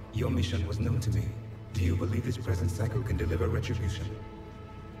people. Your mission was known to me. Do you believe this present cycle can deliver retribution?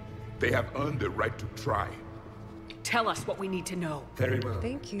 They have earned the right to try. Tell us what we need to know. Very well.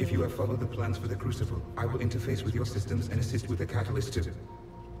 Thank you. If you have followed the plans for the Crucible, I will interface with your systems and assist with the catalyst too.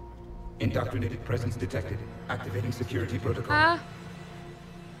 Indoctrinated presence detected. Activating security protocol.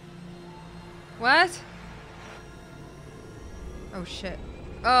 What? Oh shit.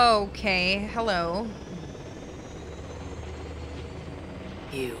 Okay, hello.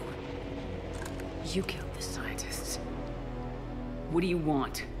 You killed the scientists. What do you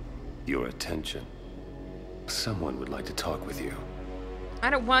want? Your attention. Someone would like to talk with you. I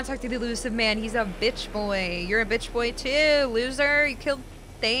don't want to talk to the elusive man. He's a bitch boy. You're a bitch boy too, loser. You killed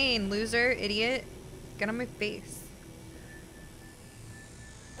Thane, loser, idiot. Get on my face.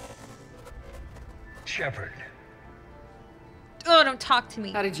 Shepard. Oh, don't talk to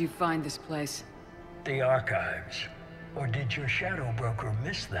me. How did you find this place? The archives. Or did your shadow broker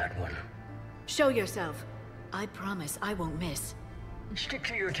miss that one? Show yourself. I promise I won't miss. Stick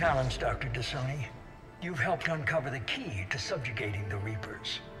to your talents, Dr. D'Soni. You've helped uncover the key to subjugating the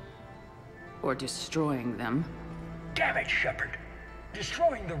Reapers. Or destroying them. Damn it, Shepard.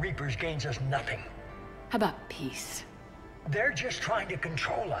 Destroying the Reapers gains us nothing. How about peace? They're just trying to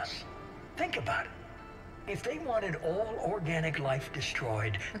control us. Think about it. If they wanted all organic life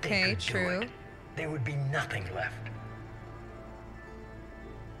destroyed, they could do it. There would be nothing left.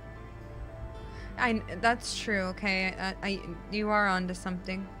 That's true, okay. You are onto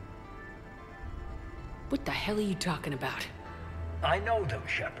something. What the hell are you talking about? I know them,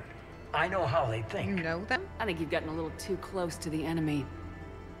 Shepard. I know how they think. You know them? I think you've gotten a little too close to the enemy.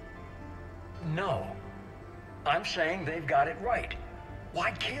 No. I'm saying they've got it right.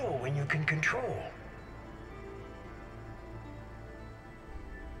 Why kill when you can control?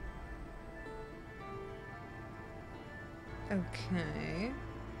 Okay.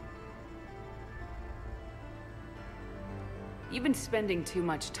 You've been spending too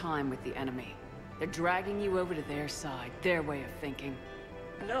much time with the enemy. They're dragging you over to their side, their way of thinking.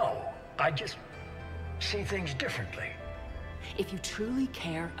 No, I just see things differently. If you truly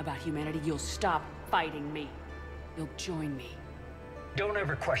care about humanity, you'll stop fighting me. You'll join me. Don't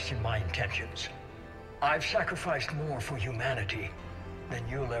ever question my intentions. I've sacrificed more for humanity than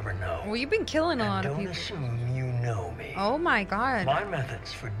you'll ever know. Well, you've been killing a lot of Don't people. assume you know me. Oh my god. My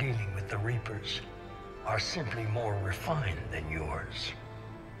methods for dealing with the Reapers are simply more refined than yours.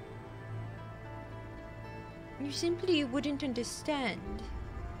 You simply wouldn't understand.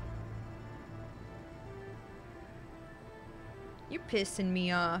 You're pissing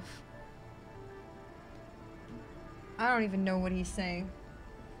me off. I don't even know what he's saying.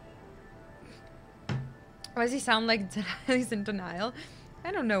 Why does he sound like he's in denial?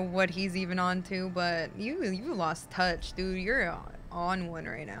 I don't know what he's even on to, but you lost touch, dude. You're on one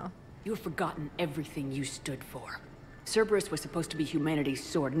right now. You've forgotten everything you stood for. Cerberus was supposed to be humanity's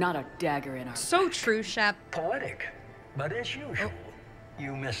sword, not a dagger in our So true, Shep. Poetic, but as usual,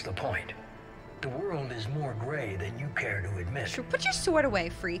 you missed the point. The world is more gray than you care to admit. Sure, put your sword away,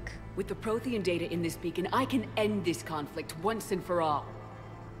 freak. With the Prothean data in this beacon, I can end this conflict once and for all.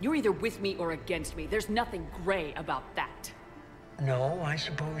 You're either with me or against me. There's nothing gray about that. No, I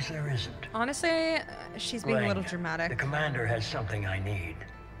suppose there isn't. Honestly, she's being a little dramatic. The commander has something I need.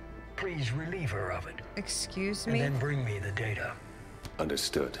 Please relieve her of it. Excuse me? And then bring me the data.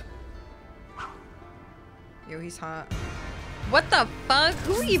 Understood. Yo, he's hot. What the fuck?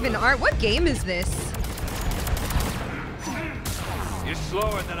 Who even are? What game is this? You're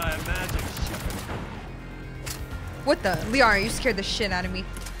slower than I imagined, Shepard. What the? Liara, you scared the shit out of me.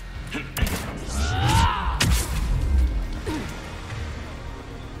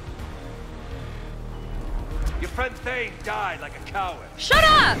 Your friend Thane died like a coward. Shut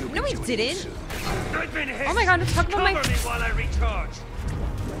up! No, he didn't. I've been hit. Oh my god, talk about my... Cover me while I recharge.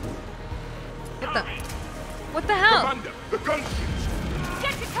 What the? What the hell? Commander, the gunships!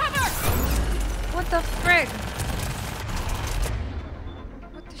 Get to cover! What the frick?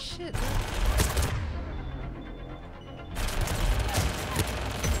 What the shit?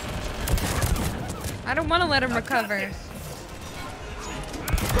 I don't want to let him recover.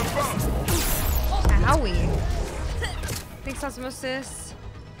 Owie. Thanks, osmosis.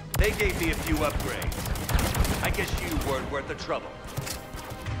 They gave me a few upgrades. I guess you weren't worth the trouble.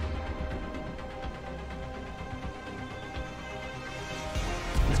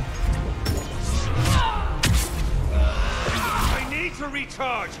 I need to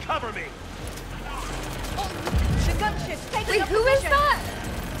recharge. Cover me. The gunship's taking Wait, up who is position. that?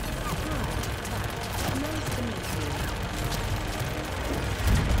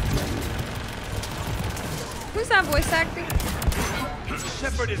 Who's that voice acting?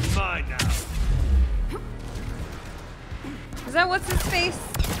 Shepard is mine now. Is that what's his face?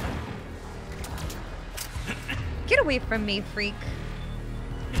 Get away from me, freak.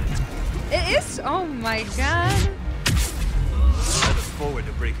 It is. Oh my god. I look forward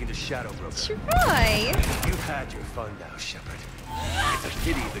to breaking the Shadow Broker. Try. You've had your fun now, Shepard. It's a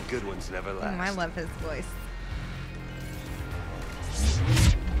pity the good ones never last. I love his voice.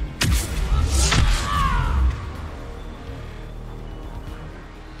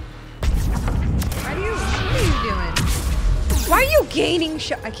 What are you doing? Why are you gaining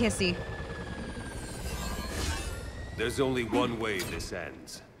I can't see. There's only one way this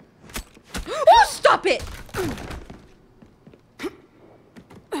ends. Oh, stop it!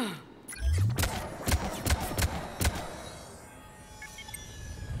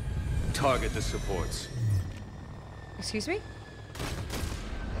 Target the supports. Excuse me?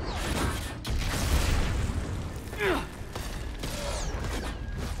 Oh,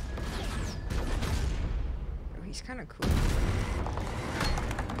 he's kind of cool.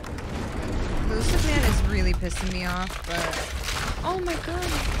 This man is really pissing me off, but... Oh my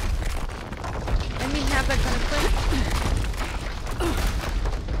god. I mean, have that kind of quick.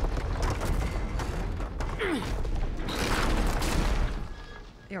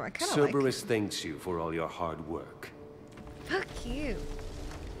 Yo, I kind of like Cerberus thanks you for all your hard work. Fuck you.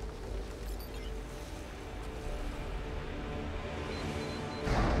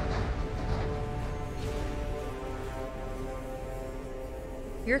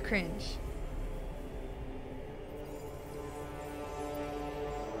 You're cringe.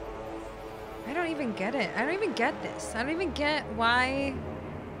 I don't even get it. I don't even get this. I don't even get why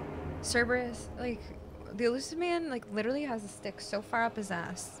Cerberus, like, the Elusive Man, like, literally has a stick so far up his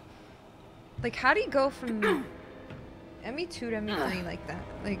ass. Like, how do you go from ME2 to ME3 like that?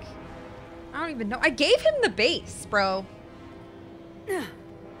 Like, I don't even know. I gave him the base, bro. No,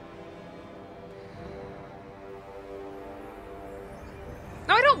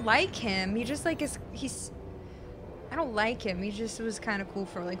 I don't like him. He just, like, he's... I don't like him. He just was kind of cool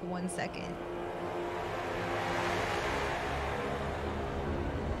for like 1 second.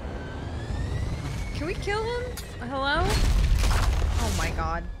 Can we kill him? Hello? Oh my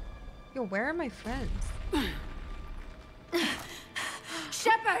god. Yo, where are my friends?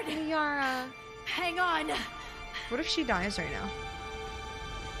 Shepard! Liara. Hang on. What if she dies right now?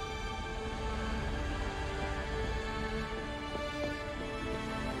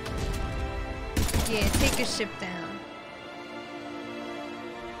 Yeah, take a ship down.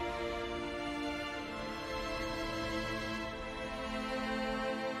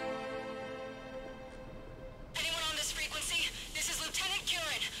 Anyone on this frequency? This is Lieutenant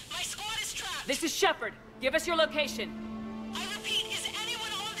Curran. My squad is trapped. This is Shepard. Give us your location. I repeat, is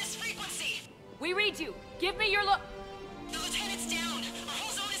anyone on this frequency? We read you. Give me your The lieutenant's down. Our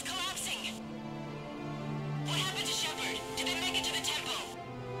whole zone is collapsing. What happened to Shepard? Did they make it to the temple?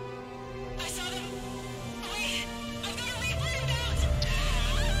 I saw them. Wait, I've got a Reaper inbound.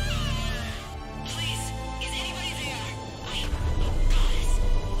 Please, is anybody there? Oh Oh goddess,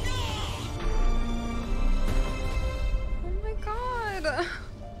 no. my god.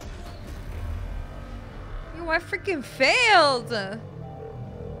 Yo, I freaking failed.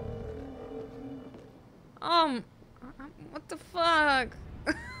 What the fuck?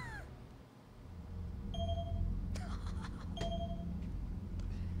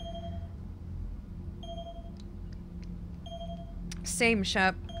 Same,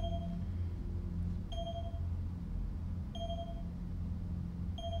 Shep.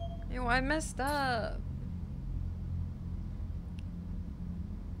 Yo, I messed up.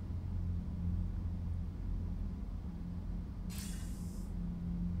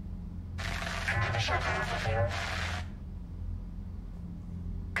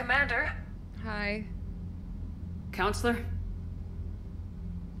 Commander? Hi. Counselor?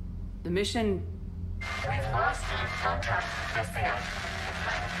 The mission... We've lost contact with Thessia.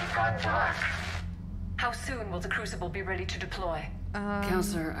 We've gone dark. How soon will the Crucible be ready to deploy?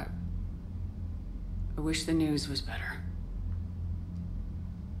 Counselor, I wish the news was better.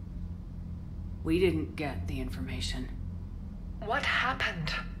 We didn't get the information. What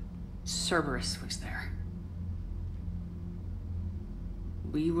happened? Cerberus was there.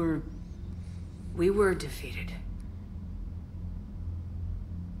 We were defeated.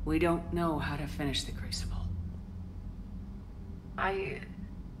 We don't know how to finish the Crucible. I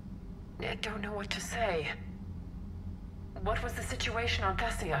don't know what to say. What was the situation on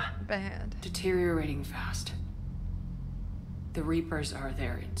Thessia? Bad. Deteriorating fast. The Reapers are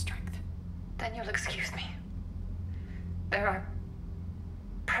there in strength. Then you'll excuse me. There are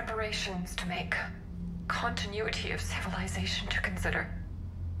preparations to make. Continuity of civilization to consider.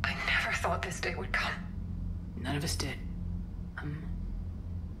 I never thought this day would come. None of us did.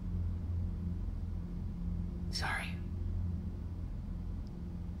 Sorry.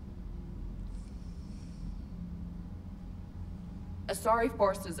 Asari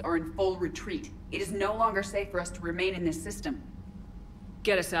forces are in full retreat. It is no longer safe for us to remain in this system.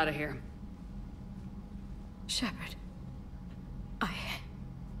 Get us out of here. Shepard.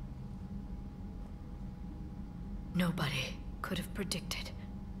 Nobody could have predicted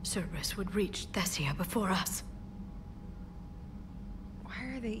Cerberus would reach Thessia before us.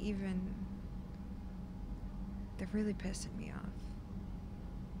 Why are they even... They're really pissing me off.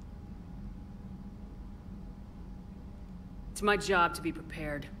 It's my job to be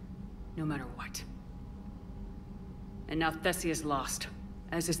prepared, no matter what. And now Thessia's lost,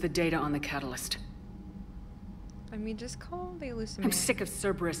 as is the data on the catalyst. I mean, just call the hallucination. I'm sick of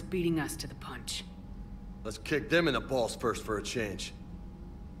Cerberus beating us to the punch. Let's kick them in the balls first for a change.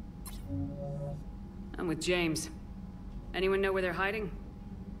 I'm with James. Anyone know where they're hiding?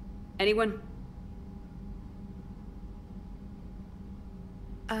 Anyone?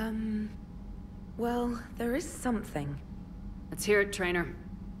 Well, there is something. Let's hear it, Trainer.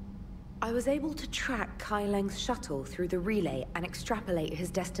 I was able to track Kai Leng's shuttle through the relay and extrapolate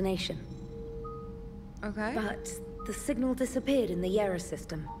his destination. Okay. But the signal disappeared in the Yera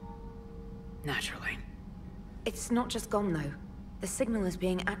system. Naturally. It's not just gone, though. The signal is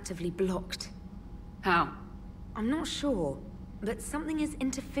being actively blocked. How? I'm not sure, but something is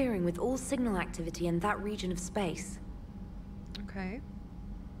interfering with all signal activity in that region of space. Okay.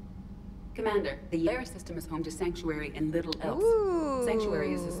 Commander, the Yera system is home to Sanctuary and little else. Ooh.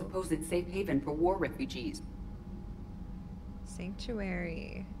 Sanctuary is a supposed safe haven for war refugees.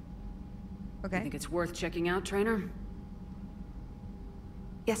 Sanctuary. Okay. You think it's worth checking out, Trainer?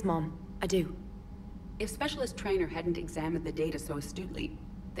 Yes, Mom. I do. If Specialist Trainer hadn't examined the data so astutely,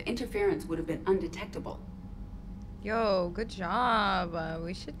 the interference would have been undetectable. Yo, good job.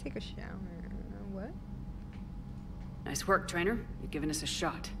 We should take a shower. What? Nice work, Trainer. You've given us a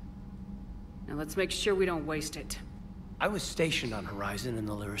shot. Now let's make sure we don't waste it. I was stationed on Horizon in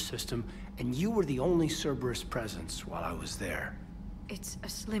the Lyra system, and you were the only Cerberus presence while I was there. It's a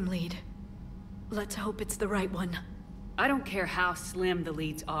slim lead. Let's hope it's the right one. I don't care how slim the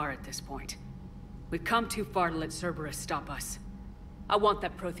leads are at this point. We've come too far to let Cerberus stop us. I want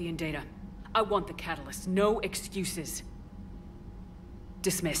that Prothean data. I want the catalyst. No excuses.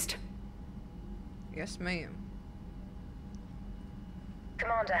 Dismissed. Yes, ma'am.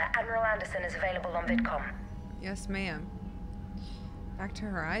 Commander, Admiral Anderson is available on VidCom. Yes, ma'am. Back to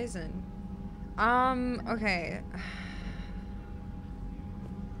Horizon. Okay.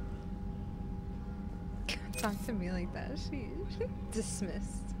 Talk to me like that. She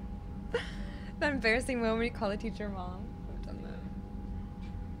dismissed. That embarrassing moment when you call a teacher mom. I've done that.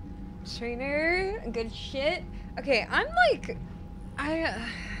 Trainer, good shit. Okay, I'm like,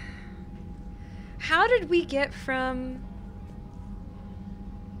 how did we get from?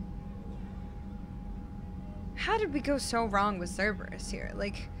 How did we go so wrong with Cerberus here?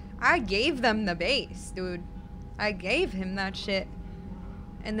 Like, I gave them the base, dude. I gave him that shit.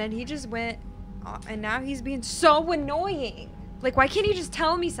 And then he just went, and now he's being so annoying. Like, why can't he just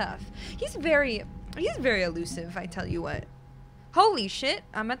tell me stuff? He's very elusive, I tell you what. Holy shit,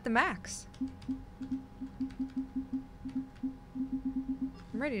 I'm at the max.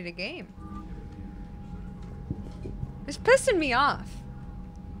 I'm ready to game. It's pissing me off.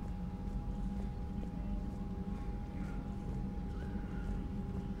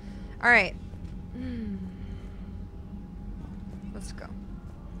 All right. Let's go.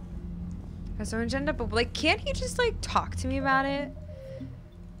 Has no agenda, but like, can't he just like talk to me about it?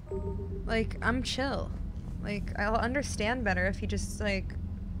 Like, I'm chill. Like, I'll understand better if he just like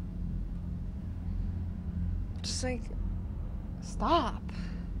stop.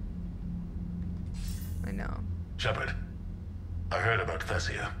 I know. Shepard, I heard about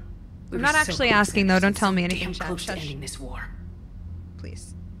Thessia. I'm not actually asking though. Don't tell me anything. Close to ending this war.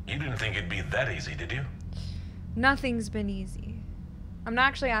 Please. You didn't think it'd be that easy, did you? Nothing's been easy. I'm not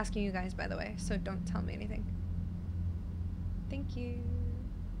actually asking you guys, by the way, so don't tell me anything. Thank you.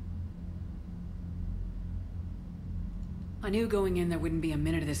 I knew going in there wouldn't be a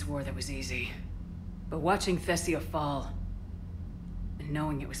minute of this war that was easy. But watching Thessia fall, and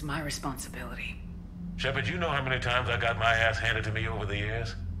knowing it was my responsibility. Shepard, you know how many times I got my ass handed to me over the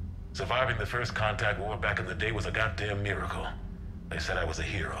years? Surviving the first contact war back in the day was a goddamn miracle. They said I was a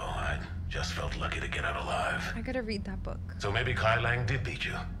hero. I just felt lucky to get out alive. I gotta read that book. So maybe Kai Lang did beat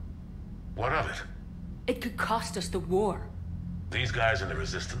you. What of it? It could cost us the war. These guys in the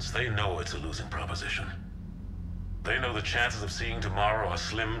Resistance, they know it's a losing proposition. They know the chances of seeing tomorrow are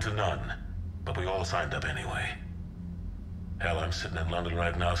slim to none. But we all signed up anyway. Hell, I'm sitting in London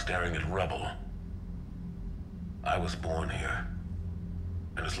right now staring at rubble. I was born here.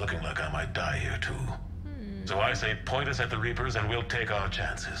 And it's looking like I might die here too. So I say point us at the Reapers and we'll take our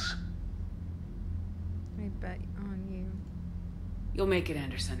chances. I bet on you. You'll make it,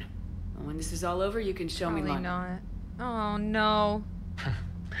 Anderson. And when this is all over, you can show me London. Probably not. Oh, no.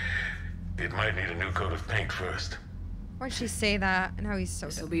 It might need a new coat of paint first. Why'd she say that? Now he's so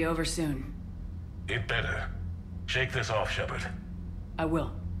This'll be over soon. It better. Shake this off, Shepard. I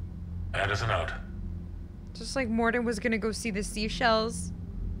will. Anderson out. Just like Morden was gonna go see the seashells.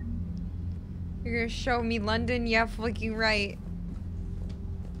 You're gonna show me London? Yeah, fucking right.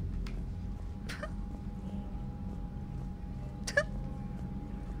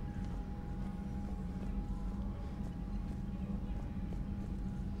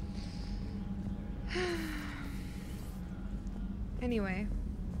 Anyway.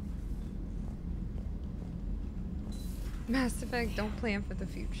 Mass Effect, don't plan for the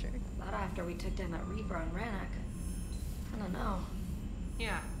future. Not after we took down that Reaper on Rannoch. I don't know.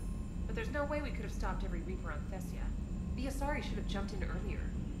 Yeah, but there's no way we could have stopped every Reaper on Thessia. The Asari should have jumped in earlier.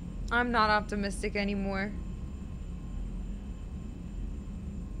 I'm not optimistic anymore.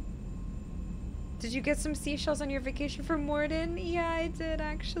 Did you get some seashells on your vacation from Morden? Yeah, I did,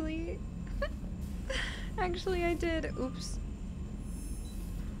 actually. Actually, I did. Oops.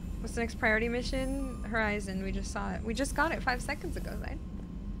 What's the next priority mission? Horizon. We just saw it. We just got it 5 seconds ago, right?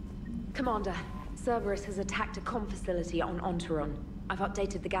 Commander, Cerberus has attacked a comm facility on Ontaron. I've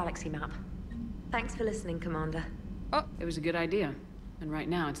updated the galaxy map. Thanks for listening, Commander. Oh. It was a good idea. And right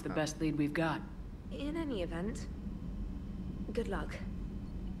now, it's the best lead we've got. In any event, good luck.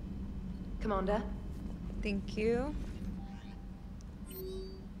 Commander? Thank you.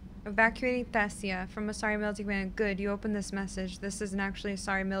 Evacuating Thessia from Asari military command. Good, you opened this message. This isn't actually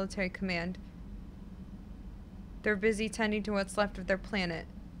Asari military command. They're busy tending to what's left of their planet.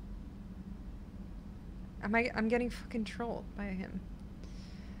 I'm getting fucking trolled by him.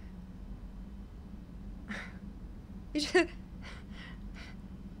 You just...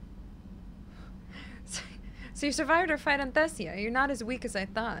 So you survived our fight on Thessia. You're not as weak as I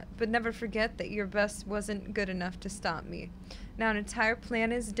thought, but never forget that your best wasn't good enough to stop me. Now an entire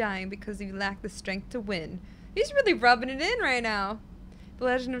planet is dying because you lack the strength to win. He's really rubbing it in right now. The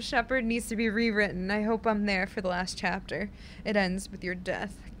Legend of Shepard needs to be rewritten. I hope I'm there for the last chapter. It ends with your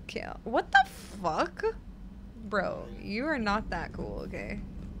death. Kill. What the fuck? Bro, you are not that cool, okay?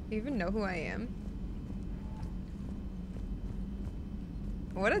 You even know who I am?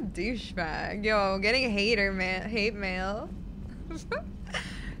 What a douchebag. Yo, getting hate mail.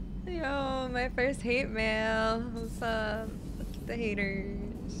 Yo, my first hate mail. What's up? The haters.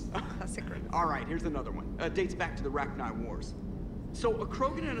 Alright, here's another one. Dates back to the Rachni Wars. So, a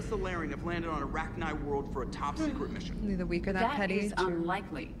Krogan and a Salarian have landed on a Rachni world for a top-secret mission. The weaker that petty. That is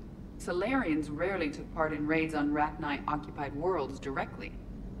unlikely. Salarians rarely took part in raids on Rachni-occupied worlds directly.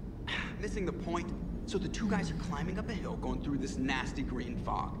 Missing the point. So the two guys are climbing up a hill going through this nasty green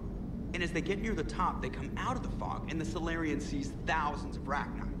fog. And as they get near the top, they come out of the fog, and the Salarian sees thousands of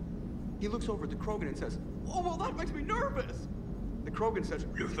Rachni. He looks over at the Krogan and says, "Oh, well, that makes me nervous." The Krogan says,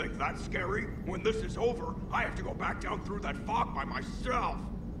 "You think that's scary? When this is over, I have to go back down through that fog by myself."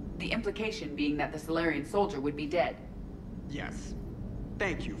 The implication being that the Salarian soldier would be dead. Yes.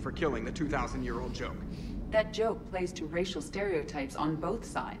 Thank you for killing the 2,000-year-old joke. That joke plays to racial stereotypes on both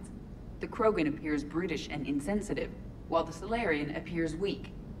sides. The Krogan appears brutish and insensitive, while the Salarian appears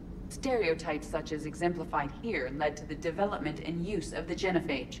weak. Stereotypes such as exemplified here led to the development and use of the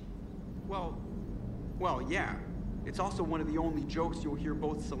genophage. Well, yeah. It's also one of the only jokes you'll hear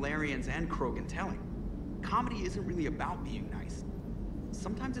both Salarians and Krogan telling. Comedy isn't really about being nice.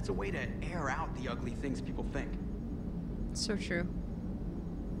 Sometimes it's a way to air out the ugly things people think. So true.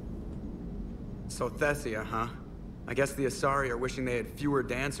 So Thessia, huh? I guess the Asari are wishing they had fewer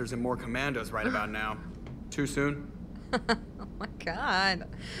dancers and more commandos right about now. Too soon? Oh my god.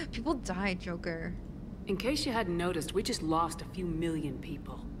 People died, Joker. In case you hadn't noticed, we just lost a few million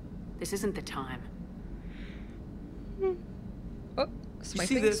people. This isn't the time. Oh,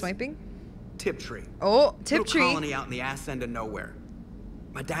 swiping, swiping. Tiptree. Oh, Tiptree. Little colony out in the ass end of nowhere.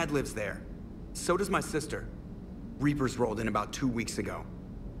 My dad lives there. So does my sister. Reapers rolled in about 2 weeks ago.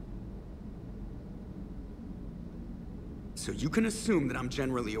 So you can assume that I'm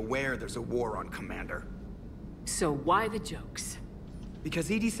generally aware there's a war on, Commander. So why the jokes?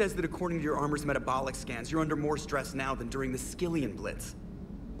 Because EDI says that according to your armor's metabolic scans, you're under more stress now than during the Skillian Blitz.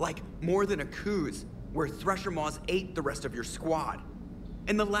 Like, more than a Kuz, where Thresher Maws ate the rest of your squad.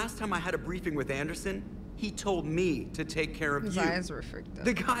 And the last time I had a briefing with Anderson, he told me to take care of you. His eyes were freaked out.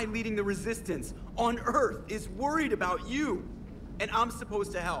 The guy leading the resistance on Earth is worried about you. And I'm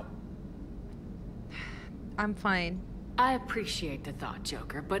supposed to help. I'm fine. I appreciate the thought,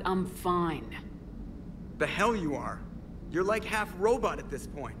 Joker, but I'm fine. The hell you are. You're like half robot at this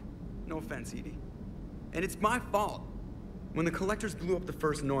point. No offense, EDI. And it's my fault. When the Collectors blew up the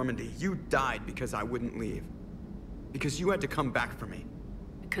first Normandy, you died because I wouldn't leave. Because you had to come back for me.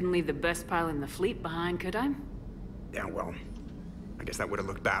 I couldn't leave the best pilot in the fleet behind, could I? Yeah, well, I guess that would have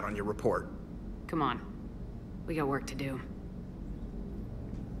looked bad on your report. Come on. We got work to do.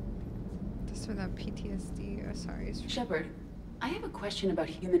 Just for that PTSD. Oh, sorry. Shepard, I have a question about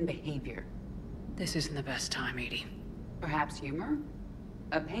human behavior. This isn't the best time, EDI. Perhaps humor?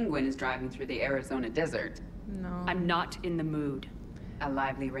 A penguin is driving through the Arizona desert. No. I'm not in the mood. A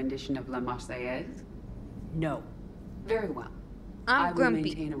lively rendition of La Marseillaise? No. Very well. I'm grumpy. I will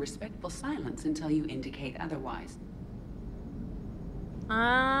maintain a respectful silence until you indicate otherwise.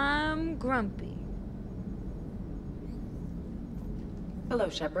 I'm grumpy. Hello,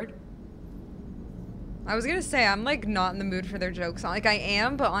 Shepard. I was gonna say, I'm like not in the mood for their jokes. Like I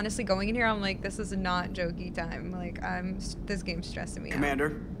am, but honestly going in here, I'm like, this is not jokey time. Like this game's stressing me out.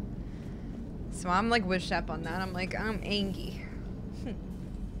 Commander. So I'm like with Shep on that. I'm like, I'm angry. Oh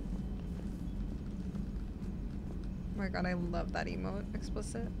my god, I love that emote.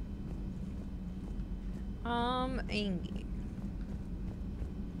 Explicit. Angry.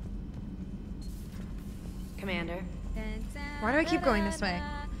 Commander. Why do I keep going this way?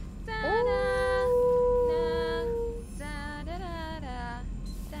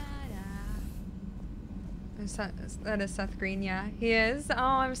 That is Seth Green, yeah. He is.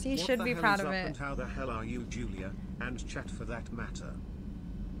 Oh, he should be proud of it. And how the hell are you, Julia? And chat for that matter.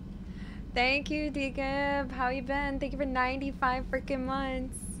 Thank you, D-Gib. How you been? Thank you for 95 freaking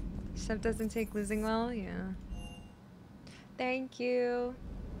months. Shep doesn't take losing well? Yeah. Thank you.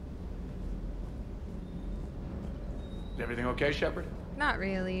 Is everything okay, Shepard? Not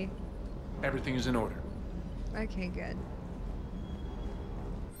really. Everything is in order. Okay, good.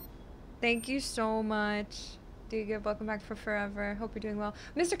 Thank you so much. Duga, welcome back for forever. Hope you're doing well.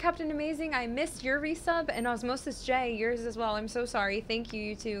 Mr. Captain Amazing, I missed your resub, and Osmosis J, yours as well. I'm so sorry. Thank you,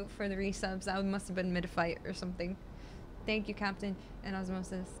 you two, for the resubs. That must have been mid-fight or something. Thank you, Captain, and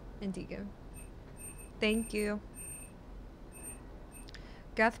Osmosis, and Duga. Thank you.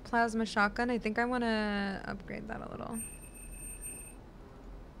 Geth Plasma Shotgun. I think I want to upgrade that a little.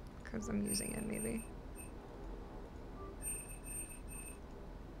 Because I'm using it, maybe.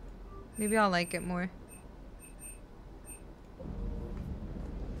 Maybe I'll like it more.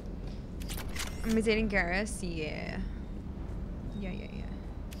 Am I dating Garrus? Yeah. Yeah.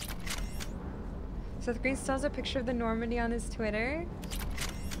 Seth Green still has a picture of the Normandy on his Twitter.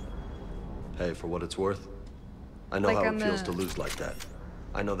 Hey, for what it's worth, I know how it feels to lose like that.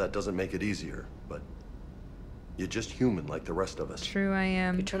 I know that doesn't make it easier, but you're just human like the rest of us. True, I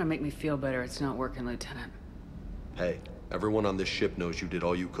am. You're trying to make me feel better. It's not working, Lieutenant. Hey, everyone on this ship knows you did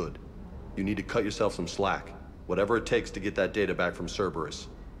all you could. You need to cut yourself some slack. Whatever it takes to get that data back from Cerberus.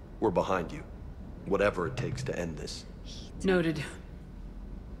 We're behind you. Whatever it takes to end this. Noted.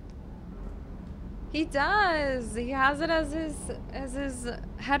 He does. He has it as his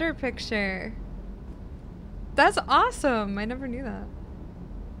header picture. That's awesome. I never knew that.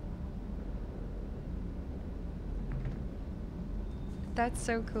 That's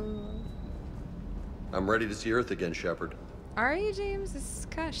so cool. I'm ready to see Earth again, Shepard. Are you, James? This is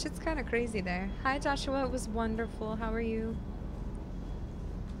shit's kind of crazy there. Hi, Joshua. It was wonderful. How are you?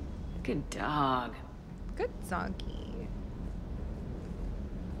 Good dog. Good doggy.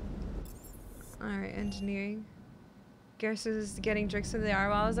 Alright, engineering. Garrus is getting drinks with the R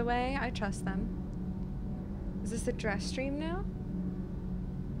while I was away. I trust them. Is this a dress stream now?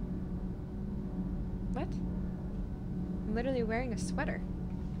 What? I'm literally wearing a sweater.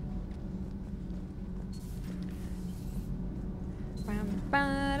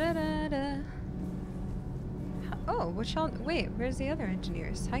 Oh, what y'all? Wait, where's the other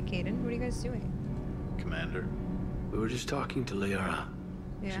engineers? Hi, Caden. What are you guys doing? Commander, we were just talking to Liara.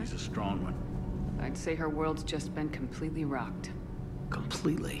 Yeah. She's a strong one. I'd say her world's just been completely rocked.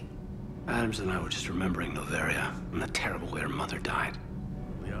 Completely. Adams and I were just remembering Noveria and the terrible way her mother died.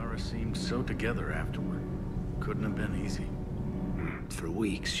 Liara seemed so together afterward. Couldn't have been easy. For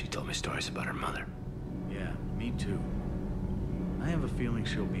weeks, she told me stories about her mother. Yeah, me too. I have a feeling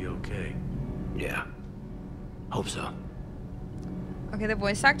she'll be okay. Yeah. Hope so. Okay, the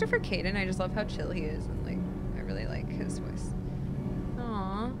voice actor for Caden, I just love how chill he is, and like, I really like his voice.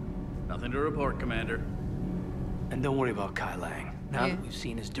 Aww. Nothing to report, Commander. And don't worry about Kai Lang. Now that we've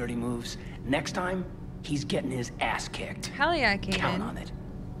seen his dirty moves, next time, he's getting his ass kicked. Hell yeah, Caden. Count on it.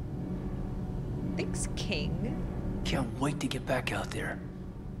 Thanks, King. Can't wait to get back out there.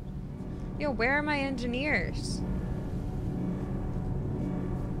 Yo, where are my engineers?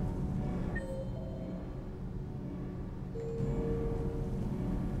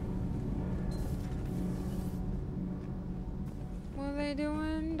 What are they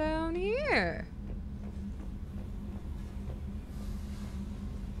doing down here?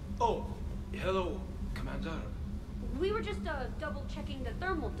 Oh, hello, Commander. We were just double checking the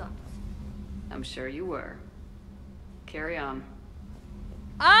thermal ducts. I'm sure you were. Carry on.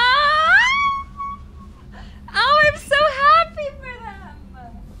 Ah! Oh, I'm so happy for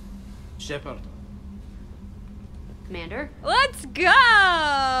them! Shepard. Commander? Let's go!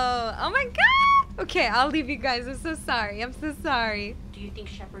 Oh my god! Okay, I'll leave you guys. I'm so sorry. I'm so sorry. Do you think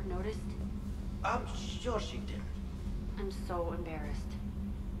Shepard noticed? I'm sure she did. I'm so embarrassed.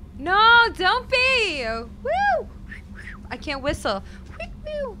 No, don't be! Woo! I can't whistle.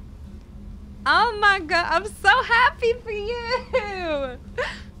 Woo! Oh my god, I'm so happy for you!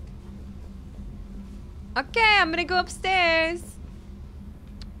 Okay, I'm gonna go upstairs.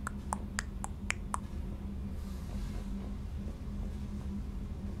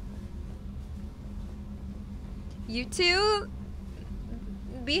 You two,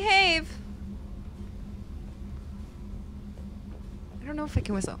 behave. I don't know if I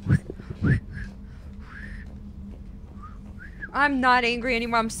can whistle. I'm not angry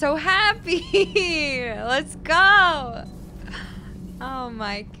anymore. I'm so happy. Let's go. Oh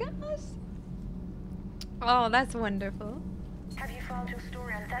my gosh. Oh, that's wonderful. Have you found your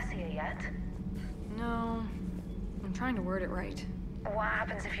story on Thessia yet? No. I'm trying to word it right. What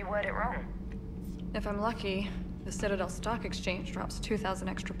happens if you word it wrong? If I'm lucky, the Citadel Stock Exchange drops 2,000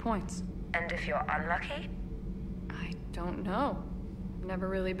 extra points. And if you're unlucky? I don't know. Never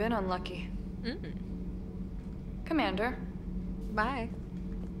really been unlucky. Commander. Bye.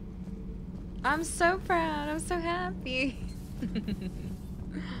 I'm so proud. I'm so happy.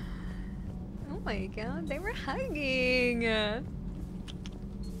 Oh my god, they were hugging.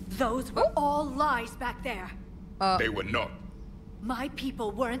 Those were all lies back there. They were not. My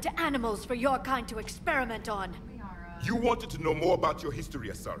people weren't animals for your kind to experiment on. You wanted to know more about your history,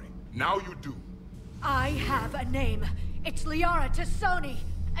 Asari. Now you do. I have a name. It's Liara Tassoni,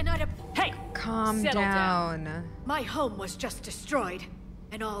 and I'd... Hey! Calm down. My home was just destroyed,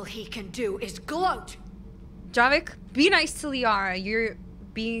 and all he can do is gloat. Javik, be nice to Liara. You're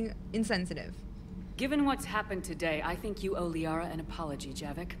being insensitive. Given what's happened today, I think you owe Liara an apology,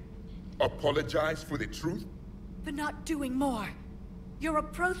 Javik. Apologize for the truth? For not doing more. You're a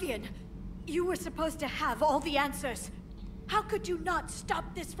Prothean. You were supposed to have all the answers. How could you not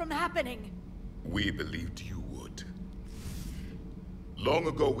stop this from happening? We believed you would. Long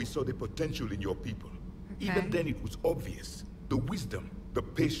ago, we saw the potential in your people. Okay. Even then, it was obvious. The wisdom, the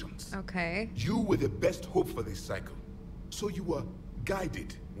patience. Okay. You were the best hope for this cycle. So you were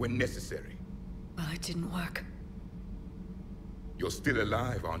guided when necessary. Well, it didn't work. You're still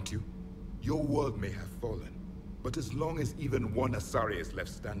alive, aren't you? Your world may have fallen, but as long as even one Asari is left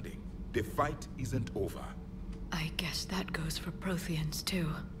standing, the fight isn't over. I guess that goes for Protheans, too.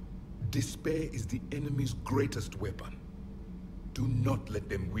 Despair is the enemy's greatest weapon. Do not let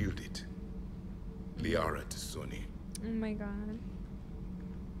them wield it. Liara Tassoni. Oh my god.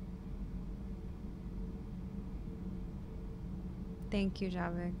 Thank you,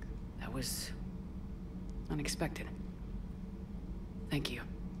 Javik. That was... unexpected. Thank you.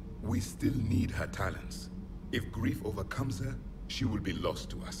 We still need her talents. If grief overcomes her, she will be lost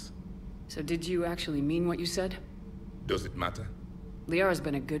to us. So did you actually mean what you said? Does it matter? Liara's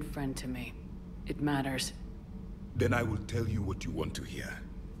been a good friend to me. It matters. Then I will tell you what you want to hear.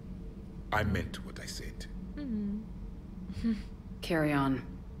 I meant what I said. Carry on.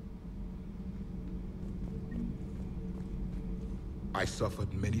 I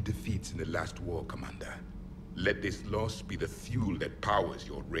suffered many defeats in the last war, Commander. Let this loss be the fuel that powers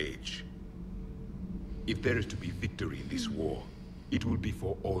your rage. If there is to be victory in this war, it will be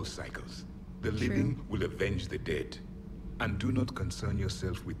for all cycles. The living will avenge the dead. And do not concern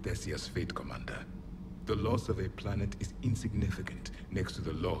yourself with Thessia's fate, Commander. The loss of a planet is insignificant next to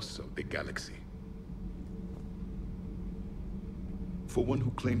the loss of the galaxy. For one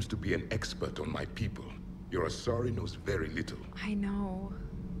who claims to be an expert on my people, your Asari knows very little. I know.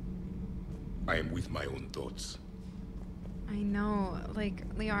 I am with my own thoughts. I know. Like,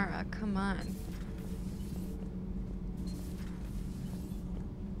 Liara, come on.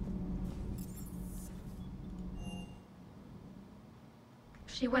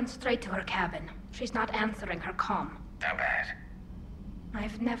 She went straight to her cabin. She's not answering her comm. How bad?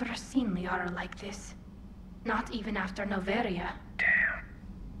 I've never seen Liara like this. Not even after Noveria. Damn.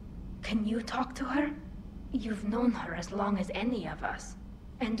 Can you talk to her? You've known her as long as any of us.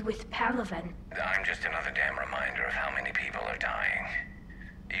 And with Palaven... I'm just another damn reminder of how many people are dying.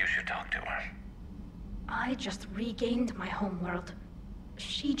 You should talk to her. I just regained my homeworld.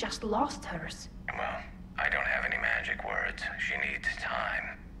 She just lost hers. Well, I don't have any magic words. She needs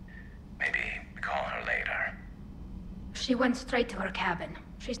time. Maybe call her later. She went straight to her cabin.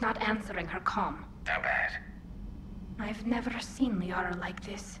 She's not answering her comm. How bad? I've never seen Liara like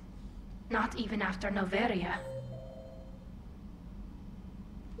this. Not even after Noveria.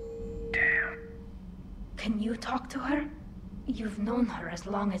 Damn. Can you talk to her? You've known her as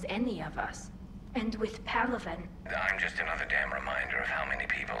long as any of us. And with Palaven... I'm just another damn reminder of how many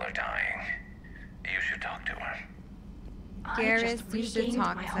people are dying. You should talk to her. I just regained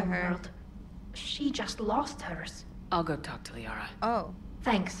my homeworld. She just lost hers. I'll go talk to Liara. Oh.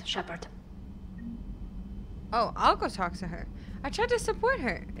 Thanks, Shepard. Oh, I'll go talk to her. I tried to support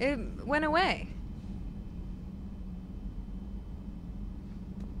her. It went away.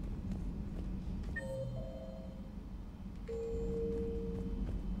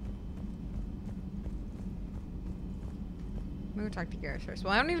 We'll talk to Garrus first.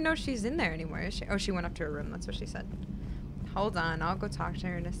 Well, I don't even know if she's in there anymore, is she? Oh, she went up to her room. That's what she said. Hold on. I'll go talk to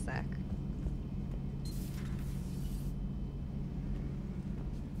her in a sec.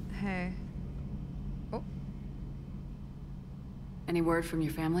 Hey. Oh. Any word from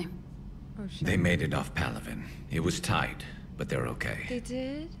your family? Oh, shit. They made it off Palaven. It was tight, but they're okay. They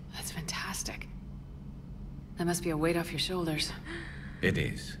did? That's fantastic. That must be a weight off your shoulders. It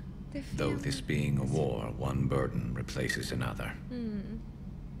is. Though this being a war, one burden replaces another.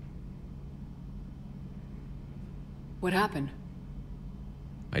 What happened?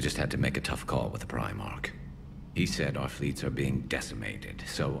 I just had to make a tough call with the Primarch. He said our fleets are being decimated,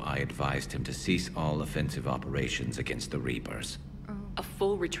 so I advised him to cease all offensive operations against the Reapers. A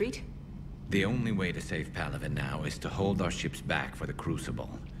full retreat? The only way to save Palaven now is to hold our ships back for the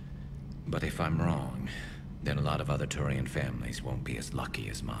Crucible. But if I'm wrong, then a lot of other Turian families won't be as lucky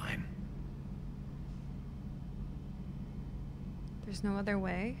as mine. There's no other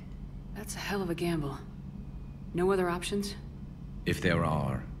way? That's a hell of a gamble. No other options? If there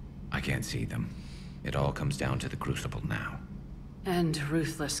are, I can't see them. It all comes down to the Crucible now. And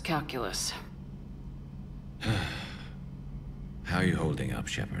ruthless calculus. How are you holding up,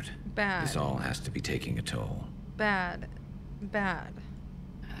 Shepard? Bad. This all has to be taking a toll. Bad. Bad.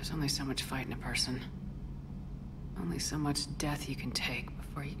 There's only so much fight in a person. Only so much death you can take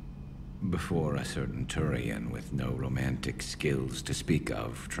before you... Before a certain Turian with no romantic skills to speak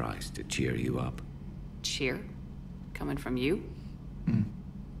of tries to cheer you up. Cheer? Coming from you?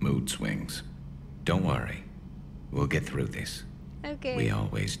 Mood swings. Don't worry. We'll get through this. Okay. We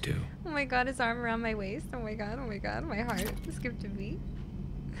always do. Oh my god, his arm around my waist. Oh my god, my heart skipped a beat.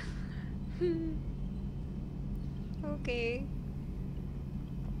 Okay.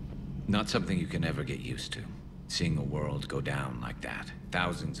 Not something you can ever get used to. Seeing a world go down like that.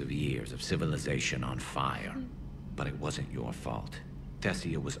 Thousands of years of civilization on fire. But it wasn't your fault.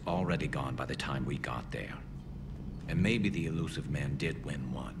 Thessia was already gone by the time we got there. And maybe the elusive man did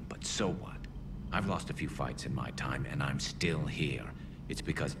win one, but so what? I've lost a few fights in my time, and I'm still here. It's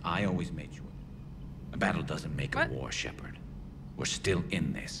because I always made sure. A battle doesn't make a war, Shepard. We're still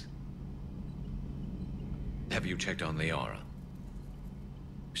in this. Have you checked on Liara?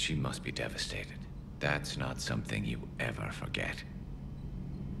 She must be devastated. That's not something you ever forget.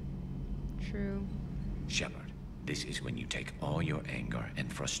 True. Shepard, this is when you take all your anger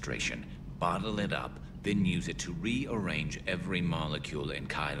and frustration, bottle it up, then use it to rearrange every molecule in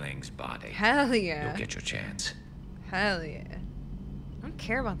Kai Ling's body. Hell yeah. You'll get your chance. Hell yeah. I don't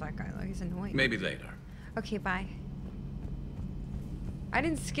care about that guy though, he's annoying. Maybe later. Okay, bye. I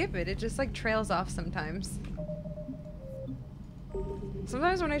didn't skip it, it just like trails off sometimes.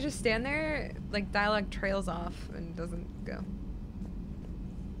 Sometimes when I just stand there, like dialogue trails off and doesn't go.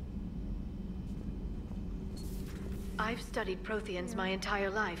 I've studied Protheans my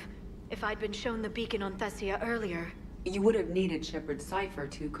entire life. If I'd been shown the beacon on Thessia earlier... You would have needed Shepard's cipher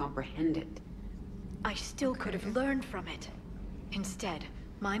to comprehend it. I still could have learned from it. Instead,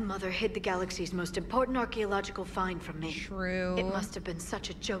 my mother hid the galaxy's most important archaeological find from me. True. It must have been such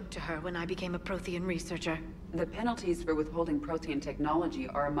a joke to her when I became a Prothean researcher. The penalties for withholding Prothean technology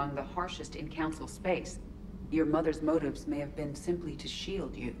are among the harshest in Council space. Your mother's motives may have been simply to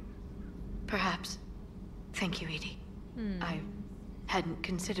shield you. Perhaps. Thank you, Edie. I hadn't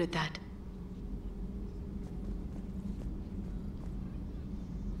considered that.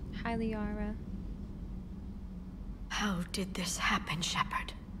 Hi, Liara. How did this happen,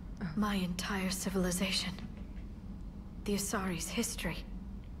 Shepard? My entire civilization. The Asari's history.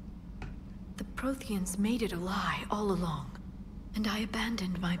 The Protheans made it a lie all along. And I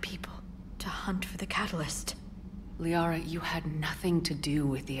abandoned my people to hunt for the catalyst. Liara, you had nothing to do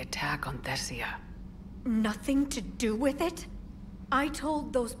with the attack on Thessia. Nothing to do with it? I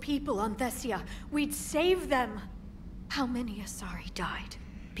told those people on Thessia we'd save them. How many Asari died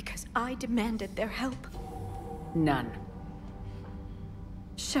because I demanded their help? None.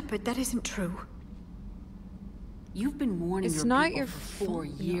 Shepard, that isn't true. You've been warning It's your not people your for 4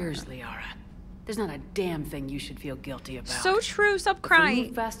 fault, years, Liara. There's not a damn thing you should feel guilty about. So true, stop If we crying.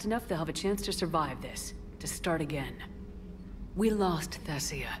 move fast enough, they'll have a chance to survive this, to start again. We lost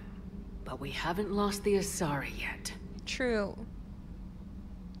Thessia, but we haven't lost the Asari yet. True.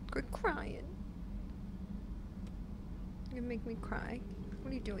 Quit crying. You're gonna make me cry.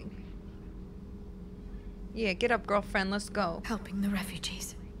 What are you doing? Yeah, get up, girlfriend. Let's go. Helping the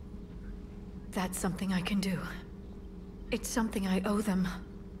refugees. That's something I can do. It's something I owe them.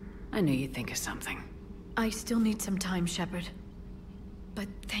 I knew you'd think of something. I still need some time, Shepard. But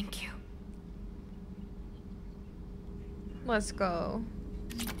thank you. Let's go.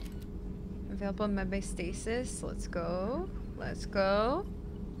 Available medbay stasis. Let's go. Let's go.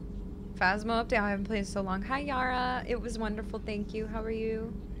 Phasmo update. I haven't played in so long. Hi, Yara. It was wonderful. Thank you. How are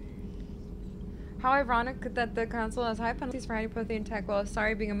you? How ironic that the council has high penalties for hiding Prothean tech, while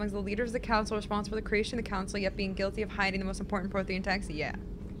Asari being amongst the leaders of the council responsible for the creation of the council, yet being guilty of hiding the most important Prothean techs. Yeah.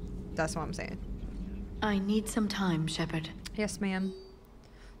 That's what I'm saying. I need some time, Shepard. Yes, ma'am.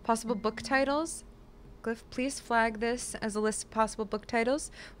 Possible book titles. Glyph, please flag this as a list of possible book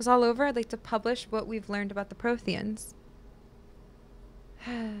titles. Was all over. I'd like to publish what we've learned about the Protheans.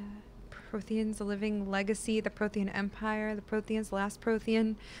 Protheans, a living legacy, the Prothean Empire, the Protheans, last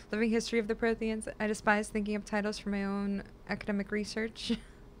Prothean, living history of the Protheans. I despise thinking of titles for my own academic research.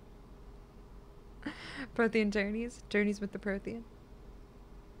 Prothean journeys, journeys with the Prothean.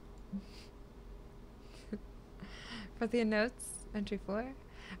 Prothean notes, entry 4.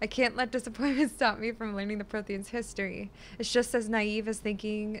 I can't let disappointment stop me from learning the Protheans' history. It's just as naive as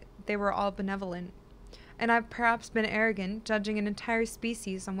thinking they were all benevolent. And I've perhaps been arrogant, judging an entire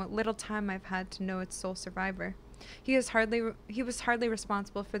species on what little time I've had to know its sole survivor. He was hardly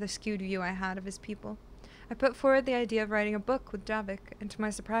responsible for the skewed view I had of his people. I put forward the idea of writing a book with Javik, and to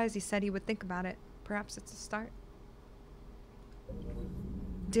my surprise, he said he would think about it. Perhaps it's a start.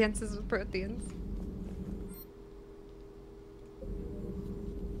 Dances with Protheans.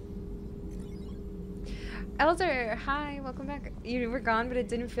 Elder, hi, welcome back. You were gone, but it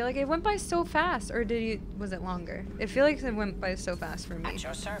didn't feel like it went by so fast. Or was it longer? It feels like it went by so fast for me. At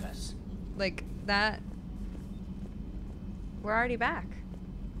your service. Like that. We're already back.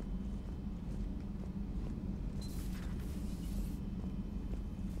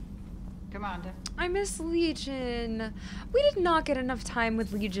 Commander. I miss Legion. We did not get enough time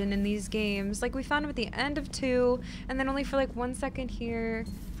with Legion in these games. Like, we found him at the end of 2, and then only for like 1 second here,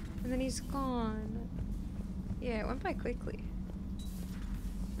 and then he's gone. Yeah, it went by quickly.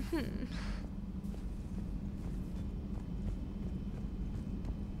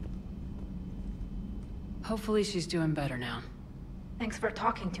 Hopefully she's doing better now. Thanks for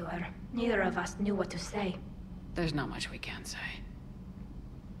talking to her. Neither of us knew what to say. There's not much we can say.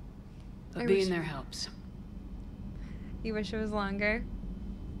 But I being wish- there helps. You wish it was longer?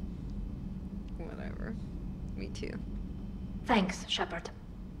 Whatever. Me too. Thanks, Shepard.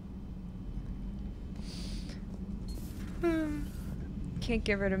 Can't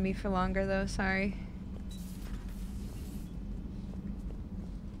get rid of me for longer though, sorry.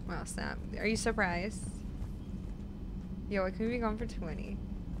 Wow, snap. Are you surprised? Yo, I could be gone for 20.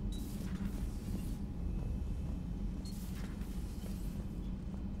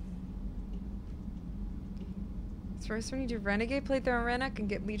 First, when you do Renegade playthrough on Renek and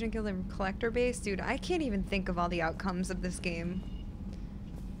get Legion Guild and Collector base, dude, I can't even think of all the outcomes of this game.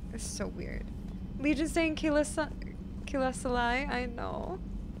 It's so weird. Legion saying Kilasalai, I know.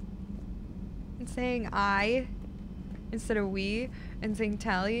 And saying I instead of we, and saying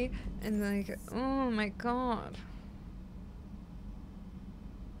tally, and like, oh my god.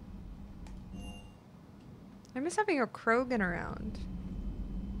 I miss having a Krogan around.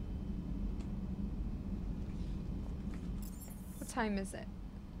 What time is it?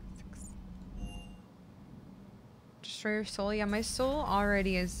 6. Destroy your soul? Yeah, my soul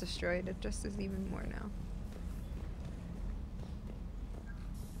already is destroyed. It just is even more now.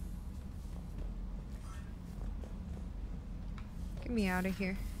 Get me out of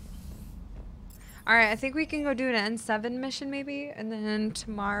here. Alright, I think we can go do an N7 mission maybe, and then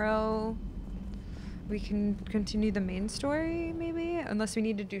tomorrow we can continue the main story maybe, unless we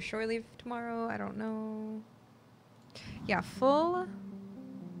need to do shore leave tomorrow, I don't know. Yeah, full.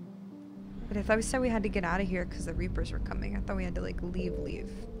 But I thought we said we had to get out of here because the Reapers were coming. I thought we had to like leave.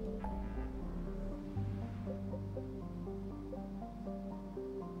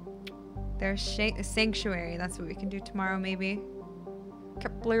 There's Sanctuary, that's what we can do tomorrow maybe.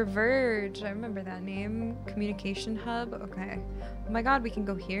 Kepler Verge, I remember that name. Communication Hub, okay. Oh my god, we can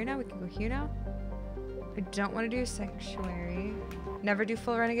go here now? We can go here now? I don't want to do Sanctuary. Never do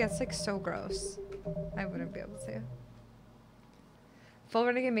full Renegade, it's like so gross. I wouldn't be able to. Full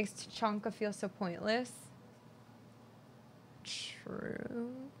Renegade makes Tachanka feel so pointless.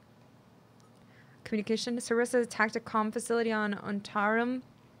 True. Communication. Sarissa attacked a comm facility on Ontarum.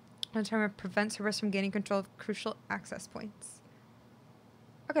 Ontarum prevents Sarissa from gaining control of crucial access points.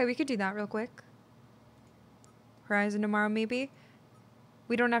 Okay, we could do that real quick. Horizon tomorrow, maybe?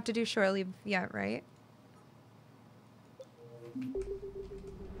 We don't have to do shore leave yet, right?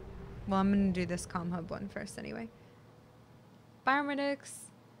 Well, I'm gonna do this comm hub one first anyway. Biomedics.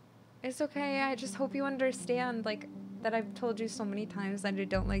 It's okay, I just hope you understand, like, that I've told you so many times that I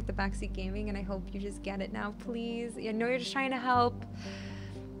don't like the backseat gaming, and I hope you just get it now, please. I know you're just trying to help,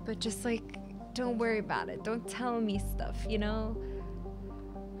 but just, like, don't worry about it. Don't tell me stuff, you know?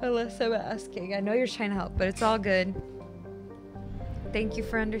 Unless I'm asking. I know you're trying to help, but it's all good. Thank you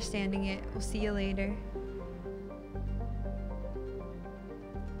for understanding it. We'll see you later.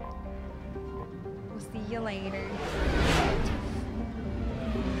 We'll see you later.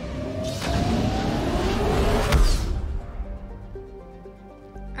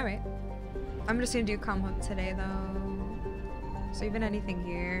 Alright. I'm just gonna do comm hub today though. So even anything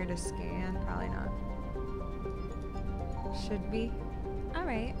here to scan? Probably not. Should be.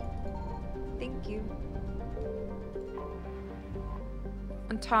 Alright. Thank you.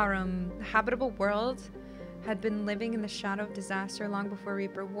 Ontarum, the habitable world, had been living in the shadow of disaster long before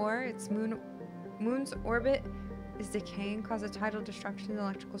Reaper War. Its moon's orbit is decaying, causing tidal destruction and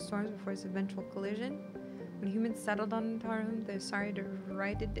electrical storms before its eventual collision. When humans settled on Tarum, the Asari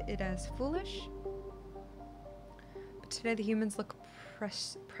derided it as foolish. But today the humans look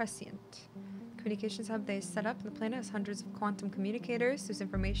prescient. Communications hub they set up on the planet has hundreds of quantum communicators whose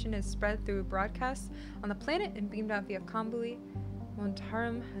information is spread through broadcasts on the planet and beamed out via convoy. When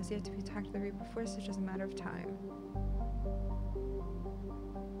Tarum has yet to be attacked by the Reaper Force, it's just a matter of time.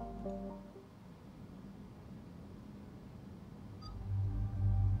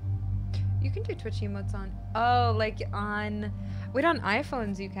 You can do Twitch emotes on... Oh, like on... Wait, on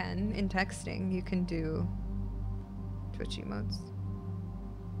iPhones you can. In texting, you can do Twitch emotes.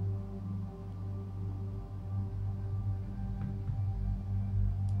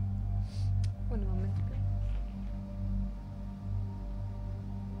 One moment.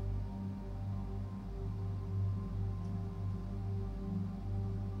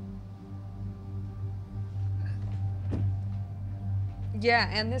 Yeah,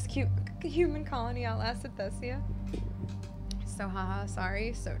 and this cute human colony outlasted Thessia. So haha,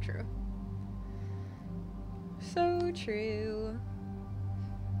 sorry, so true. So true.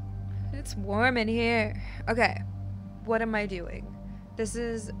 It's warm in here. Okay, what am I doing? This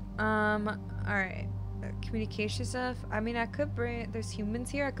is, alright. Communication stuff. I mean, I could bring, there's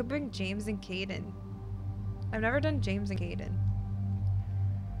humans here. I could bring James and Caden. I've never done James and Caden.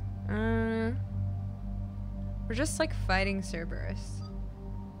 We're just like fighting Cerberus.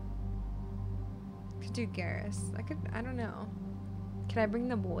 Could do Garrus. I don't know. Can I bring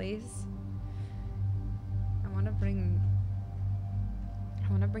the boys? I want to bring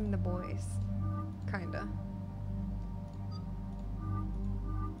the boys. Kinda.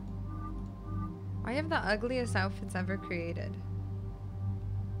 I have the ugliest outfits ever created.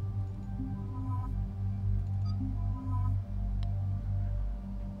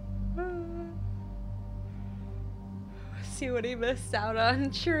 See what he missed out on.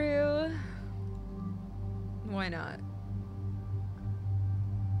 True. Why not?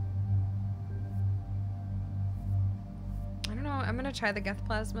 I don't know. I'm gonna try the Geth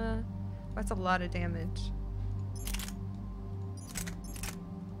Plasma. That's a lot of damage.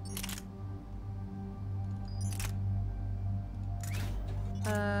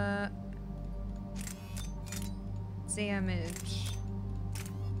 Damage.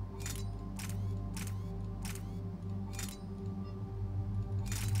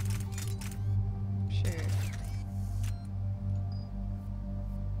 Sure.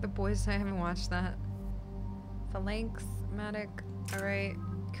 The boys, I haven't watched that. Phalanx, Matic. Alright,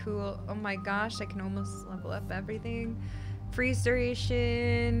 cool. Oh my gosh, I can almost level up everything. Freeze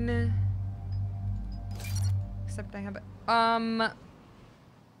duration. Except I have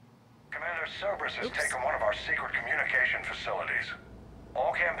Commander Cerberus has taken one of our secret communication facilities.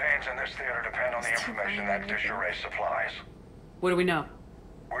 All campaigns in this theater depend on the information that Disarray supplies. What do we know?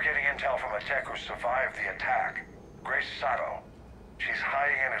 We're getting intel from a tech who survived the attack. Grace Sato. She's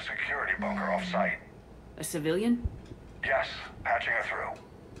hiding in a security bunker off-site. A civilian? Yes, patching her through.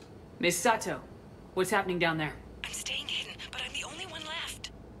 Miss Sato, what's happening down there? I'm staying hidden, but I'm the only one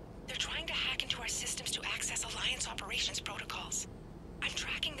left. They're trying to hack into our systems to access Alliance operations protocols. I'm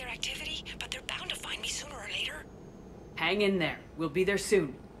tracking their activity, but they're bound to find me sooner or later. Hang in there. We'll be there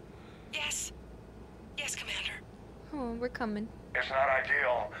soon. Yes. Yes, Commander. Oh, we're coming. It's not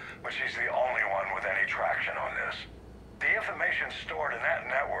ideal, but she's the only one with any traction on this. The information stored in that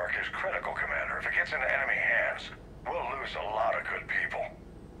network is critical, Commander. If it gets into enemy hands, we'll lose a lot of good people.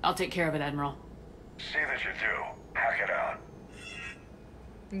 I'll take care of it, Admiral. See that you do. Hack it out.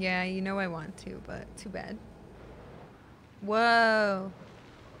 Yeah, you know I want to, but too bad. Whoa.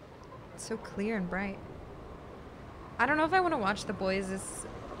 It's so clear and bright. I don't know if I want to watch The Boys. It's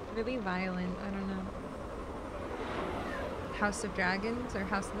really violent. I don't know. House of Dragons or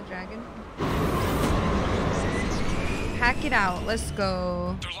House of the Dragon? Hack it out. Let's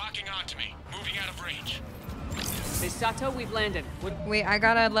go. They're locking onto me. Moving out of range. Miss Sato, we've landed. Wait, I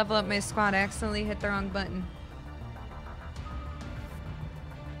gotta level up my squad. I accidentally hit the wrong button.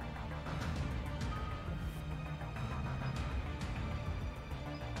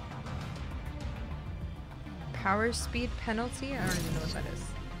 Power speed penalty? I don't even know what that is.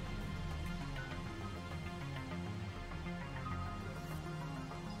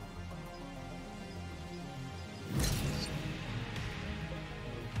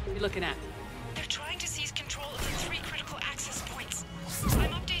 What are you looking at? They're trying to seize control of the 3 critical access points.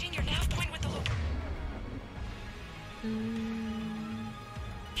 I'm updating your nav point with the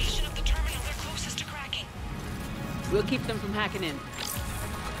location of the terminal they're closest to cracking. We'll keep them from hacking in.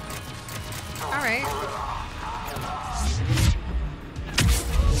 Alright.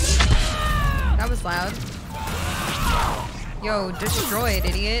 That was loud. Yo, destroyed,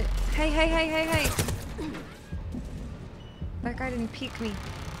 idiot. Hey, hey, hey, hey, hey. That guy didn't peek me.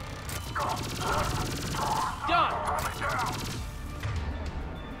 Done.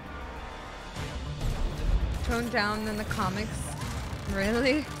 Toned down in the comics.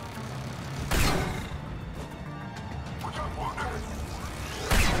 Really?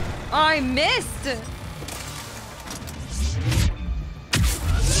 Oh, I missed!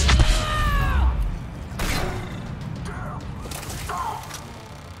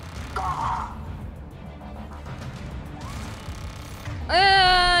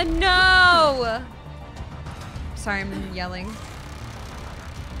 No! Sorry, I'm yelling.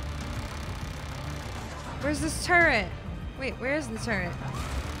 Where's this turret? Wait, where's the turret?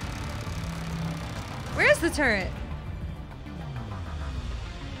 Where's the turret?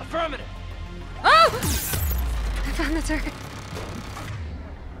 Affirmative. Oh! I found the turret.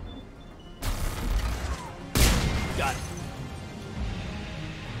 Got it.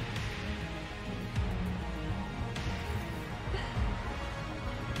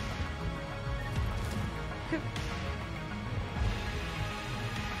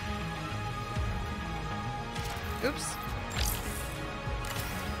 Oops.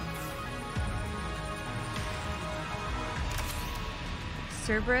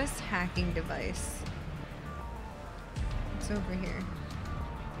 Cerberus hacking device. It's over here.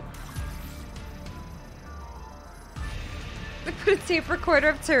 They put a tape recorder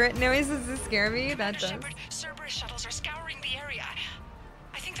of turret noises to scare me. That does. Shepard, Cerberus shuttles are scouring the area.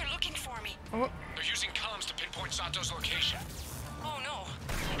 I think they're looking for me. Oh. They're using comms to pinpoint Sato's location. Oh no.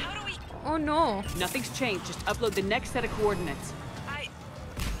 How do we... Oh no. Nothing's changed. Just upload the next set of coordinates.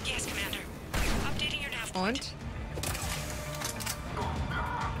 Yes, Commander. Updating your nav point.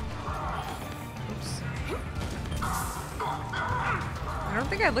 Oops. I don't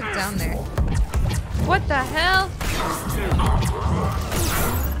think I looked down there. What the hell?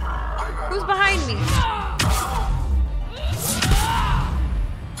 Who's behind me?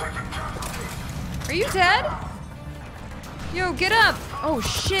 Are you dead? Yo, get up! Oh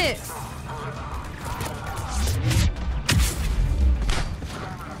shit!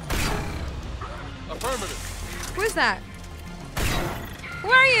 Affirmative. Who is that?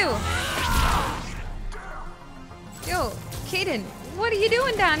 Who are you? Yo, Caden, what are you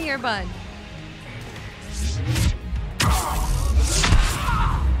doing down here, bud?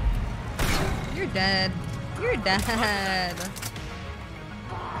 You're dead. You're dead.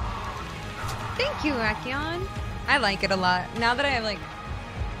 Thank you, Akion. I like it a lot. Now that I have, like,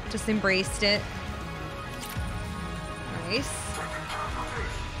 just embraced it. Nice.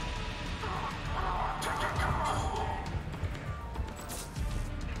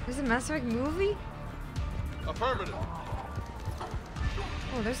 There's a Mass Effect movie? Affirmative.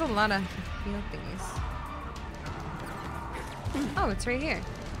 Oh, there's a lot of heal thingies. Oh, it's right here.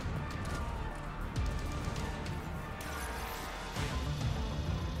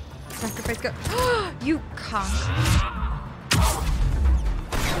 Sacrifice go. You cock.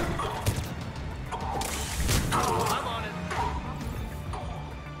 I'm on it.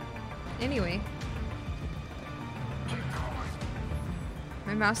 Anyway.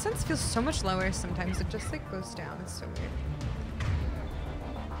 My mouse sense feels so much lower sometimes. It just like goes down. It's so weird.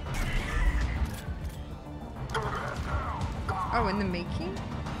 Oh, in the making?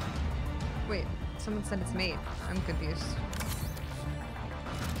 Wait, someone said it's made. I'm confused.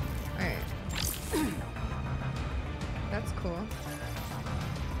 Alright. That's cool.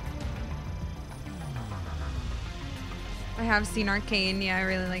 I have seen Arcane. Yeah, I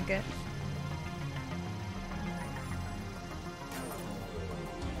really like it.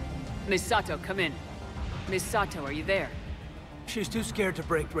 Miss Sato, come in. Miss Sato, are you there? She's too scared to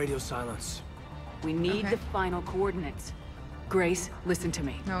break radio silence. We need the final coordinates. Grace, listen to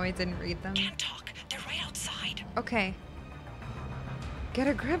me. No, I didn't read them. Can't talk. They're right outside. Okay. Get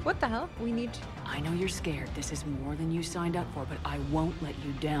a grip. What the hell? We need... I know you're scared. This is more than you signed up for, but I won't let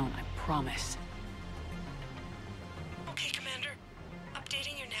you down. I promise. Okay, Commander.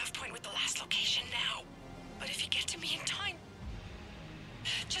 Updating your nav point with the last location now. But if you get to me in time...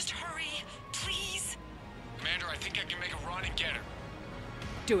 Just hurry, please. Commander, I think I can make a run and get her.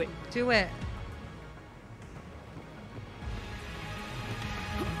 Do it. Do it.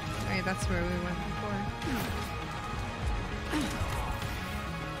 Alright, that's where we went before.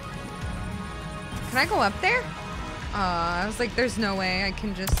 Can I go up there? I was like, there's no way I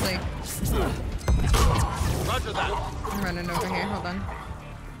can just like... Roger that. I'm running over here, hold on.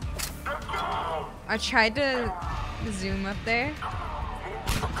 I tried to zoom up there.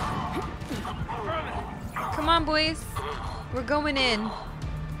 Come on, boys. We're going in.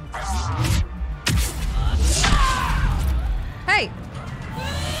 Hey!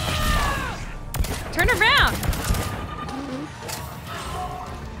 Turn around!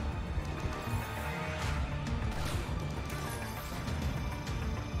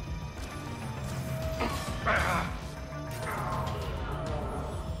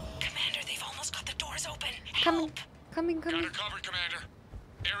 Coming. Got her covered, Commander.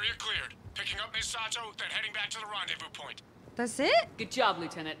 Area cleared. Picking up Miss Sato, then heading back to the rendezvous point. That's it? Good job,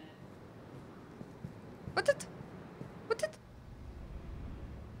 Lieutenant. What the?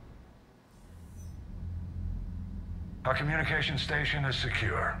 Our communication station is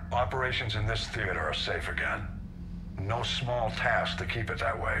secure. Operations in this theater are safe again. No small task to keep it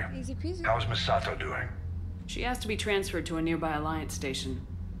that way. Easy peasy. How's Miss Sato doing? She has to be transferred to a nearby Alliance station.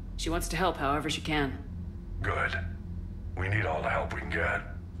 She wants to help however she can. Good. We need all the help we can get.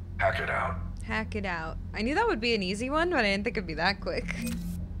 Hack it out. Hack it out. I knew that would be an easy one, but I didn't think it'd be that quick.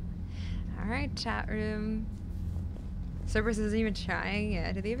 Alright, chat room. Cerberus isn't even trying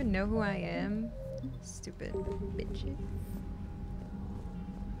yet. Do they even know who I am? Stupid bitches.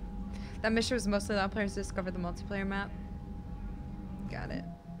 That mission was mostly allowed players to discover the multiplayer map. Got it.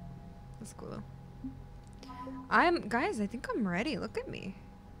 That's cool though. Guys, I think I'm ready. Look at me.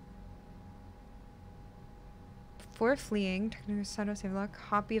 Before fleeing, technical Sato save luck.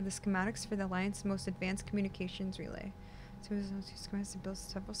 Copy of the schematics for the Alliance's most advanced communications relay. So those two schematics to build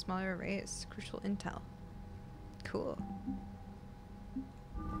several smaller arrays. Crucial intel. Cool.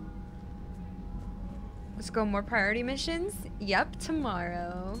 Let's go more priority missions. Yep,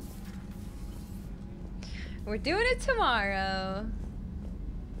 tomorrow. We're doing it tomorrow.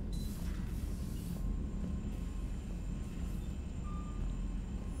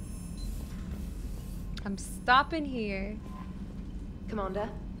 I'm stopping here. Commander.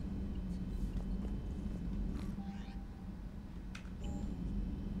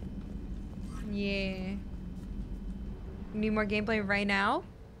 Yeah. Need more gameplay right now?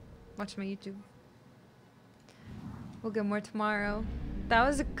 Watch my YouTube. We'll get more tomorrow. That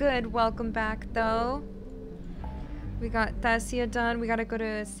was a good welcome back though. We got Thessia done. We gotta go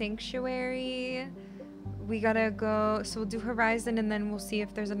to Sanctuary. We gotta go, so we'll do Horizon and then we'll see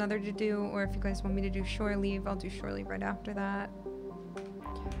if there's another to do, or if you guys want me to do Shore Leave, I'll do Shore Leave right after that.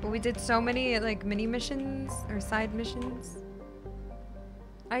 But we did so many like mini missions or side missions.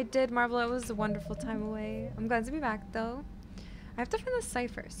 I did, Marvel. It was a wonderful time away. I'm glad to be back though. I have to find the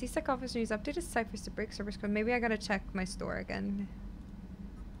cipher. CSEC officer needs updated ciphers to break server code. Maybe I gotta check my store again.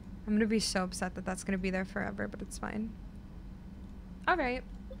 I'm gonna be so upset that that's gonna be there forever, but it's fine. Alright.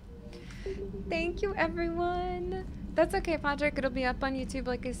 Thank you, everyone. That's okay, Patrick. It'll be up on YouTube,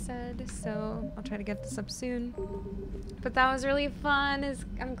 like I said, so I'll try to get this up soon. But that was really fun.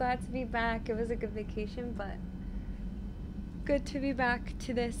 I'm glad to be back. It was a good vacation, but good to be back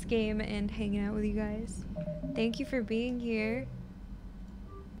to this game and hanging out with you guys. Thank you for being here.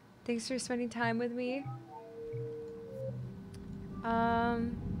 Thanks for spending time with me.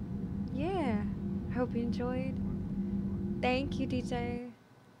 Yeah. I hope you enjoyed. Thank you, DJ.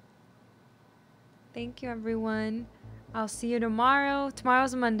 Thank you, everyone. I'll see you tomorrow.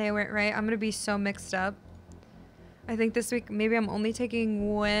 Tomorrow's a Monday, right? I'm gonna be so mixed up. I think this week, maybe I'm only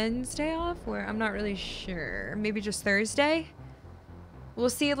taking Wednesday off, or I'm not really sure. Maybe just Thursday. We'll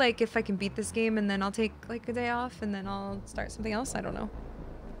see, like, if I can beat this game, and then I'll take, like, a day off, and then I'll start something else. I don't know,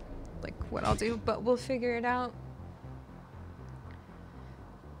 like, what I'll do, but we'll figure it out.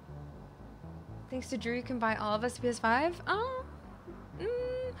 Thanks to Drew, you can buy all of us PS5. Oh,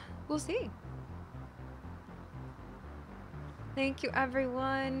 we'll see. Thank you,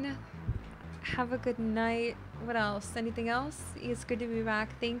 everyone. Have a good night. What else? Anything else? It's good to be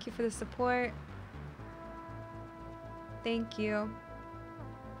back. Thank you for the support. Thank you.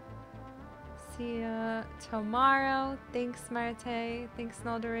 See ya tomorrow. Thanks, Marte. Thanks,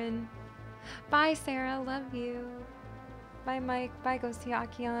 Naldarin. Bye, Sarah. Love you. Bye, Mike. Bye, Ghosty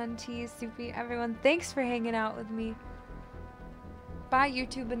Akian, T, Soupy, everyone. Thanks for hanging out with me. Bye,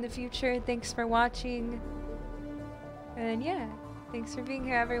 YouTube in the future. Thanks for watching. And yeah, thanks for being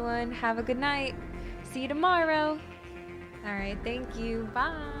here, everyone. Have a good night. See you tomorrow. All right, thank you.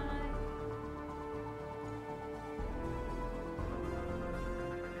 Bye.